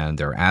and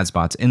there are ad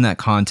spots in that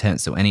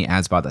content. So any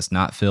ad spot that's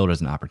not filled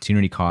is an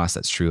opportunity cost.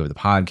 That's true of the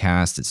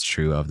podcast. It's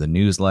true of the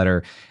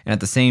newsletter. And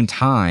at the same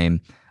time,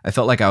 I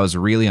felt like I was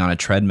really on a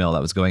treadmill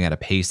that was going at a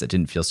pace that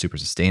didn't feel super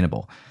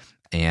sustainable.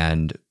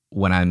 And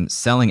when I'm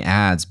selling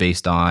ads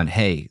based on,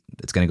 hey,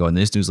 it's going to go in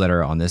this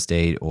newsletter on this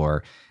date,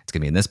 or it's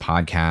going to be in this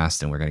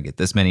podcast, and we're going to get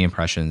this many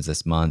impressions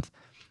this month.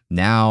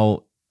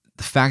 Now,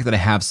 the fact that I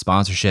have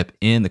sponsorship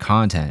in the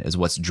content is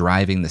what's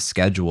driving the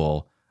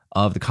schedule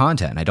of the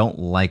content. I don't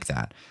like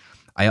that.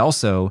 I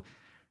also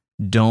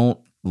don't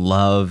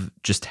love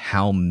just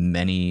how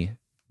many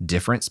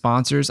different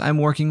sponsors I'm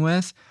working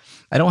with.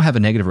 I don't have a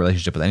negative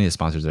relationship with any of the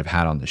sponsors that I've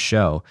had on the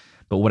show,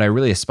 but what I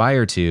really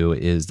aspire to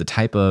is the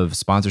type of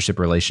sponsorship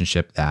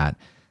relationship that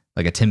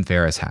like a Tim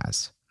Ferriss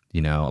has.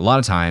 You know, a lot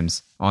of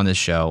times on this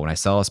show, when I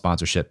sell a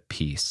sponsorship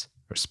piece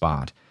or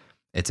spot,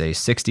 it's a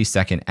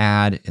 60-second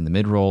ad in the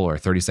mid-roll or a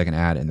 30-second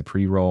ad in the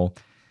pre-roll.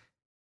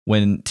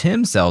 When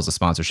Tim sells a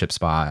sponsorship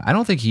spot, I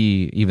don't think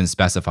he even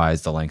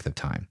specifies the length of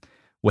time.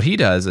 What he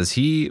does is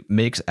he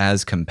makes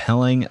as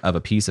compelling of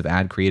a piece of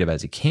ad creative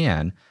as he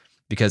can,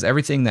 because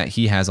everything that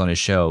he has on his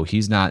show,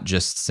 he's not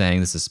just saying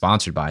this is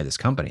sponsored by this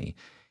company.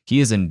 He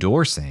is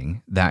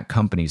endorsing that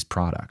company's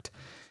product.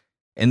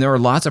 And there are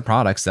lots of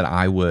products that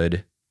I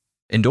would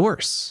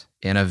endorse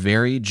in a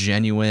very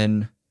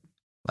genuine,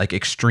 like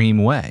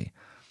extreme way.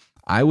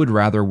 I would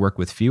rather work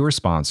with fewer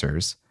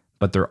sponsors,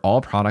 but they're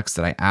all products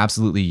that I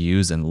absolutely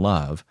use and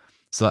love,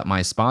 so that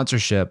my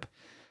sponsorship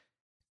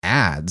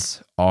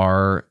ads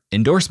are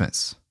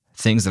endorsements,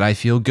 things that I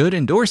feel good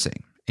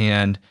endorsing.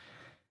 And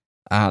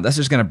that's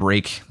just going to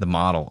break the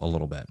model a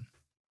little bit.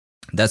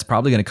 That's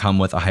probably going to come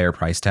with a higher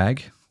price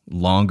tag,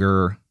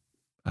 longer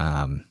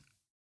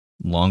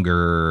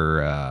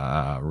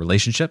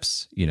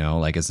relationships. You know,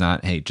 like it's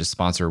not, hey, just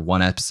sponsor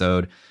one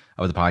episode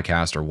of the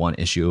podcast or one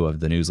issue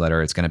of the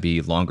newsletter. It's going to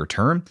be longer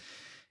term,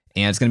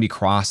 and it's going to be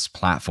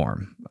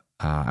cross-platform.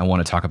 I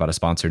want to talk about a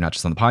sponsor not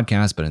just on the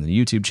podcast, but in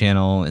the YouTube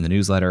channel, in the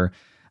newsletter.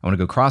 I want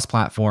to go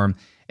cross-platform.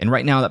 And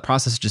right now that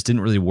process just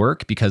didn't really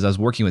work because I was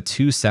working with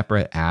two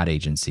separate ad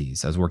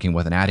agencies. I was working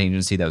with an ad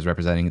agency that was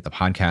representing the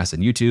podcast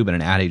and YouTube, and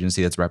an ad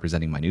agency that's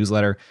representing my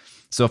newsletter.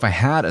 So if I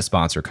had a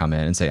sponsor come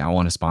in and say, I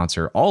want to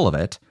sponsor all of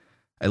it,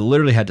 I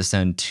literally had to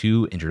send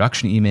 2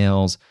 introduction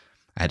emails.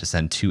 I had to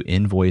send 2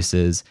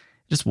 invoices.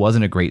 It just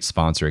wasn't a great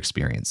sponsor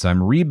experience. So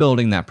I'm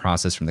rebuilding that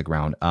process from the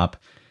ground up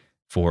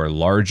for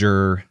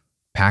larger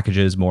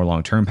packages, more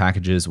long-term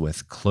packages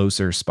with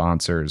closer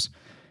sponsors.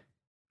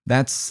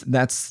 That's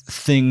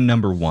thing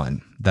number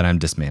 1 that I'm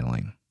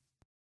dismantling.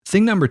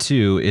 Thing number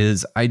 2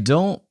 is I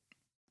don't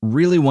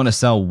really want to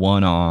sell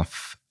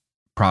one-off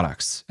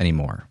products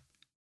anymore.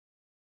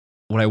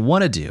 What I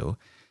want to do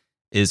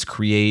is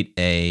create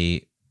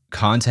a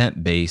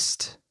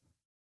content-based,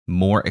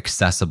 more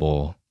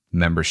accessible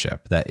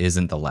membership that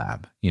isn't the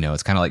lab. You know,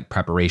 it's kind of like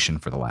preparation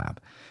for the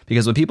lab.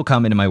 Because when people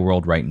come into my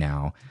world right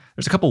now,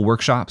 there's a couple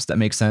workshops that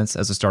make sense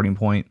as a starting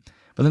point.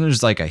 But then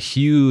there's like a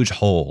huge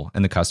hole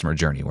in the customer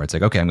journey where it's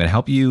like, okay, I'm going to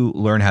help you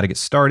learn how to get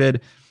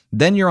started.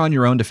 Then you're on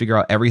your own to figure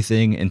out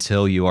everything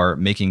until you are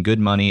making good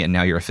money and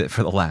now you're a fit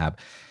for the lab.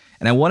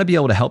 And I want to be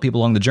able to help people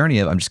along the journey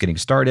of I'm just getting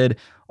started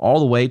all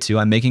the way to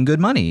I'm making good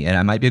money and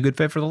I might be a good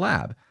fit for the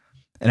lab.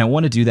 And I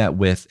want to do that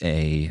with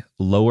a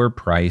lower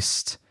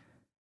priced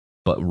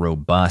but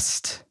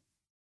robust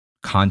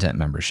content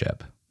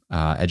membership,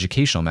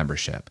 educational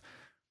membership,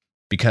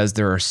 because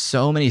there are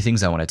so many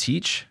things I want to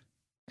teach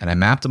and I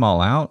mapped them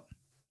all out.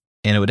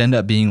 And it would end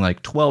up being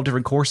like 12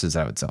 different courses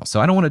that I would sell. So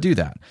I don't want to do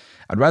that.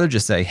 I'd rather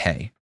just say,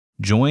 hey,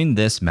 join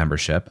this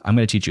membership. I'm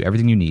going to teach you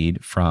everything you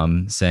need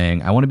from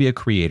saying, I want to be a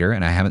creator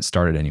and I haven't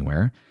started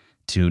anywhere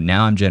to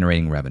now I'm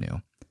generating revenue.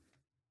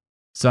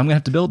 So I'm going to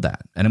have to build that.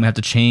 And I'm going to have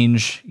to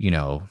change, you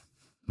know,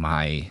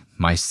 my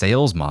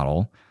sales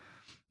model,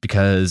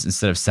 because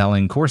instead of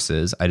selling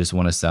courses, I just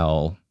want to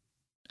sell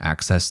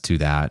access to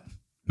that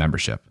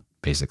membership,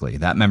 basically.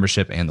 That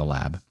membership and the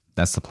lab.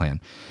 That's the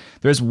plan.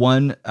 There's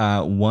one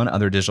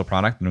other digital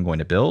product that I'm going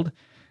to build,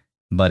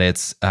 but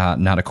it's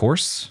not a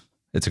course.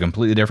 It's a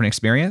completely different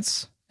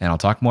experience, and I'll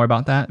talk more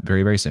about that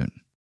very, very soon.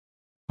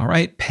 All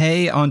right,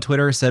 Pay on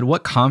Twitter said,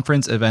 what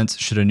conference events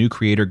should a new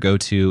creator go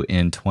to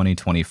in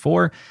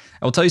 2024?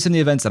 I will tell you some of the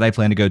events that I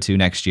plan to go to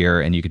next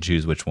year, and you can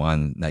choose which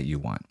one that you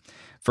want.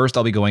 First,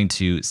 I'll be going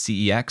to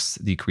CEX,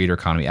 the Creator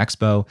Economy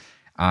Expo.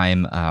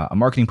 I'm a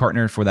marketing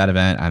partner for that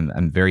event.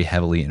 I'm very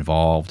heavily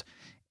involved.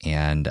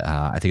 And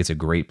I think it's a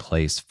great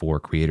place for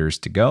creators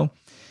to go.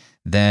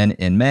 Then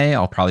in May,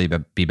 I'll probably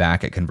be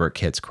back at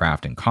ConvertKit's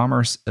Craft and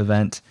Commerce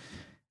event.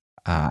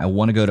 I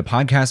want to go to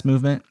Podcast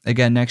Movement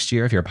again next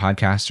year. If you're a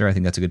podcaster, I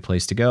think that's a good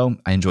place to go.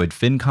 I enjoyed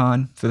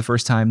FinCon for the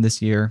first time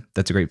this year.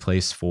 That's a great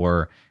place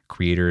for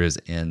creators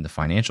in the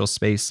financial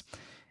space.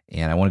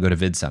 And I want to go to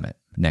Vid Summit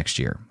next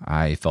year.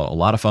 I felt a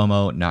lot of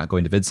FOMO not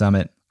going to Vid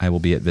Summit. I will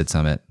be at Vid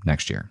Summit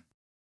next year.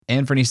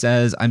 Anthony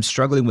says, I'm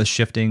struggling with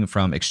shifting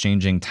from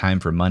exchanging time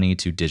for money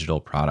to digital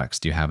products.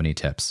 Do you have any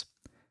tips?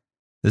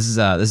 This is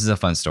a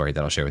fun story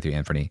that I'll share with you,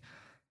 Anthony.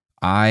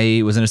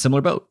 I was in a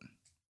similar boat.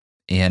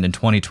 And in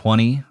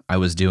 2020, I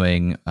was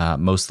doing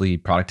mostly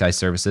productized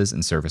services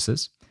and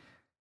services.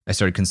 I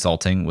started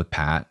consulting with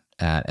Pat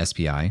at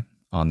SPI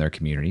on their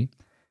community.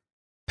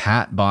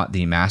 Pat bought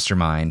the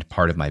mastermind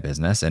part of my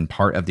business, and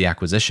part of the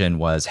acquisition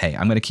was, hey,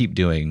 I'm going to keep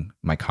doing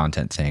my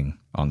content thing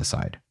on the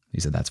side. He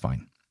said, that's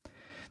fine.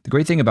 The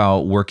great thing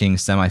about working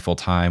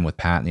semi-full-time with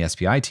Pat and the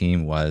SPI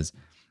team was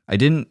I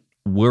didn't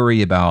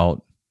worry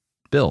about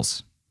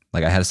bills.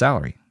 Like I had a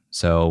salary.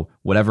 So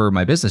whatever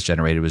my business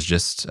generated was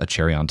just a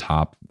cherry on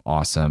top,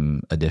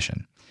 awesome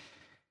addition.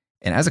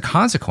 And as a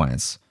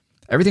consequence,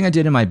 everything I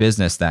did in my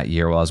business that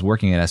year while I was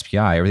working at SPI,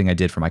 everything I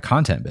did for my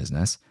content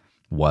business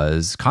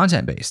was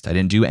content-based. I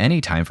didn't do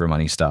any time for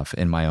money stuff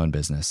in my own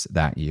business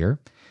that year.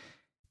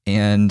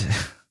 And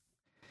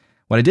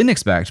what I didn't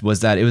expect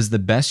was that it was the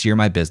best year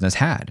my business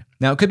had.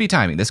 Now, it could be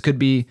timing. This could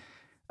be,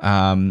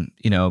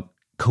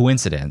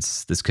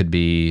 coincidence. This could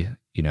be,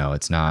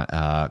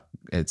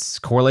 it's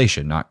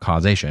correlation, not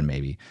causation,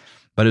 maybe.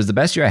 But it was the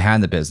best year I had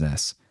in the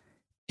business.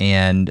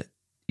 And,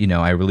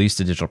 I released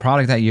a digital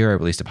product that year. I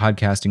released a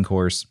podcasting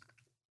course.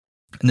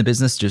 And the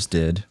business just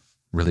did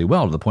really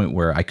well to the point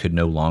where I could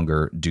no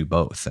longer do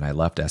both. And I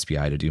left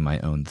SPI to do my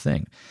own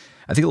thing.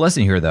 I think the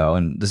lesson here, though,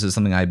 and this is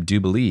something I do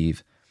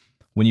believe,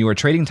 when you are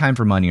trading time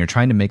for money, you're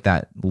trying to make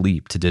that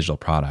leap to digital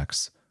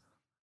products.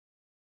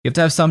 You have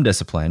to have some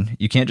discipline.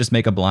 You can't just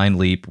make a blind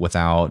leap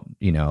without,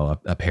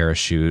 a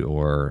parachute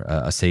or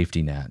a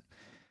safety net.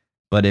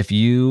 But if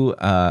you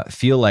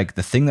feel like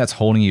the thing that's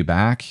holding you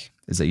back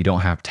is that you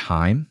don't have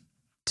time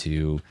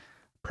to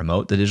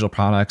promote the digital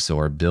products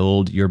or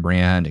build your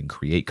brand and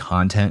create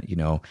content,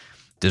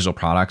 digital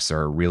products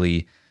are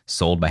really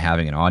sold by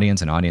having an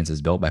audience. An audience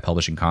is built by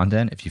publishing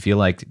content. If you feel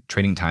like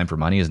trading time for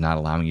money is not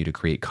allowing you to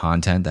create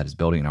content that is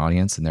building an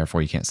audience and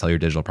therefore you can't sell your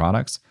digital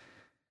products,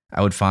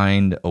 I would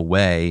find a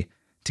way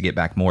to get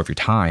back more of your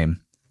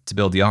time to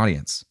build the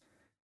audience.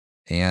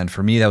 And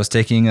for me, that was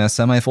taking a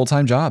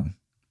semi-full-time job.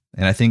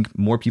 And I think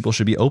more people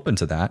should be open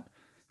to that,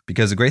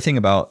 because the great thing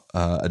about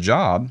a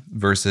job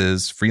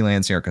versus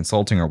freelancing or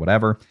consulting or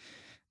whatever,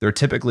 it's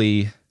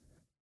typically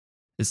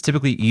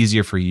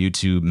easier for you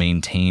to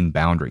maintain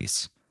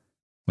boundaries.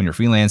 When you're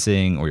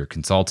freelancing or you're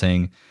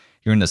consulting,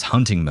 you're in this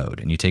hunting mode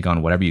and you take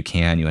on whatever you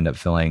can. You end up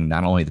filling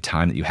not only the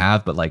time that you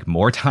have, but like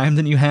more time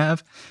than you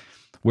have.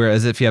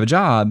 Whereas if you have a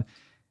job,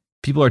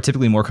 people are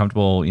typically more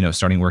comfortable,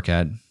 starting work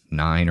at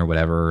 9 or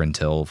whatever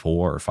until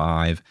 4 or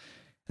 5. And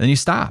then you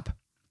stop.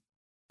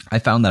 I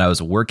found that I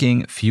was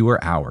working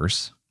fewer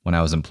hours when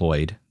I was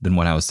employed than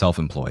when I was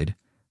self-employed.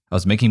 I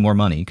was making more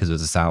money because it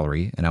was a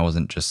salary and I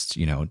wasn't just,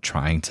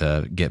 trying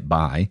to get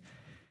by.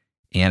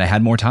 And I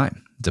had more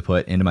time to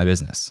put into my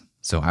business.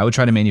 So I would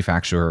try to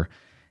manufacture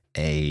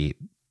a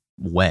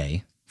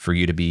way for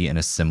you to be in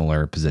a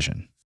similar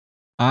position.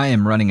 I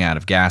am running out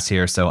of gas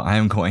here, so I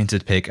am going to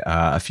pick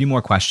a few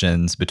more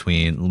questions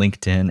between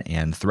LinkedIn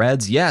and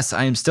Threads. Yes,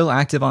 I am still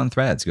active on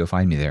Threads. Go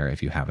find me there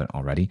if you haven't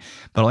already.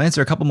 But I'll answer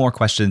a couple more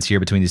questions here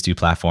between these two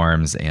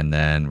platforms, and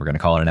then we're going to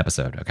call it an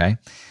episode, okay?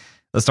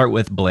 Let's start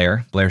with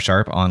Blair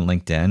Sharp on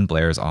LinkedIn.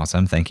 Blair is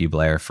awesome. Thank you,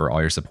 Blair, for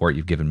all your support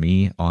you've given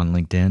me on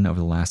LinkedIn over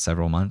the last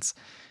several months.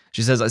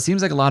 She says, it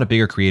seems like a lot of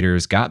bigger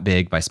creators got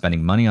big by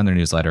spending money on their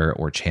newsletter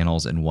or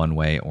channels in one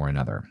way or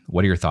another.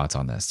 What are your thoughts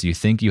on this? Do you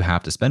think you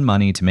have to spend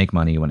money to make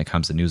money when it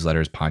comes to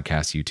newsletters,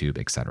 podcasts, YouTube,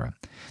 etc.?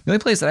 The only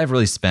place that I've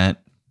really spent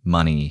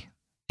money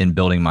in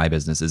building my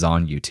business is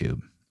on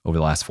YouTube over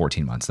the last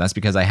 14 months. That's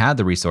because I had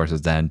the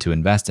resources then to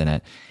invest in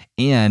it.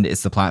 And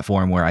it's the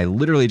platform where I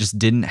literally just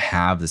didn't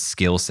have the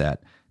skill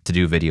set to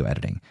do video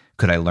editing.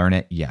 Could I learn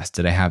it? Yes.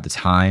 Did I have the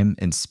time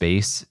and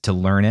space to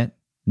learn it?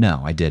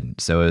 No, I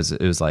didn't. So it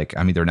was like,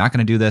 I'm either not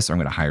going to do this or I'm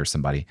going to hire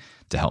somebody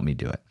to help me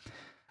do it.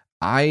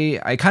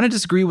 I kind of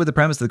disagree with the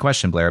premise of the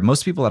question, Blair.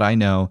 Most people that I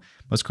know,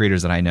 most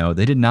creators that I know,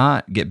 they did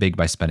not get big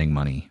by spending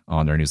money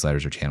on their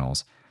newsletters or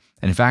channels.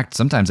 And in fact,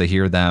 sometimes I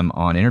hear them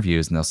on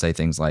interviews and they'll say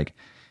things like,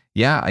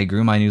 yeah, I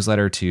grew my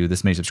newsletter to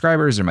this many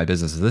subscribers or my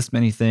business is this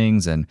many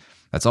things. And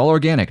that's all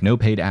organic, no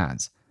paid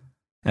ads.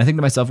 And I think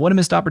to myself, what a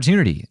missed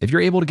opportunity. If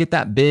you're able to get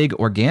that big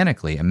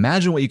organically,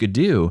 imagine what you could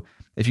do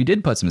if you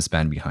did put some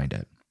spend behind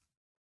it.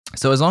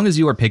 So as long as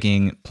you are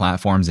picking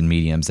platforms and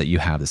mediums that you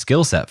have the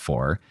skill set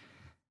for,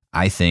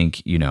 I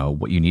think,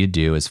 what you need to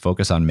do is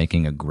focus on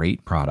making a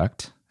great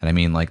product. And I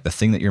mean, like the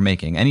thing that you're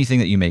making, anything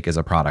that you make is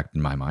a product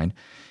in my mind,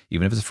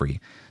 even if it's free.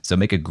 So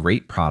make a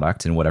great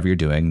product in whatever you're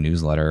doing,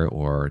 newsletter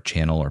or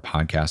channel or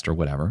podcast or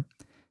whatever.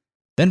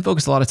 Then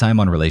focus a lot of time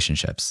on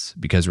relationships,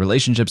 because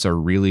relationships are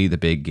really the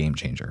big game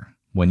changer.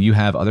 When you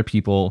have other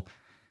people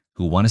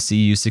who want to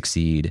see you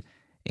succeed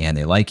and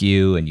they like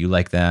you and you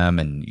like them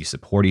and you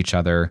support each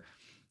other,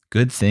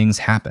 good things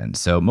happen.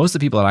 So most of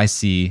the people that I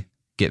see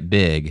get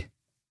big,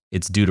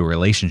 it's due to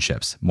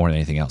relationships more than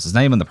anything else. It's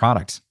not even the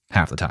product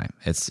half the time.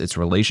 It's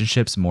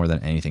relationships more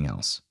than anything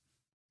else.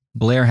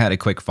 Blair had a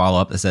quick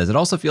follow-up that says, it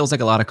also feels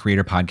like a lot of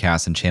creator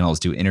podcasts and channels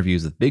do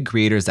interviews with big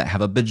creators that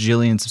have a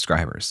bajillion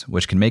subscribers,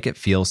 which can make it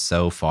feel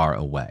so far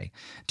away.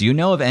 Do you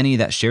know of any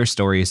that share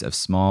stories of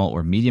small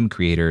or medium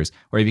creators,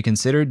 or have you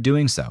considered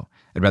doing so?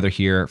 I'd rather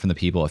hear from the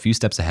people a few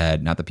steps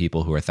ahead, not the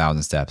people who are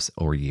 1,000 steps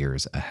or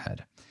years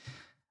ahead.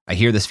 I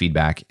hear this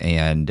feedback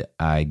and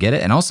I get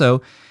it. And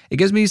also, it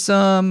gives me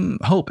some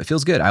hope. It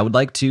feels good. I would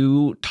like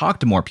to talk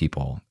to more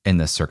people in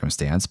this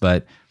circumstance,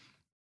 but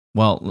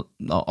well,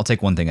 I'll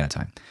take one thing at a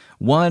time.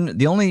 One,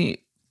 the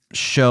only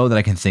show that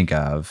I can think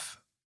of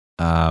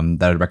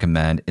that I'd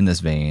recommend in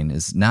this vein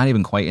is not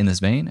even quite in this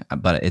vein,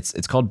 but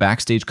it's called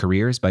Backstage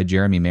Careers by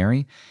Jeremy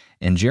Mary.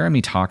 And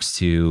Jeremy talks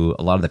to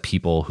a lot of the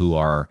people who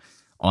are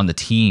on the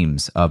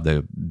teams of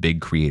the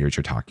big creators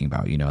you're talking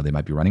about. You know, they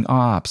might be running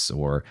ops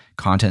or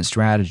content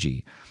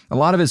strategy. A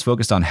lot of it's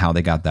focused on how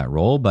they got that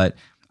role, but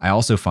I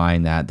also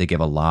find that they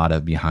give a lot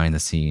of behind the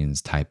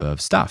scenes type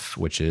of stuff,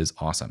 which is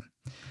awesome.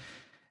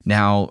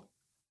 Now,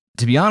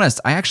 to be honest,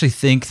 I actually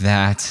think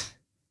that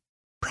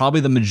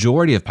probably the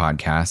majority of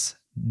podcasts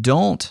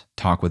don't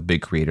talk with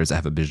big creators that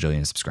have a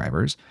bajillion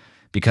subscribers,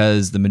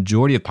 because the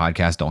majority of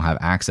podcasts don't have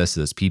access to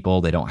those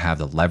people. They don't have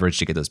the leverage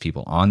to get those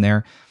people on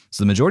there.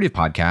 So the majority of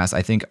podcasts,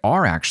 I think,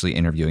 are actually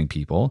interviewing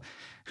people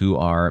who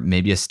are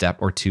maybe a step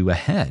or two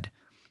ahead.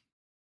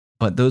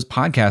 But those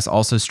podcasts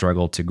also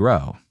struggle to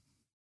grow.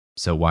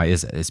 So why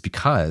is it? It's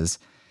because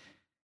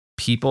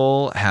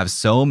people have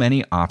so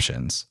many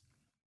options.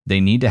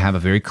 They need to have a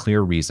very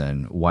clear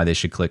reason why they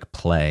should click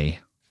play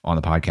on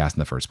the podcast in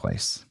the first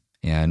place.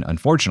 And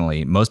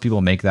unfortunately, most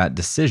people make that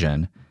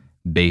decision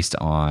based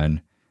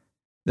on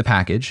the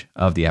package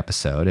of the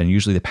episode. And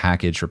usually the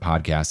package for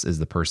podcasts is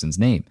the person's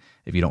name.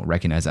 If you don't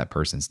recognize that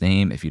person's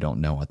name, if you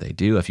don't know what they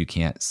do, if you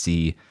can't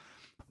see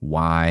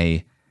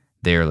why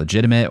they're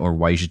legitimate or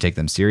why you should take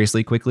them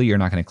seriously quickly, you're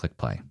not going to click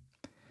play.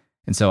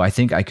 And so I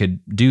think I could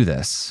do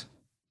this,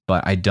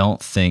 but I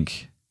don't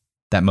think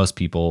that most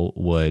people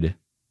would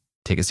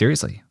take it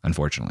seriously,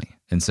 unfortunately.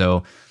 And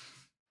so,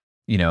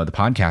 you know, the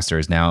podcaster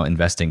is now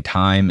investing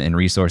time and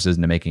resources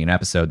into making an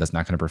episode that's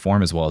not going to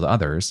perform as well as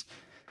others.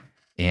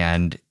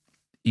 And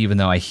even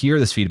though I hear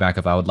this feedback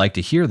of I would like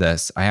to hear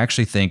this, I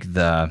actually think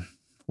the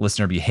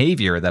listener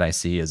behavior that I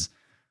see is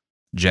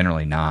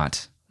generally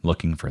not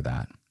looking for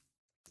that.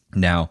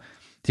 Now,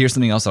 here's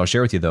something else I'll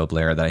share with you though,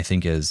 Blair, that I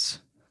think is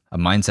a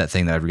mindset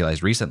thing that I've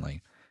realized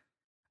recently.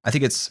 I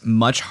think it's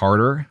much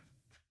harder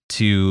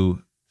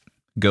to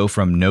go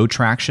from no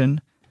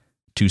traction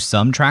to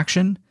some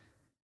traction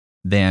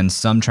than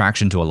some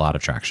traction to a lot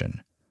of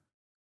traction.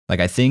 Like,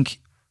 I think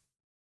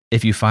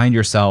if you find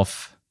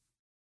yourself,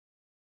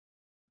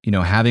 you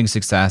know, having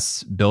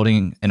success,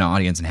 building an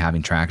audience and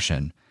having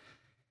traction,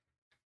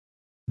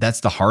 that's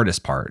the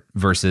hardest part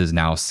versus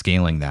now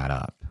scaling that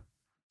up.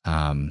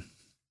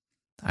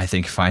 I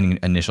think finding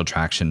initial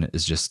traction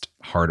is just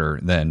harder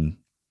than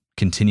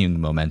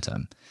continuing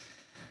momentum.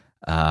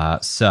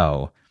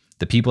 So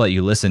the people that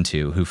you listen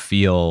to who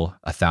feel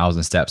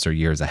 1,000 steps or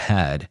years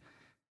ahead,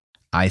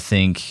 I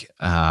think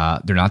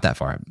they're not that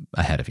far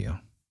ahead of you,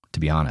 to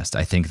be honest.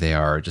 I think they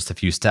are just a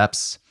few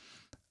steps,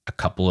 a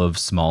couple of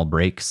small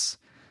breaks,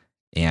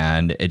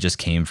 and it just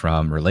came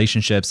from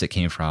relationships. It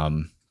came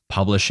from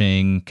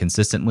publishing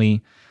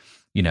consistently.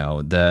 You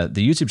know, the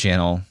YouTube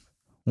channel,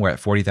 we're at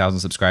 40,000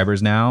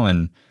 subscribers now,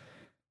 and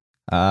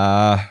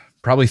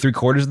probably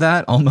 3/4 of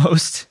that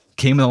almost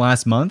came in the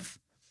last month.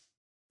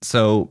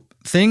 So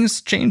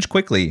things change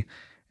quickly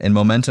and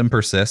momentum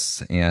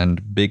persists,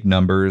 and big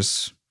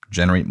numbers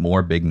generate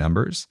more big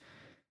numbers.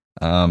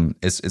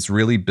 It's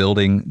really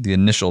building the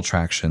initial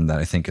traction that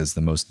I think is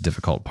the most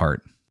difficult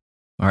part.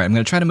 All right, I'm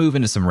going to try to move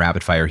into some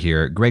rapid fire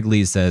here. Greg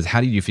Lee says,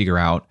 how did you figure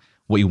out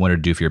what you wanted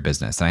to do for your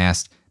business? And I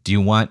asked, do you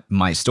want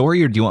my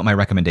story or do you want my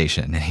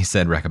recommendation? And he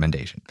said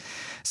recommendation.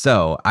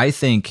 So I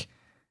think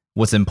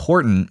what's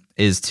important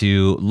is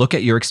to look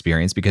at your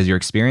experience, because your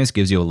experience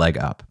gives you a leg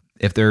up.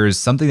 If there's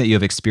something that you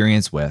have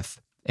experience with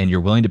and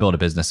you're willing to build a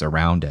business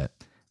around it,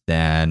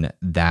 then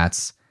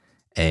that's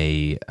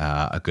a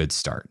good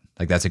start.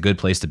 Like, that's a good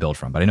place to build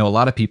from. But I know a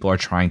lot of people are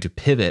trying to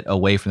pivot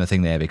away from the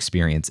thing they have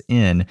experience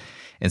in.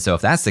 And so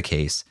if that's the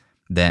case,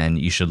 then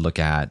you should look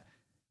at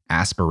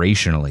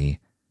aspirationally,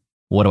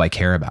 what do I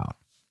care about?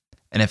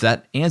 And if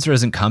that answer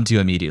doesn't come to you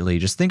immediately,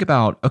 just think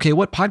about, okay,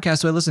 what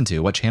podcasts do I listen to?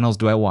 What channels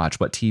do I watch?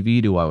 What TV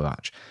do I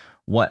watch?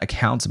 What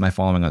accounts am I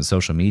following on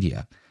social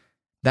media?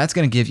 That's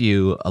going to give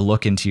you a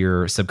look into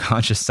your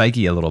subconscious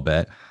psyche a little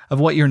bit of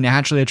what you're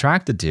naturally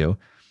attracted to.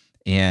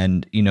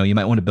 And, you know, you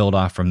might want to build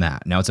off from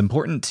that. Now, it's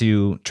important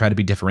to try to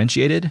be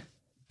differentiated.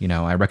 You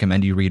know, I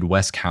recommend you read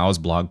Wes Cow's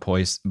blog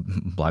post,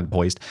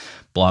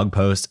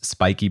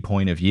 Spiky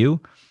Point of View.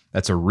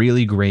 That's a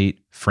really great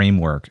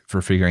framework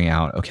for figuring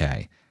out,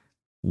 okay,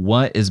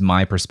 what is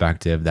my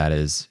perspective that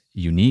is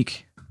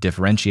unique,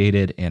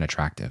 differentiated, and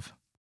attractive?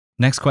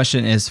 Next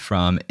question is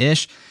from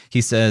Ish.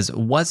 He says,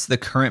 what's the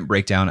current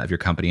breakdown of your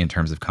company in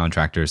terms of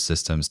contractors,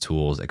 systems,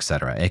 tools,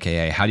 etc.?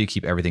 AKA, how do you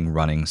keep everything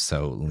running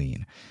so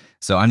lean?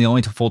 So I'm the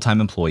only full-time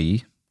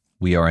employee.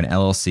 We are an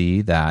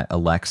LLC that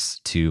elects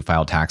to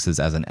file taxes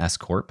as an S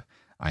Corp.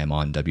 I am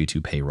on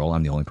W-2 payroll.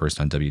 I'm the only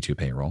person on W-2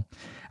 payroll.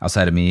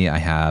 Outside of me, I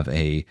have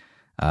a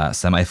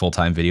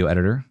semi-full-time video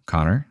editor,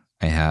 Connor.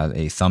 I have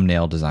a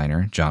thumbnail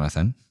designer,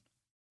 Jonathan.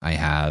 I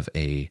have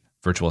a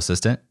virtual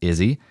assistant,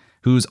 Izzy,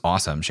 who's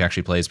awesome. She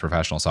actually plays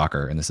professional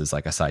soccer, and this is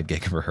like a side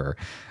gig for her.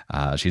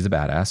 She's a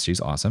badass.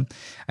 She's awesome.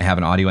 I have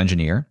an audio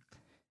engineer.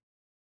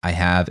 I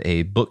have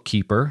a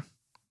bookkeeper.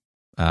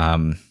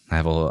 I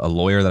have a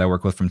lawyer that I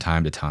work with from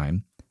time to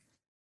time.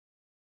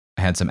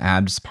 I had some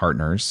ads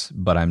partners,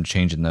 but I'm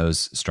changing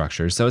those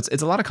structures. So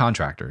it's a lot of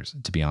contractors,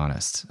 to be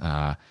honest.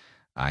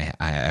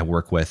 I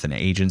work with an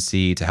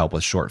agency to help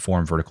with short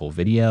form vertical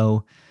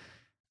video.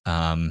 But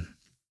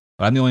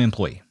I'm the only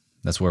employee.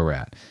 That's where we're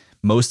at.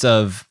 Most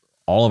of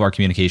all of our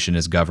communication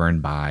is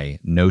governed by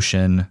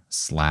Notion,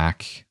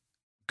 Slack,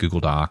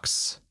 Google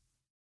Docs,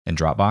 and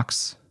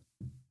Dropbox.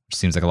 Which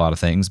seems like a lot of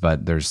things,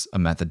 but there's a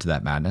method to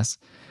that madness.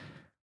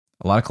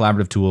 A lot of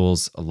collaborative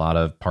tools, a lot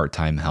of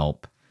part-time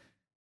help.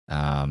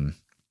 I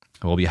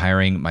will be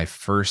hiring my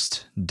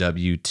first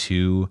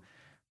W-2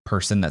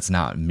 person that's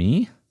not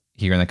me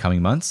here in the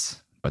coming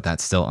months, but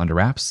that's still under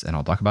wraps, and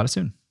I'll talk about it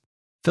soon.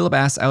 Philip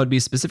asks, I would be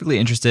specifically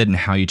interested in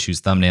how you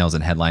choose thumbnails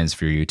and headlines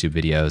for your YouTube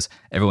videos.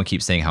 Everyone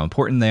keeps saying how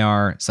important they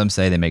are. Some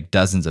say they make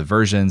dozens of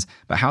versions,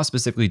 but how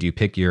specifically do you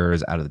pick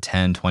yours out of the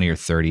 10, 20, or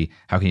 30?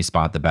 How can you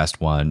spot the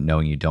best one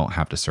knowing you don't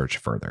have to search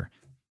further?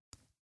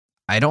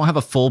 I don't have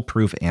a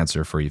foolproof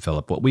answer for you,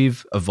 Philip. What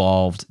we've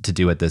evolved to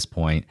do at this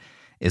point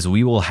is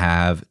we will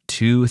have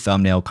 2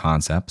 thumbnail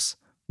concepts.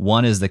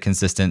 One is the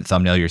consistent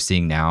thumbnail you're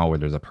seeing now where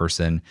there's a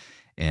person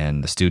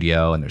in the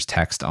studio and there's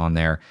text on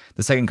there.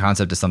 The second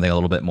concept is something a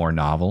little bit more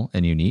novel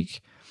and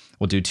unique.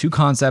 We'll do 2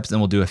 concepts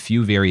and we'll do a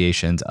few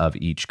variations of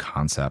each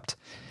concept.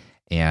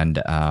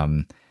 And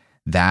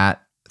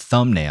that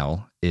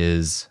thumbnail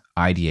is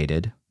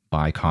ideated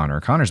by Connor.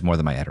 Connor's more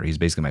than my editor. He's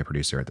basically my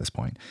producer at this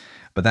point.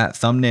 But that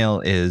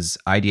thumbnail is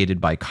ideated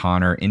by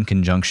Connor in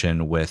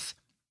conjunction with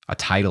a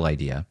title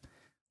idea.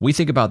 We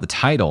think about the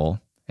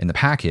title and the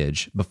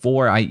package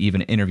before I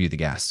even interview the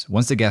guests.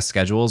 Once the guest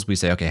schedules, we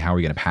say, okay, how are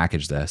we going to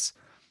package this?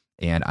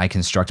 And I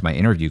construct my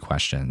interview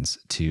questions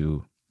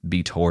to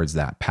be towards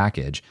that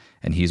package.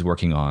 And he's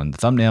working on the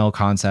thumbnail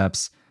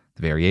concepts,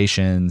 the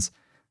variations,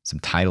 some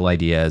title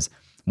ideas.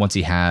 Once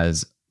he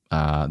has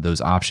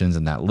those options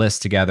and that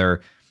list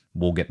together,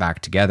 we'll get back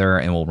together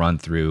and we'll run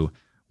through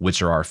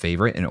which are our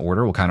favorite in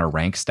order. We'll kind of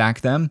rank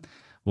stack them.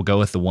 We'll go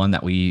with the one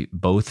that we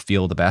both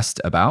feel the best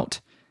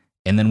about.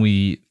 And then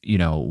we,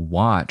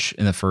 watch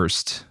in the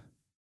first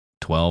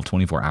 12,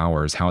 24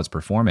 hours how it's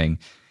performing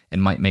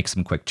and might make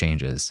some quick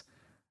changes.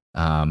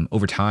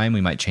 Over time,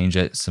 we might change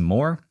it some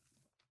more,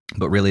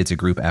 but really it's a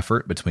group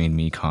effort between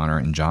me, Connor,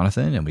 and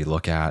Jonathan. And we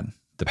look at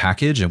the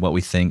package and what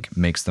we think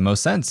makes the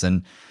most sense.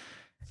 And,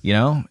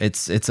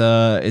 it's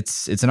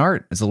an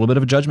art. It's a little bit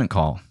of a judgment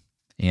call.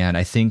 And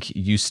I think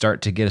you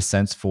start to get a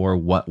sense for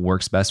what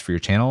works best for your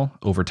channel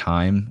over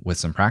time with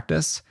some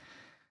practice.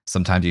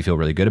 Sometimes you feel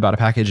really good about a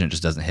package and it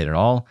just doesn't hit at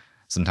all.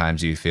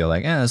 Sometimes you feel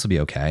like, this will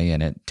be okay,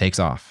 and it takes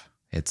off.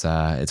 It's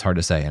hard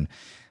to say. And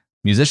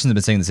musicians have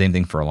been saying the same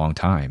thing for a long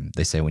time.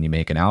 They say when you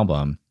make an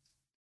album,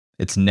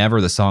 it's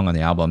never the song on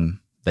the album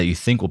that you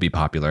think will be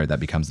popular that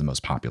becomes the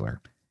most popular.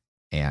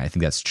 And I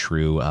think that's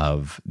true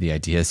of the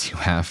ideas you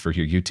have for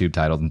your YouTube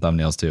titles and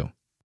thumbnails too.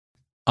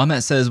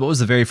 Ahmet says, what was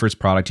the very first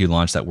product you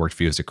launched that worked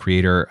for you as a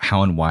creator?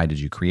 How and why did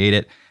you create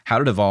it? How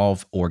did it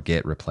evolve or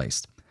get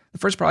replaced? The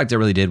first product I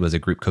really did was a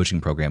group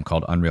coaching program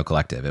called Unreal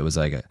Collective. It was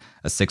like a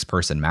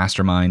 6-person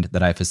mastermind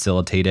that I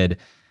facilitated.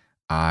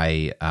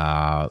 I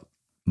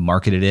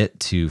marketed it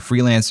to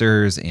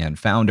freelancers and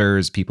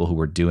founders, people who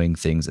were doing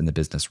things in the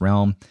business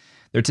realm.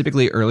 They're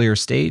typically earlier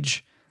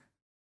stage.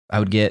 I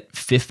would get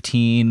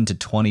 15 to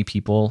 20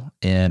 people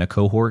in a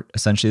cohort.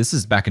 Essentially, this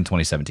is back in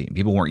 2017.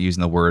 People weren't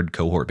using the word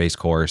cohort-based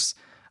course.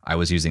 I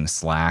was using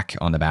Slack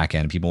on the back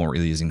end. People weren't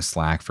really using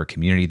Slack for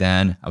community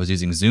then. I was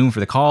using Zoom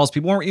for the calls.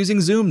 People weren't using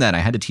Zoom then. I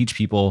had to teach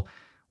people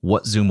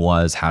what Zoom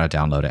was, how to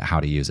download it, how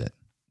to use it.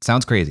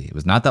 Sounds crazy. It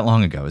was not that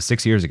long ago. It was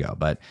 6 years ago,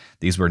 but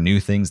these were new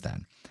things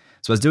then.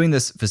 So I was doing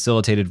this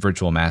facilitated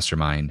virtual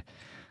mastermind,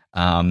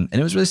 and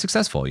it was really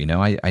successful.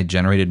 I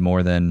generated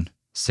more than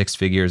 6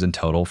 figures in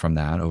total from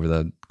that over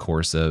the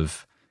course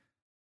of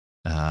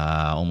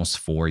almost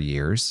 4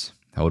 years.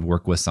 I would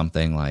work with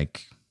something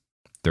like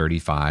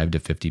 35 to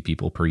 50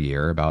 people per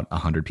year, about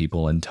 100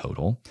 people in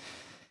total.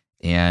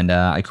 And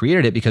I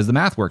created it because the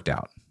math worked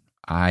out.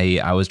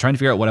 I was trying to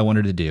figure out what I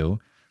wanted to do.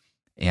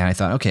 And I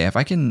thought, okay, if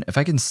I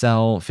can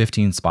sell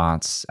 15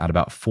 spots at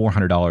about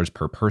 $400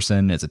 per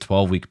person, it's a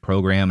 12-week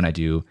program, and I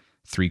do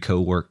 3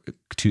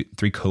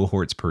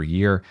 cohorts per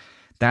year,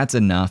 that's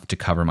enough to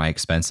cover my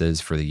expenses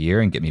for the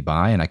year and get me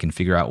by, and I can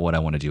figure out what I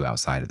want to do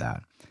outside of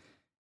that.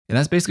 And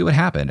that's basically what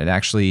happened.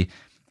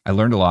 I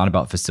learned a lot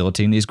about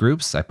facilitating these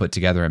groups. I put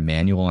together a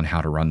manual on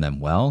how to run them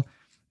well.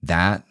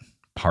 That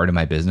part of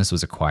my business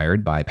was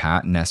acquired by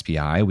Pat and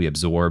SPI. We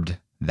absorbed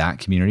that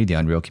community, the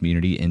Unreal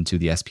community, into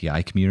the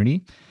SPI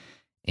community.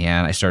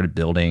 And I started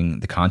building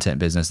the content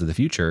business of the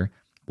future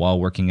while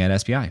working at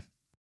SPI.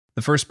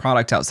 The first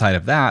product outside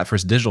of that,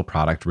 first digital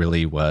product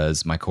really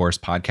was my course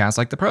Podcast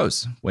Like the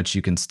Pros, which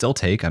you can still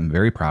take. I'm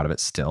very proud of it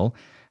still.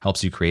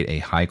 Helps you create a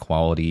high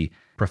quality,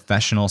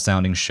 professional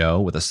sounding show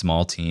with a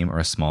small team or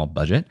a small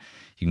budget.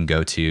 You can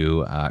go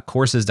to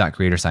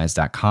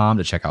courses.creatorscience.com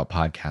to check out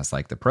podcasts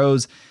like The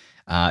Pros.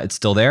 It's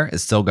still there.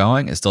 It's still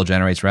going. It still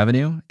generates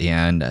revenue,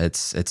 and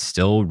it's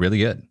still really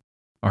good.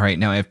 All right,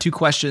 now I have 2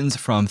 questions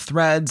from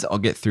Threads. I'll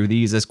get through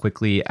these as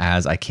quickly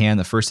as I can.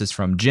 The first is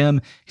from Jim.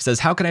 He says,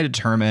 how can I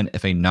determine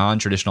if a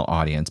non-traditional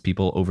audience,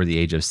 people over the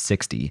age of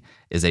 60,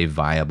 is a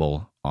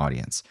viable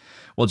audience?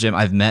 Well, Jim,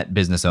 I've met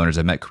business owners,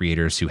 I've met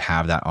creators who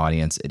have that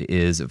audience. It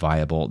is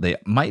viable. They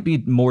might be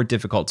more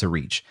difficult to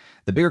reach.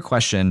 The bigger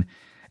question,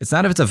 it's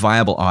not if it's a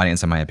viable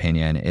audience, in my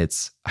opinion.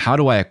 It's how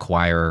do I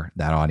acquire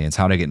that audience?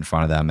 How do I get in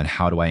front of them? And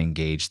how do I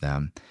engage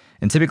them?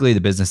 And typically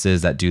the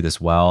businesses that do this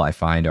well, I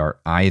find, are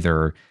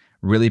either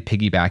really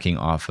piggybacking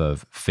off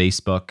of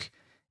Facebook,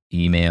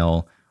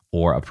 email,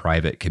 or a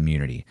private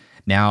community.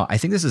 Now, I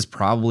think this is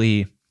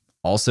probably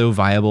also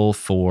viable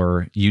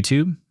for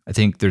YouTube. I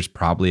think there's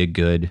probably a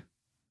good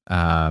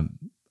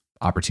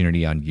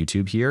opportunity on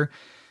YouTube here.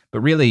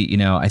 But really,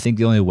 I think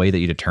the only way that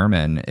you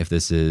determine if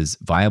this is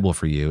viable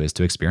for you is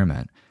to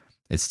experiment.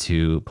 It's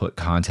to put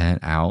content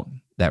out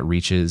that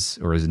reaches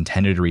or is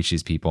intended to reach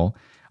these people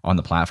on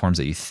the platforms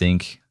that you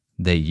think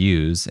they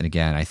use. And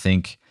again, I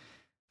think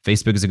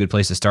Facebook is a good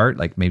place to start.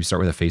 Like maybe start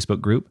with a Facebook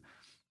group.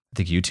 I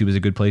think YouTube is a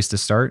good place to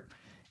start.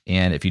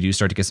 And if you do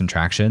start to get some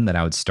traction, then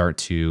I would start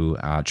to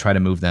try to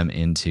move them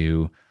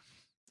into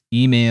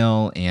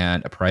email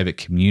and a private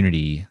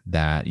community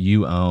that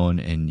you own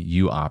and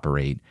you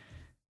operate.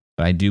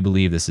 But I do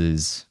believe this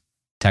is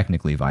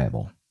technically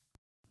viable.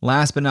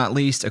 Last but not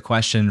least, a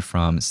question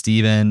from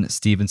Steven.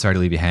 Steven, sorry to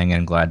leave you hanging.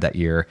 I'm glad that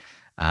you're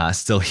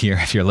still here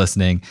if you're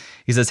listening.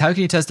 He says, how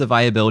can you test the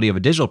viability of a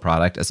digital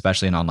product,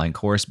 especially an online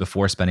course,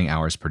 before spending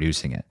hours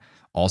producing it?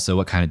 Also,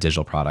 what kind of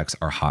digital products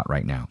are hot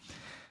right now?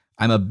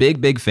 I'm a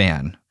big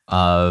fan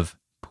of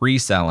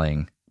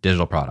pre-selling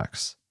digital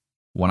products.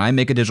 When I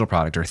make a digital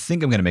product or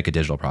think I'm going to make a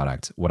digital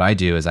product, what I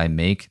do is I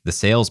make the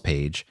sales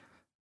page.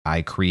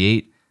 I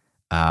create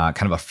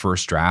kind of a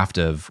first draft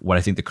of what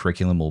I think the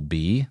curriculum will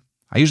be.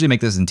 I usually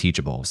make this in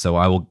Teachable. So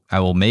I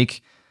will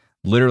make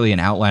literally an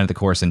outline of the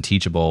course in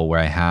Teachable where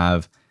I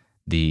have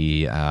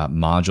the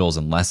modules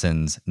and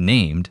lessons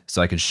named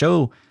so I can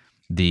show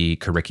the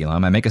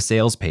curriculum. I make a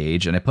sales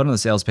page and I put on the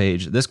sales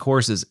page, this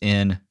course is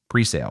in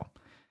pre-sale.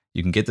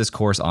 You can get this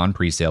course on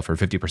pre-sale for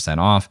 50%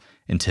 off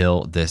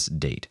until this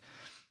date.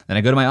 Then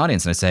I go to my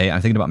audience and I say,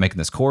 I'm thinking about making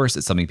this course.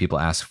 It's something people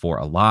ask for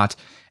a lot.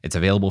 It's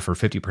available for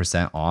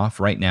 50% off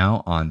right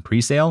now on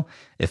pre-sale.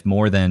 If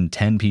more than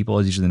 10 people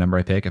is usually the number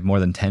I pick. If more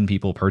than 10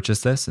 people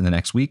purchase this in the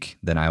next week,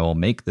 then I will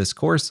make this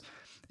course.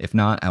 If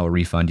not, I will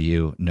refund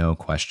you, no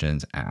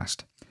questions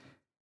asked.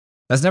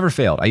 That's never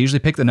failed. I usually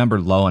pick the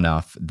number low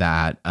enough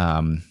that,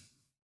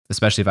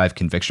 especially if I have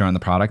conviction on the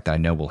product, that I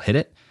know will hit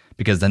it,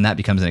 because then that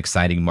becomes an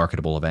exciting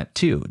marketable event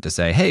too, to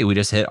say, hey, we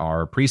just hit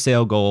our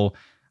pre-sale goal.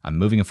 I'm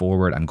moving it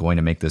forward. I'm going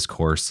to make this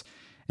course.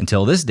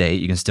 Until this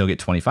date, you can still get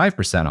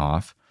 25%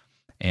 off,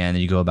 and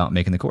then you go about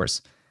making the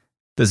course.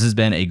 This has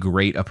been a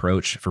great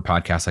approach for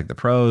podcasts like The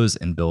Pros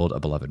and Build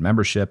a Beloved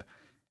Membership.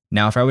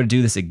 Now, if I were to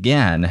do this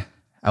again,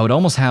 I would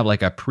almost have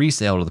like a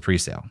pre-sale to the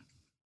pre-sale.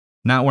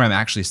 Not where I'm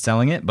actually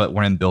selling it, but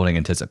where I'm building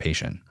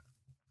anticipation.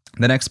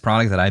 The next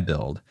product that I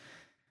build,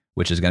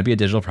 which is going to be a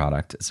digital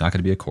product, it's not going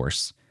to be a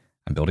course.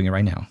 I'm building it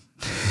right now.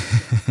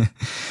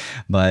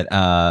 But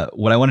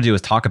what I want to do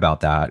is talk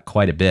about that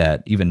quite a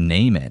bit, even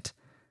name it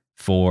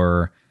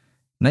for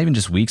not even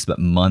just weeks, but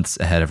months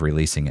ahead of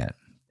releasing it.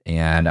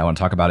 And I want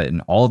to talk about it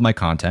in all of my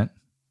content,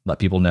 let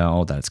people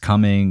know that it's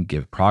coming,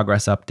 give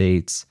progress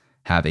updates,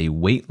 have a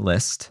wait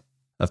list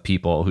of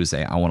people who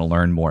say, I want to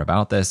learn more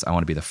about this. I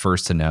want to be the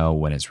first to know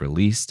when it's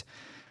released,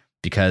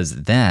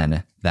 because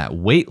then that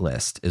wait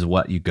list is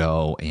what you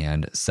go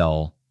and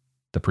sell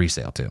the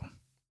pre-sale to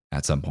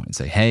at some point and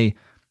say, hey,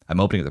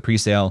 I'm opening up the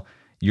pre-sale.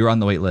 You're on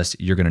the wait list.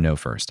 You're going to know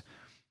first.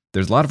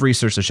 There's a lot of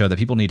research to show that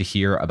people need to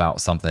hear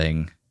about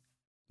something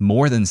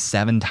more than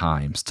 7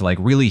 times to like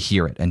really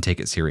hear it and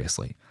take it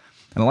seriously.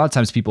 And a lot of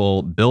times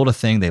people build a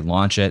thing, they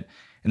launch it,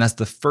 and that's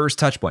the first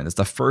touch point. That's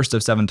the first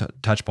of 7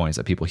 touch points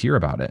that people hear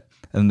about it.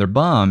 And they're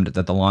bummed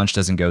that the launch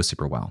doesn't go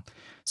super well.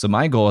 So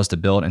my goal is to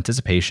build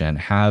anticipation,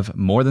 have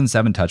more than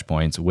 7 touch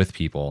points with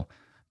people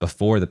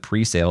before the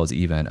pre-sale is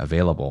even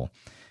available.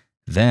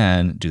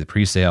 Then do the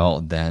pre-sale,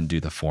 then do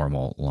the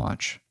formal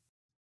launch.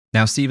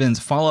 Now, Steven's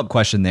follow-up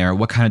question there,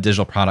 what kind of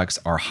digital products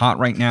are hot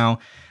right now?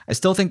 I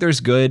still think there's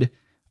good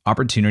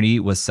opportunity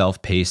with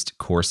self-paced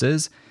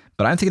courses,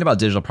 but I'm thinking about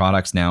digital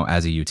products now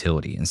as a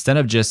utility. Instead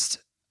of just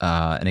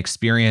an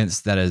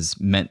experience that is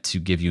meant to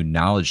give you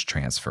knowledge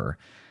transfer,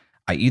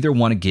 I either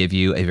want to give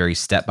you a very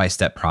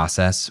step-by-step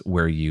process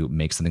where you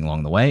make something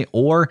along the way,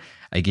 or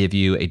I give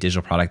you a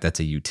digital product that's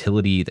a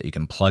utility that you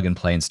can plug and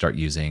play and start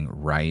using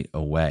right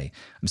away.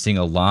 I'm seeing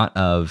a lot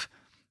of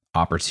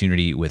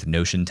opportunity with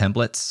Notion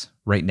templates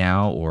right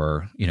now,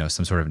 or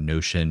some sort of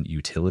Notion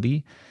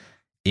utility.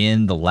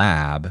 In the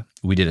lab,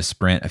 we did a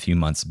sprint a few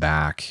months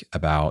back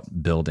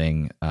about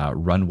building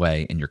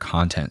runway in your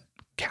content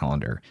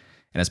calendar.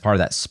 And as part of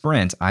that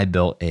sprint, I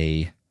built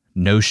a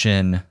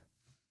Notion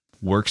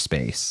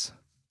workspace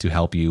to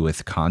help you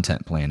with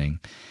content planning.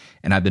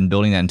 And I've been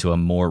building that into a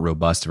more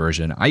robust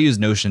version. I use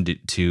Notion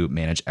to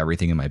manage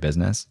everything in my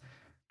business.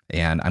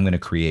 And I'm going to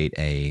create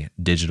a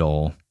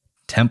digital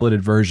templated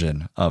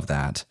version of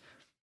that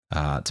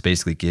to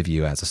basically give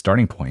you as a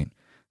starting point.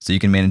 So you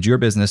can manage your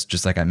business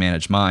just like I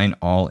manage mine,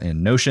 all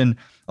in Notion,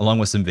 along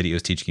with some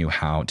videos teaching you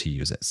how to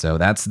use it. So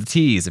that's the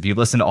tease. If you've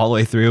listened all the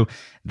way through,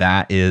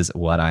 that is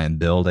what I am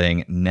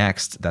building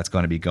next. That's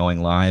going to be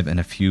going live in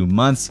a few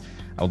months.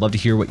 I would love to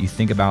hear what you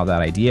think about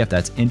that idea. If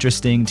that's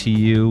interesting to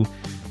you,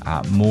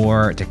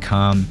 more to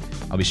come.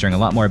 I'll be sharing a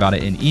lot more about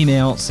it in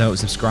email. So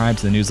subscribe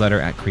to the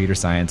newsletter at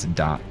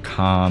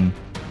creatorscience.com.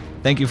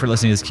 Thank you for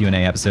listening to this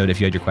Q&A episode.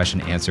 If you had your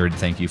question answered,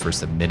 thank you for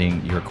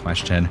submitting your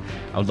question.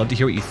 I would love to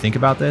hear what you think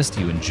about this.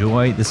 Do you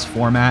enjoy this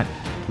format?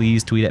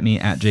 Please tweet at me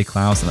at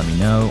jklaus and let me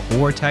know,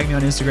 or tag me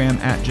on Instagram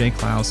at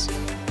jklaus.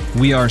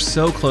 We are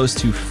so close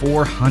to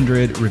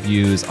 400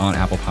 reviews on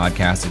Apple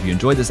Podcasts. If you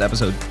enjoyed this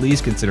episode,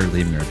 please consider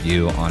leaving a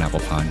review on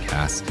Apple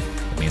Podcasts.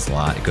 It means a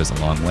lot. It goes a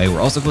long way.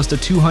 We're also close to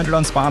 200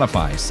 on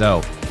Spotify.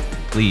 So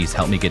please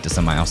help me get to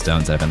some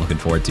milestones that I've been looking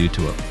forward to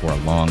for a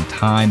long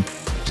time.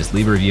 Just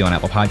leave a review on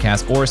Apple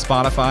Podcasts or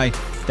Spotify.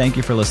 Thank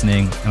you for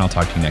listening, and I'll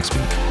talk to you next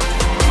week.